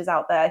teenagers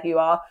out there who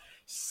are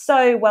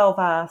so well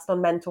versed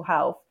on mental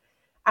health.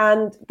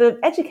 And the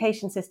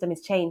education system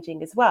is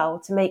changing as well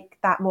to make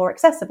that more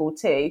accessible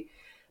too.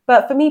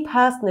 But for me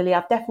personally,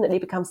 I've definitely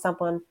become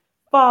someone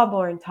far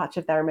more in touch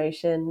with their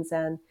emotions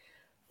and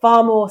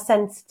far more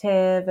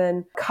sensitive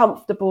and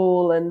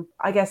comfortable and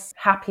I guess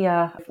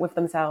happier with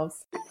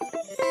themselves.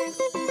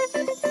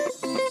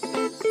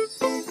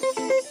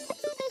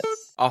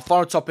 Our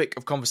final topic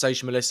of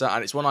conversation, Melissa,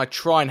 and it's one I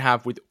try and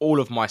have with all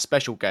of my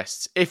special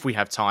guests if we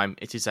have time.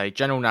 It is a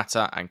general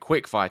natter and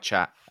quick fire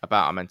chat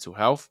about our mental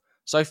health.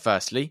 So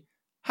firstly,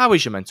 how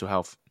is your mental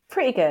health?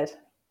 Pretty good.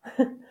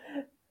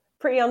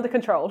 Pretty under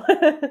control.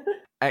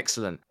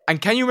 Excellent. And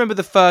can you remember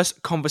the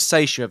first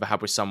conversation you ever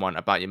had with someone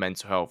about your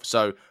mental health?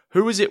 So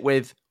who was it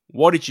with?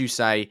 What did you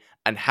say?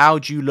 And how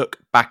do you look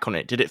back on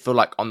it? Did it feel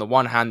like on the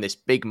one hand, this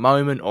big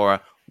moment or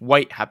a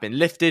weight had been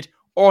lifted?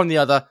 Or on the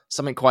other,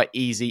 something quite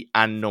easy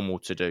and normal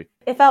to do?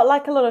 It felt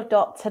like a lot of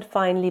dots had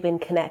finally been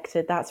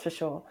connected, that's for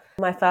sure.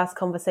 My first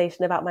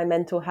conversation about my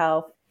mental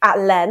health at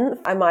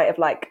length, there might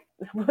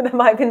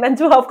have been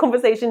mental health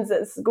conversations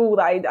at school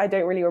that I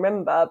don't really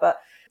remember, but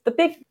the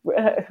big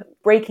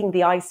breaking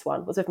the ice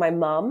one was with my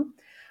mum.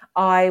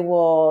 I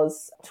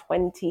was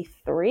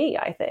 23,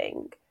 I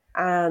think,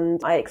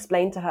 and I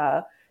explained to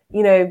her,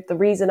 the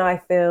reason I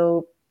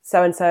feel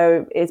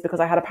so-and-so is because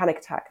I had a panic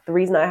attack. The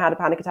reason I had a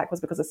panic attack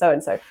was because of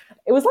so-and-so.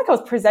 It was like I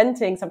was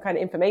presenting some kind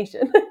of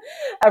information,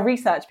 a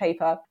research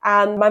paper.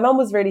 And my mum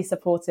was really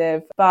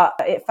supportive, but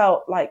it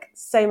felt like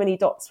so many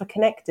dots were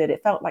connected.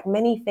 It felt like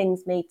many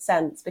things made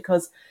sense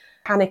because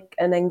panic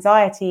and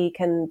anxiety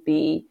can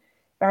be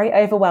very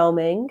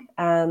overwhelming.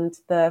 And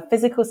the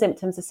physical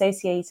symptoms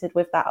associated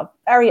with that are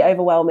very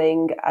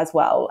overwhelming as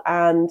well.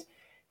 And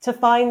to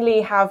finally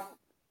have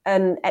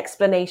an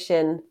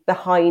explanation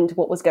behind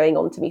what was going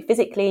on to me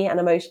physically and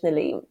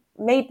emotionally.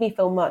 Made me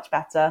feel much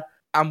better.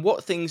 And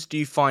what things do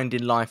you find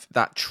in life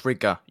that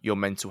trigger your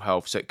mental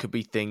health? So it could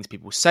be things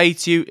people say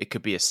to you, it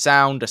could be a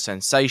sound, a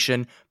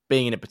sensation,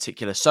 being in a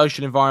particular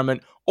social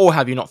environment, or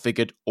have you not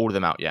figured all of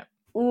them out yet?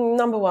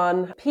 Number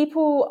one,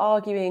 people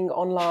arguing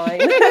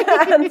online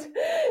and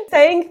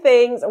saying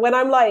things when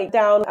I'm like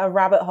down a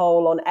rabbit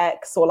hole on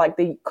X or like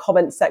the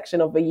comment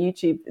section of a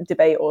YouTube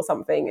debate or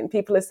something, and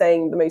people are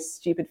saying the most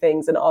stupid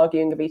things and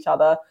arguing with each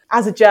other.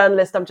 As a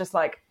journalist, I'm just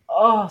like,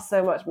 oh,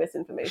 so much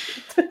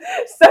misinformation.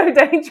 So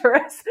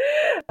dangerous.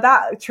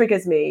 That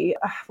triggers me.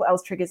 What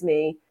else triggers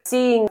me?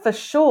 Seeing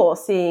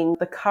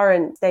the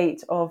current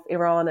state of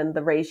Iran and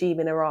the regime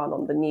in Iran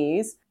on the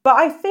news. But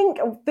I think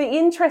the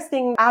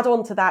interesting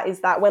add-on to that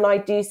is that when I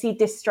do see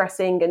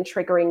distressing and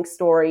triggering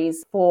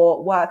stories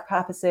for work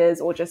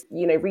purposes or just,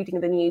 reading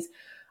the news,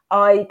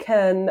 I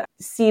can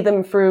see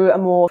them through a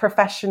more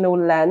professional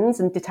lens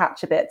and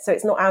detach a bit. So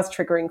it's not as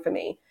triggering for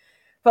me.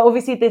 But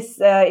obviously this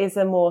is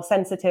a more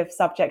sensitive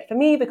subject for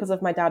me because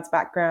of my dad's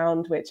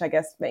background, which I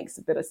guess makes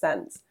a bit of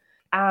sense.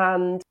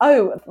 And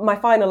my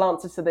final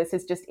answer to this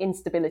is just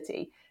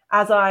instability.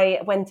 As I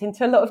went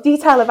into a lot of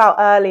detail about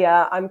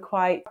earlier, I'm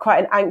quite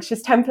an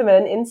anxious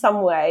temperament in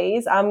some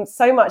ways. I'm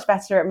so much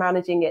better at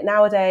managing it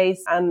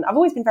nowadays. And I've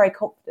always been very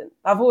confident.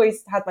 I've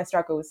always had my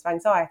struggles with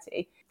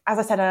anxiety. As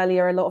I said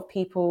earlier, a lot of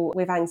people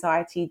with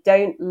anxiety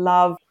don't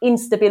love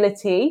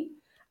instability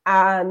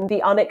and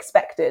the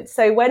unexpected.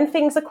 So when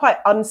things are quite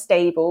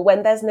unstable,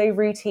 when there's no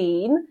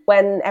routine,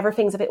 when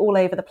everything's a bit all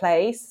over the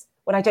place,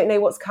 when I don't know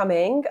what's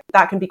coming,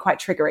 that can be quite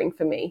triggering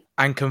for me.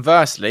 And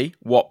conversely,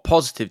 what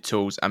positive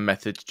tools and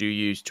methods do you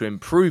use to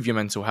improve your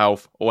mental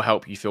health or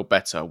help you feel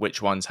better? Which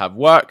ones have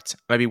worked?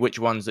 Maybe which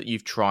ones that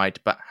you've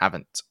tried but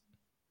haven't?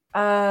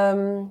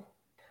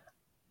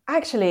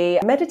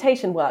 Actually,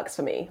 meditation works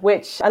for me,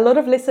 which a lot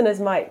of listeners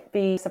might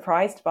be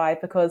surprised by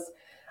because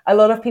a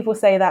lot of people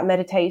say that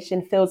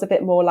meditation feels a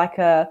bit more like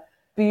a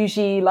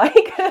bougie,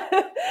 like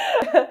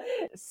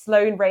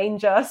Sloane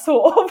Ranger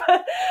sort of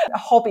a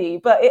hobby,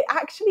 but it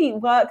actually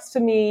works for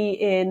me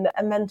in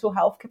a mental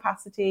health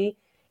capacity.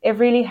 It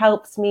really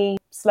helps me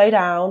slow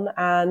down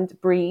and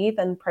breathe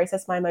and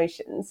process my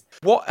emotions.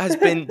 What has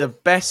been the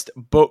best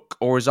book,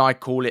 or as I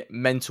call it,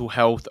 mental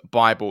health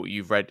Bible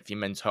you've read for your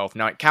mental health?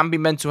 Now, it can be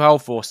mental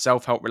health or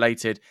self-help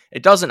related.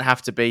 It doesn't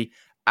have to be.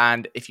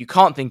 And if you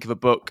can't think of a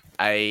book,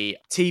 a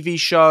TV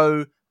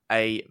show,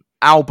 a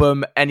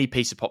album, any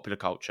piece of popular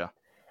culture.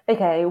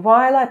 Okay,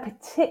 while I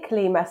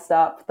particularly messed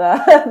up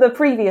the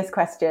previous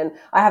question,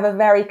 I have a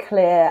very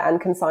clear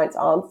and concise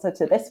answer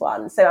to this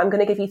one. So I'm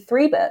going to give you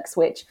 3 books,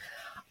 which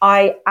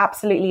I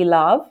absolutely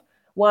love.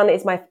 One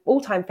is my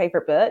all-time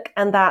favorite book,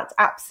 and that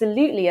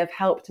absolutely have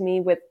helped me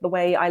with the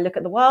way I look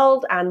at the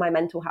world and my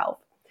mental health.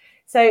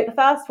 So the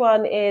first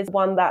one is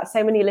one that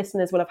so many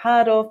listeners will have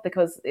heard of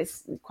because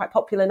it's quite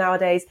popular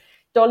nowadays.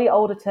 Dolly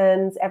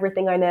Alderton's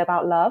Everything I Know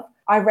About Love.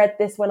 I read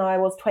this when I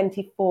was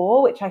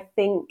 24, which I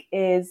think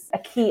is a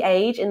key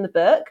age in the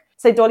book.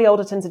 So Dolly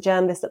Alderton's a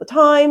journalist at the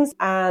Times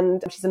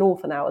and she's an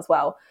author now as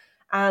well.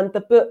 And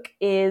the book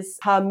is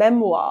her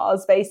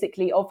memoirs,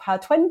 basically, of her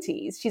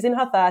 20s. She's in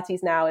her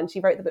 30s now and she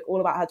wrote the book all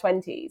about her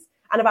 20s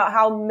and about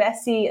how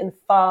messy and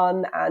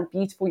fun and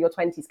beautiful your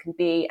 20s can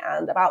be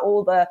and about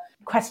all the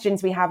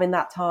questions we have in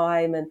that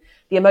time and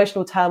the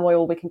emotional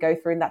turmoil we can go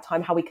through in that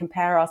time, how we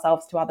compare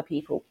ourselves to other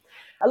people.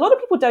 A lot of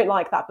people don't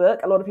like that book.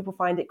 A lot of people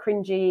find it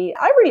cringy.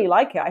 I really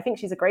like it. I think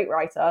she's a great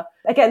writer.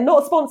 Again,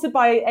 not sponsored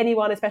by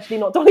anyone, especially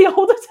not Dolly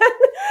Alderton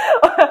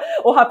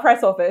or her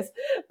press office.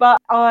 But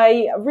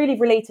I really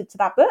related to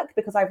that book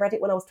because I read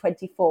it when I was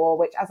 24,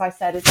 which, as I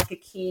said, is like a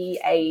key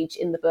age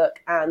in the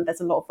book. And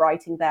there's a lot of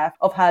writing there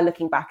of her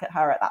looking back at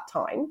her at that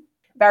time.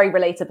 Very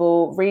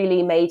relatable,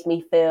 really made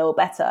me feel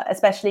better,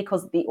 especially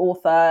because the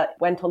author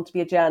went on to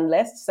be a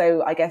journalist.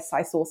 So I guess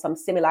I saw some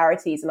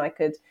similarities and I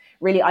could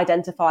really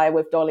identify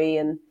with Dolly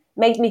and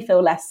made me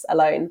feel less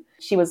alone.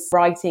 She was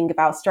writing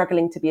about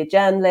struggling to be a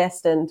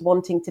journalist and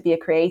wanting to be a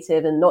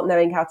creative and not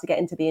knowing how to get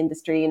into the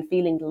industry and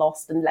feeling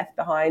lost and left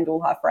behind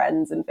all her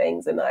friends and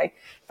things. And I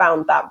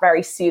found that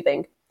very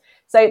soothing.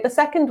 So the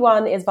second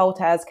one is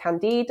Voltaire's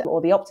Candide,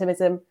 or The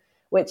Optimism,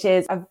 which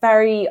is a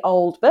very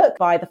old book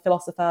by the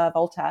philosopher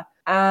Voltaire.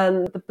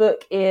 And the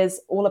book is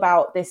all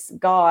about this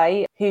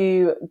guy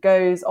who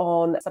goes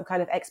on some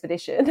kind of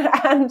expedition.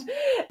 And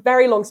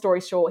very long story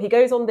short, he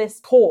goes on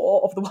this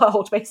tour of the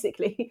world,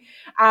 basically,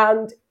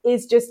 and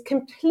is just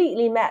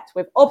completely met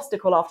with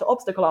obstacle after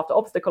obstacle after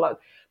obstacle,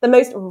 the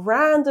most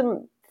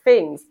random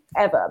things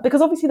ever.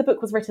 Because obviously the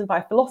book was written by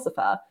a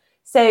philosopher.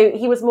 So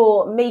he was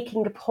more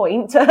making a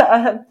point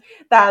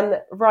than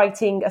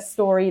writing a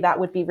story that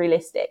would be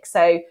realistic.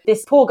 So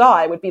this poor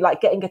guy would be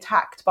like getting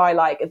attacked by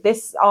like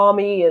this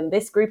army and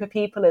this group of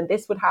people and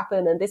this would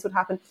happen and this would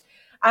happen.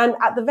 And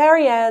at the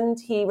very end,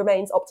 he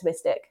remains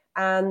optimistic.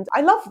 And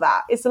I love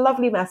that. It's a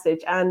lovely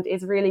message and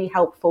is really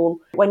helpful.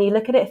 When you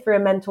look at it through a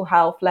mental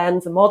health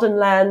lens, a modern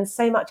lens,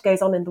 so much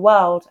goes on in the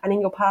world and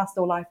in your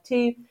personal life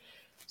too.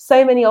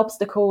 So many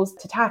obstacles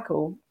to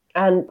tackle.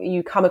 and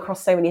you come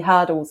across so many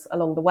hurdles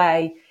along the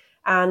way.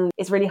 And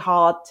it's really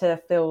hard to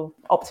feel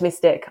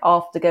optimistic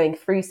after going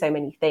through so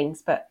many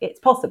things, but it's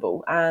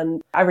possible.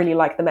 And I really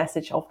like the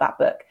message of that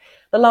book.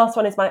 The last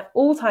one is my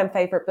all-time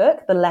favourite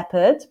book, The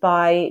Leopard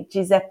by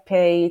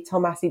Giuseppe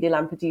Tomasi di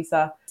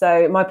Lampedusa.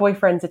 So my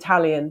boyfriend's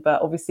Italian,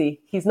 but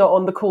obviously he's not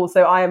on the call,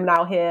 so I am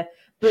now here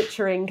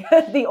butchering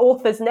the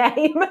author's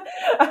name.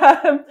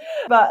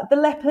 But The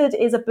Leopard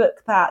is a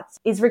book that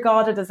is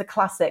regarded as a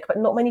classic, but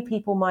not many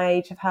people my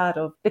age have heard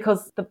of,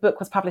 because the book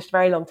was published a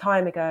very long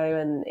time ago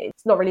and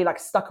it's not really like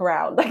stuck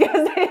around, I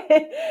guess,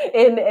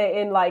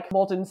 in like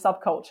modern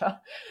subculture.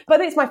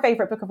 But it's my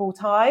favorite book of all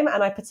time,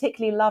 and I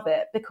particularly love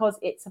it because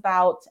it's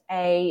about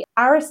a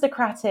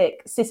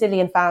aristocratic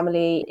Sicilian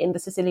family in the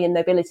Sicilian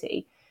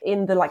nobility,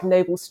 in the like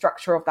noble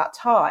structure of that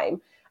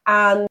time.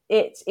 And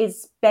it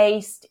is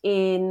based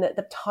in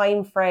the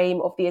time frame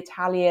of the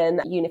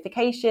Italian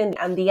unification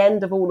and the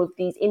end of all of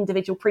these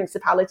individual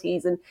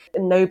principalities and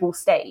noble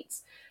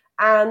states.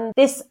 And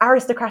this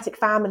aristocratic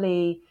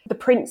family, the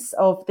prince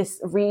of this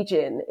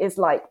region, is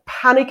like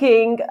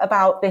panicking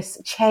about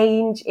this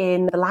change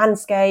in the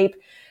landscape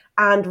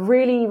and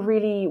really,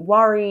 really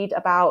worried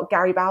about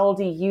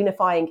Garibaldi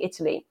unifying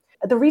Italy.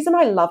 The reason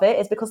I love it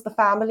is because the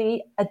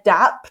family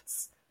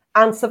adapts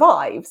and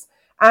survives.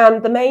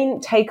 And the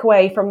main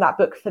takeaway from that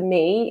book for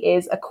me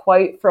is a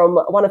quote from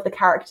one of the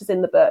characters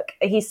in the book.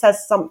 He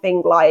says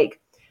something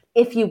like,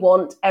 if you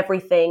want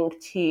everything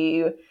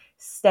to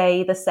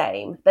stay the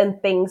same, then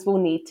things will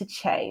need to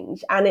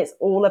change. And it's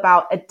all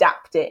about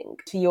adapting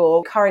to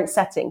your current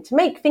setting to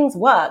make things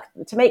work,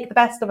 to make the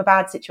best of a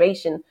bad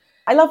situation.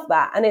 I love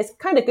that. And it's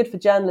kind of good for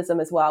journalism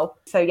as well.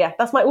 So yeah,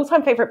 that's my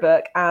all-time favorite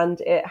book. And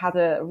it had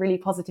a really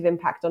positive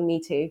impact on me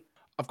too.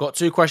 I've got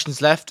 2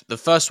 questions left. The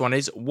first one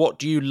is, what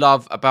do you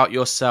love about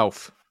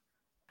yourself?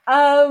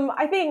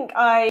 I think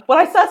I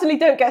certainly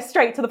don't get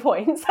straight to the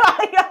point.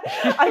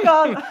 I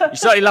can't. You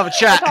certainly love a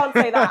chat. I can't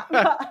say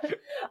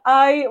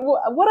that.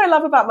 What I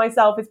love about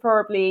myself is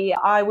probably,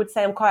 I would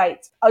say I'm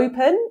quite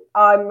open.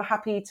 I'm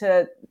happy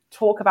to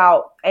talk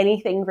about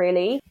anything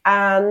really.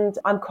 And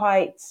I'm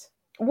quite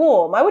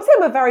warm. I would say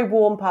I'm a very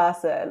warm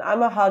person.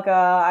 I'm a hugger.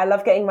 I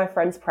love getting my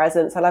friends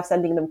presents. I love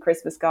sending them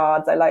Christmas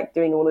cards. I like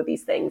doing all of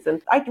these things.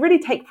 And I really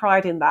take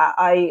pride in that.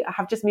 I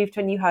have just moved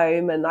to a new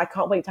home and I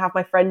can't wait to have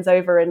my friends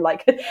over and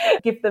like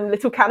give them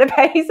little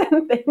canapes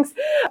and things.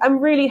 I'm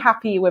really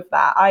happy with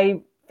that.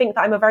 I think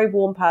that I'm a very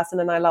warm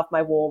person and I love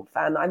my warmth.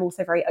 And I'm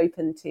also very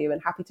open to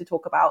and happy to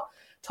talk about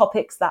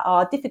topics that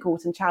are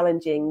difficult and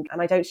challenging.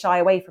 And I don't shy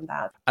away from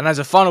that. And as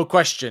a final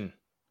question,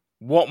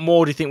 what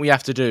more do you think we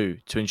have to do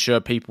to ensure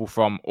people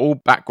from all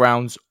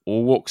backgrounds,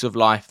 all walks of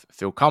life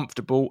feel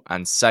comfortable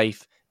and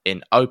safe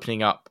in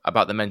opening up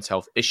about the mental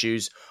health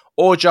issues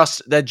or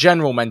just their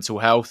general mental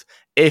health,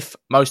 if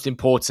most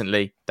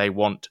importantly, they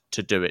want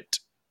to do it?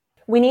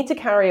 We need to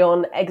carry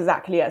on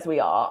exactly as we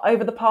are.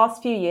 Over the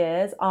past few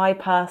years, I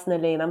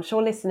personally, and I'm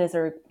sure listeners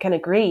can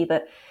agree,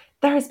 that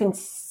there has been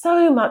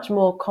so much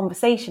more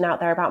conversation out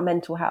there about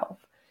mental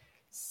health.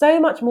 So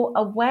much more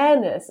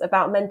awareness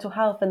about mental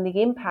health and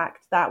the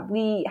impact that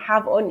we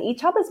have on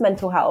each other's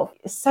mental health.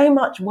 So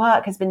much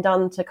work has been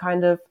done to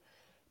kind of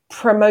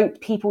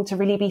promote people to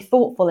really be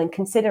thoughtful and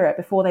considerate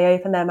before they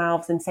open their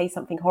mouths and say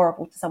something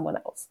horrible to someone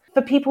else.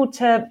 For people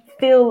to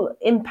feel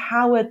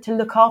empowered to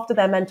look after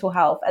their mental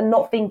health and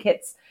not think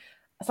it's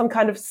some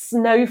kind of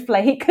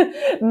snowflake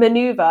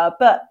maneuver,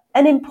 but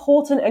an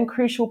important and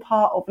crucial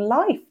part of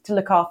life to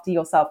look after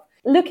yourself.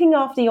 Looking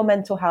after your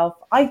mental health,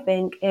 I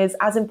think, is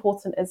as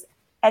important as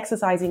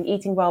exercising,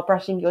 eating well,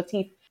 brushing your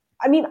teeth.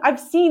 I mean, I've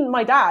seen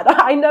my dad.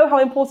 I know how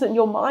important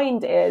your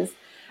mind is.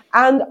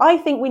 And I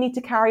think we need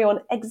to carry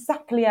on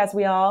exactly as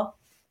we are.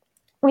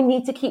 We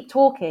need to keep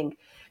talking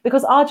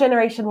because our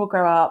generation will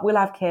grow up, we'll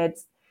have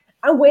kids,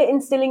 and we're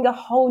instilling a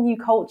whole new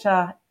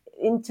culture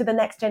into the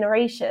next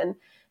generation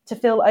to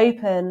feel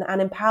open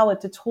and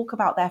empowered to talk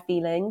about their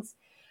feelings.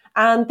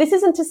 And this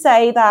isn't to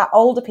say that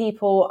older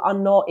people are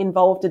not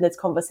involved in this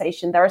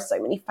conversation. There are so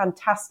many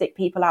fantastic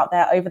people out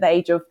there over the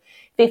age of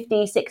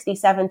 50, 60,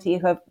 70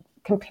 who have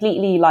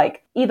completely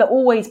either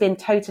always been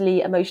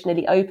totally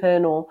emotionally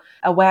open or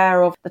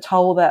aware of the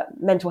toll that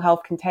mental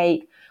health can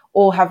take,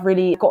 or have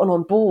really gotten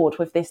on board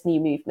with this new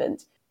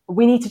movement.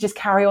 We need to just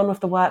carry on with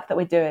the work that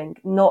we're doing,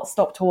 not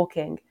stop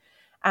talking,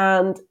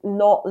 and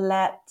not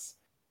let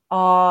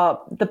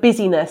the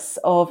busyness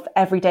of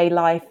everyday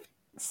life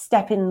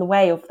step in the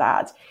way of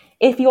that.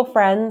 If your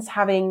friend's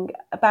having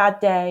a bad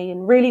day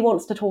and really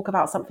wants to talk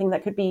about something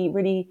that could be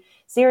really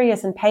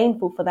serious and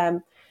painful for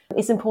them,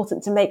 it's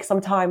important to make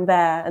some time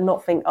there and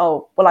not think,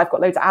 oh, well, I've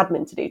got loads of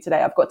admin to do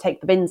today. I've got to take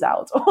the bins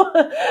out.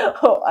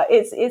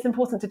 It's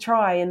important to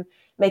try and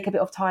make a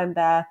bit of time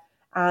there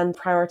and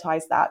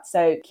prioritize that.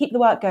 So keep the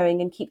work going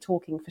and keep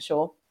talking for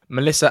sure.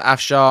 Melissa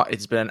Afshar,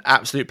 it's been an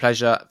absolute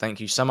pleasure. Thank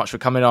you so much for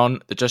coming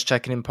on the Just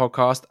Checking In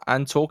podcast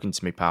and talking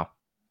to me, pal.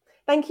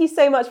 Thank you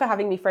so much for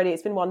having me, Freddie.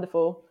 It's been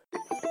wonderful.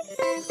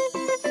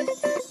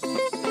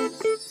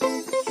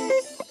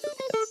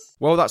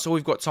 Well, that's all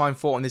we've got time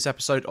for on this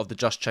episode of the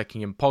Just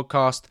Checking In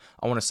podcast.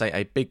 I want to say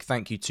a big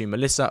thank you to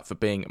Melissa for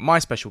being my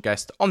special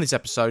guest on this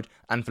episode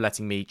and for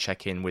letting me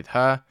check in with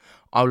her.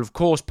 I will, of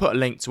course, put a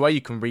link to where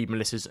you can read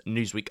Melissa's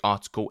Newsweek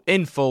article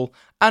in full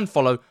and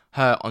follow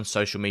her on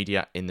social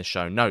media in the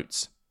show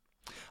notes.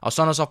 I'll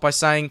sign us off by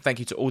saying thank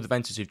you to all the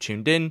Venters who've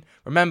tuned in.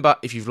 Remember,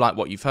 if you've liked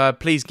what you've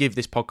heard, please give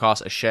this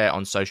podcast a share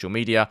on social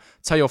media.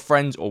 Tell your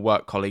friends or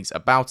work colleagues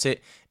about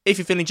it. If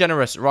you're feeling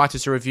generous, write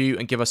us a review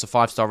and give us a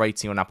 5-star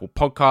rating on Apple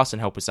Podcasts and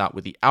help us out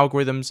with the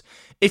algorithms.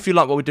 If you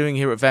like what we're doing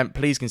here at Vent,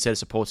 please consider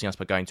supporting us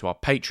by going to our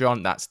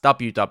Patreon. That's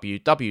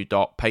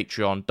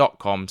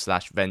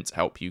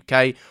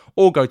www.patreon.com/VentHelpUK,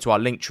 or go to our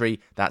Linktree.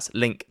 That's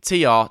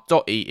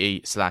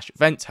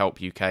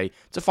linktr.ee/VentHelpUK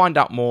to find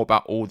out more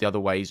about all the other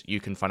ways you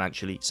can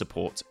financially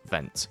support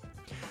Vent.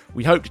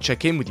 We hope to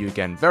check in with you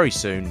again very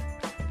soon.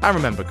 And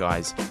remember,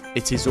 guys,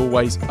 it is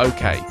always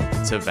okay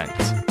to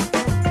vent.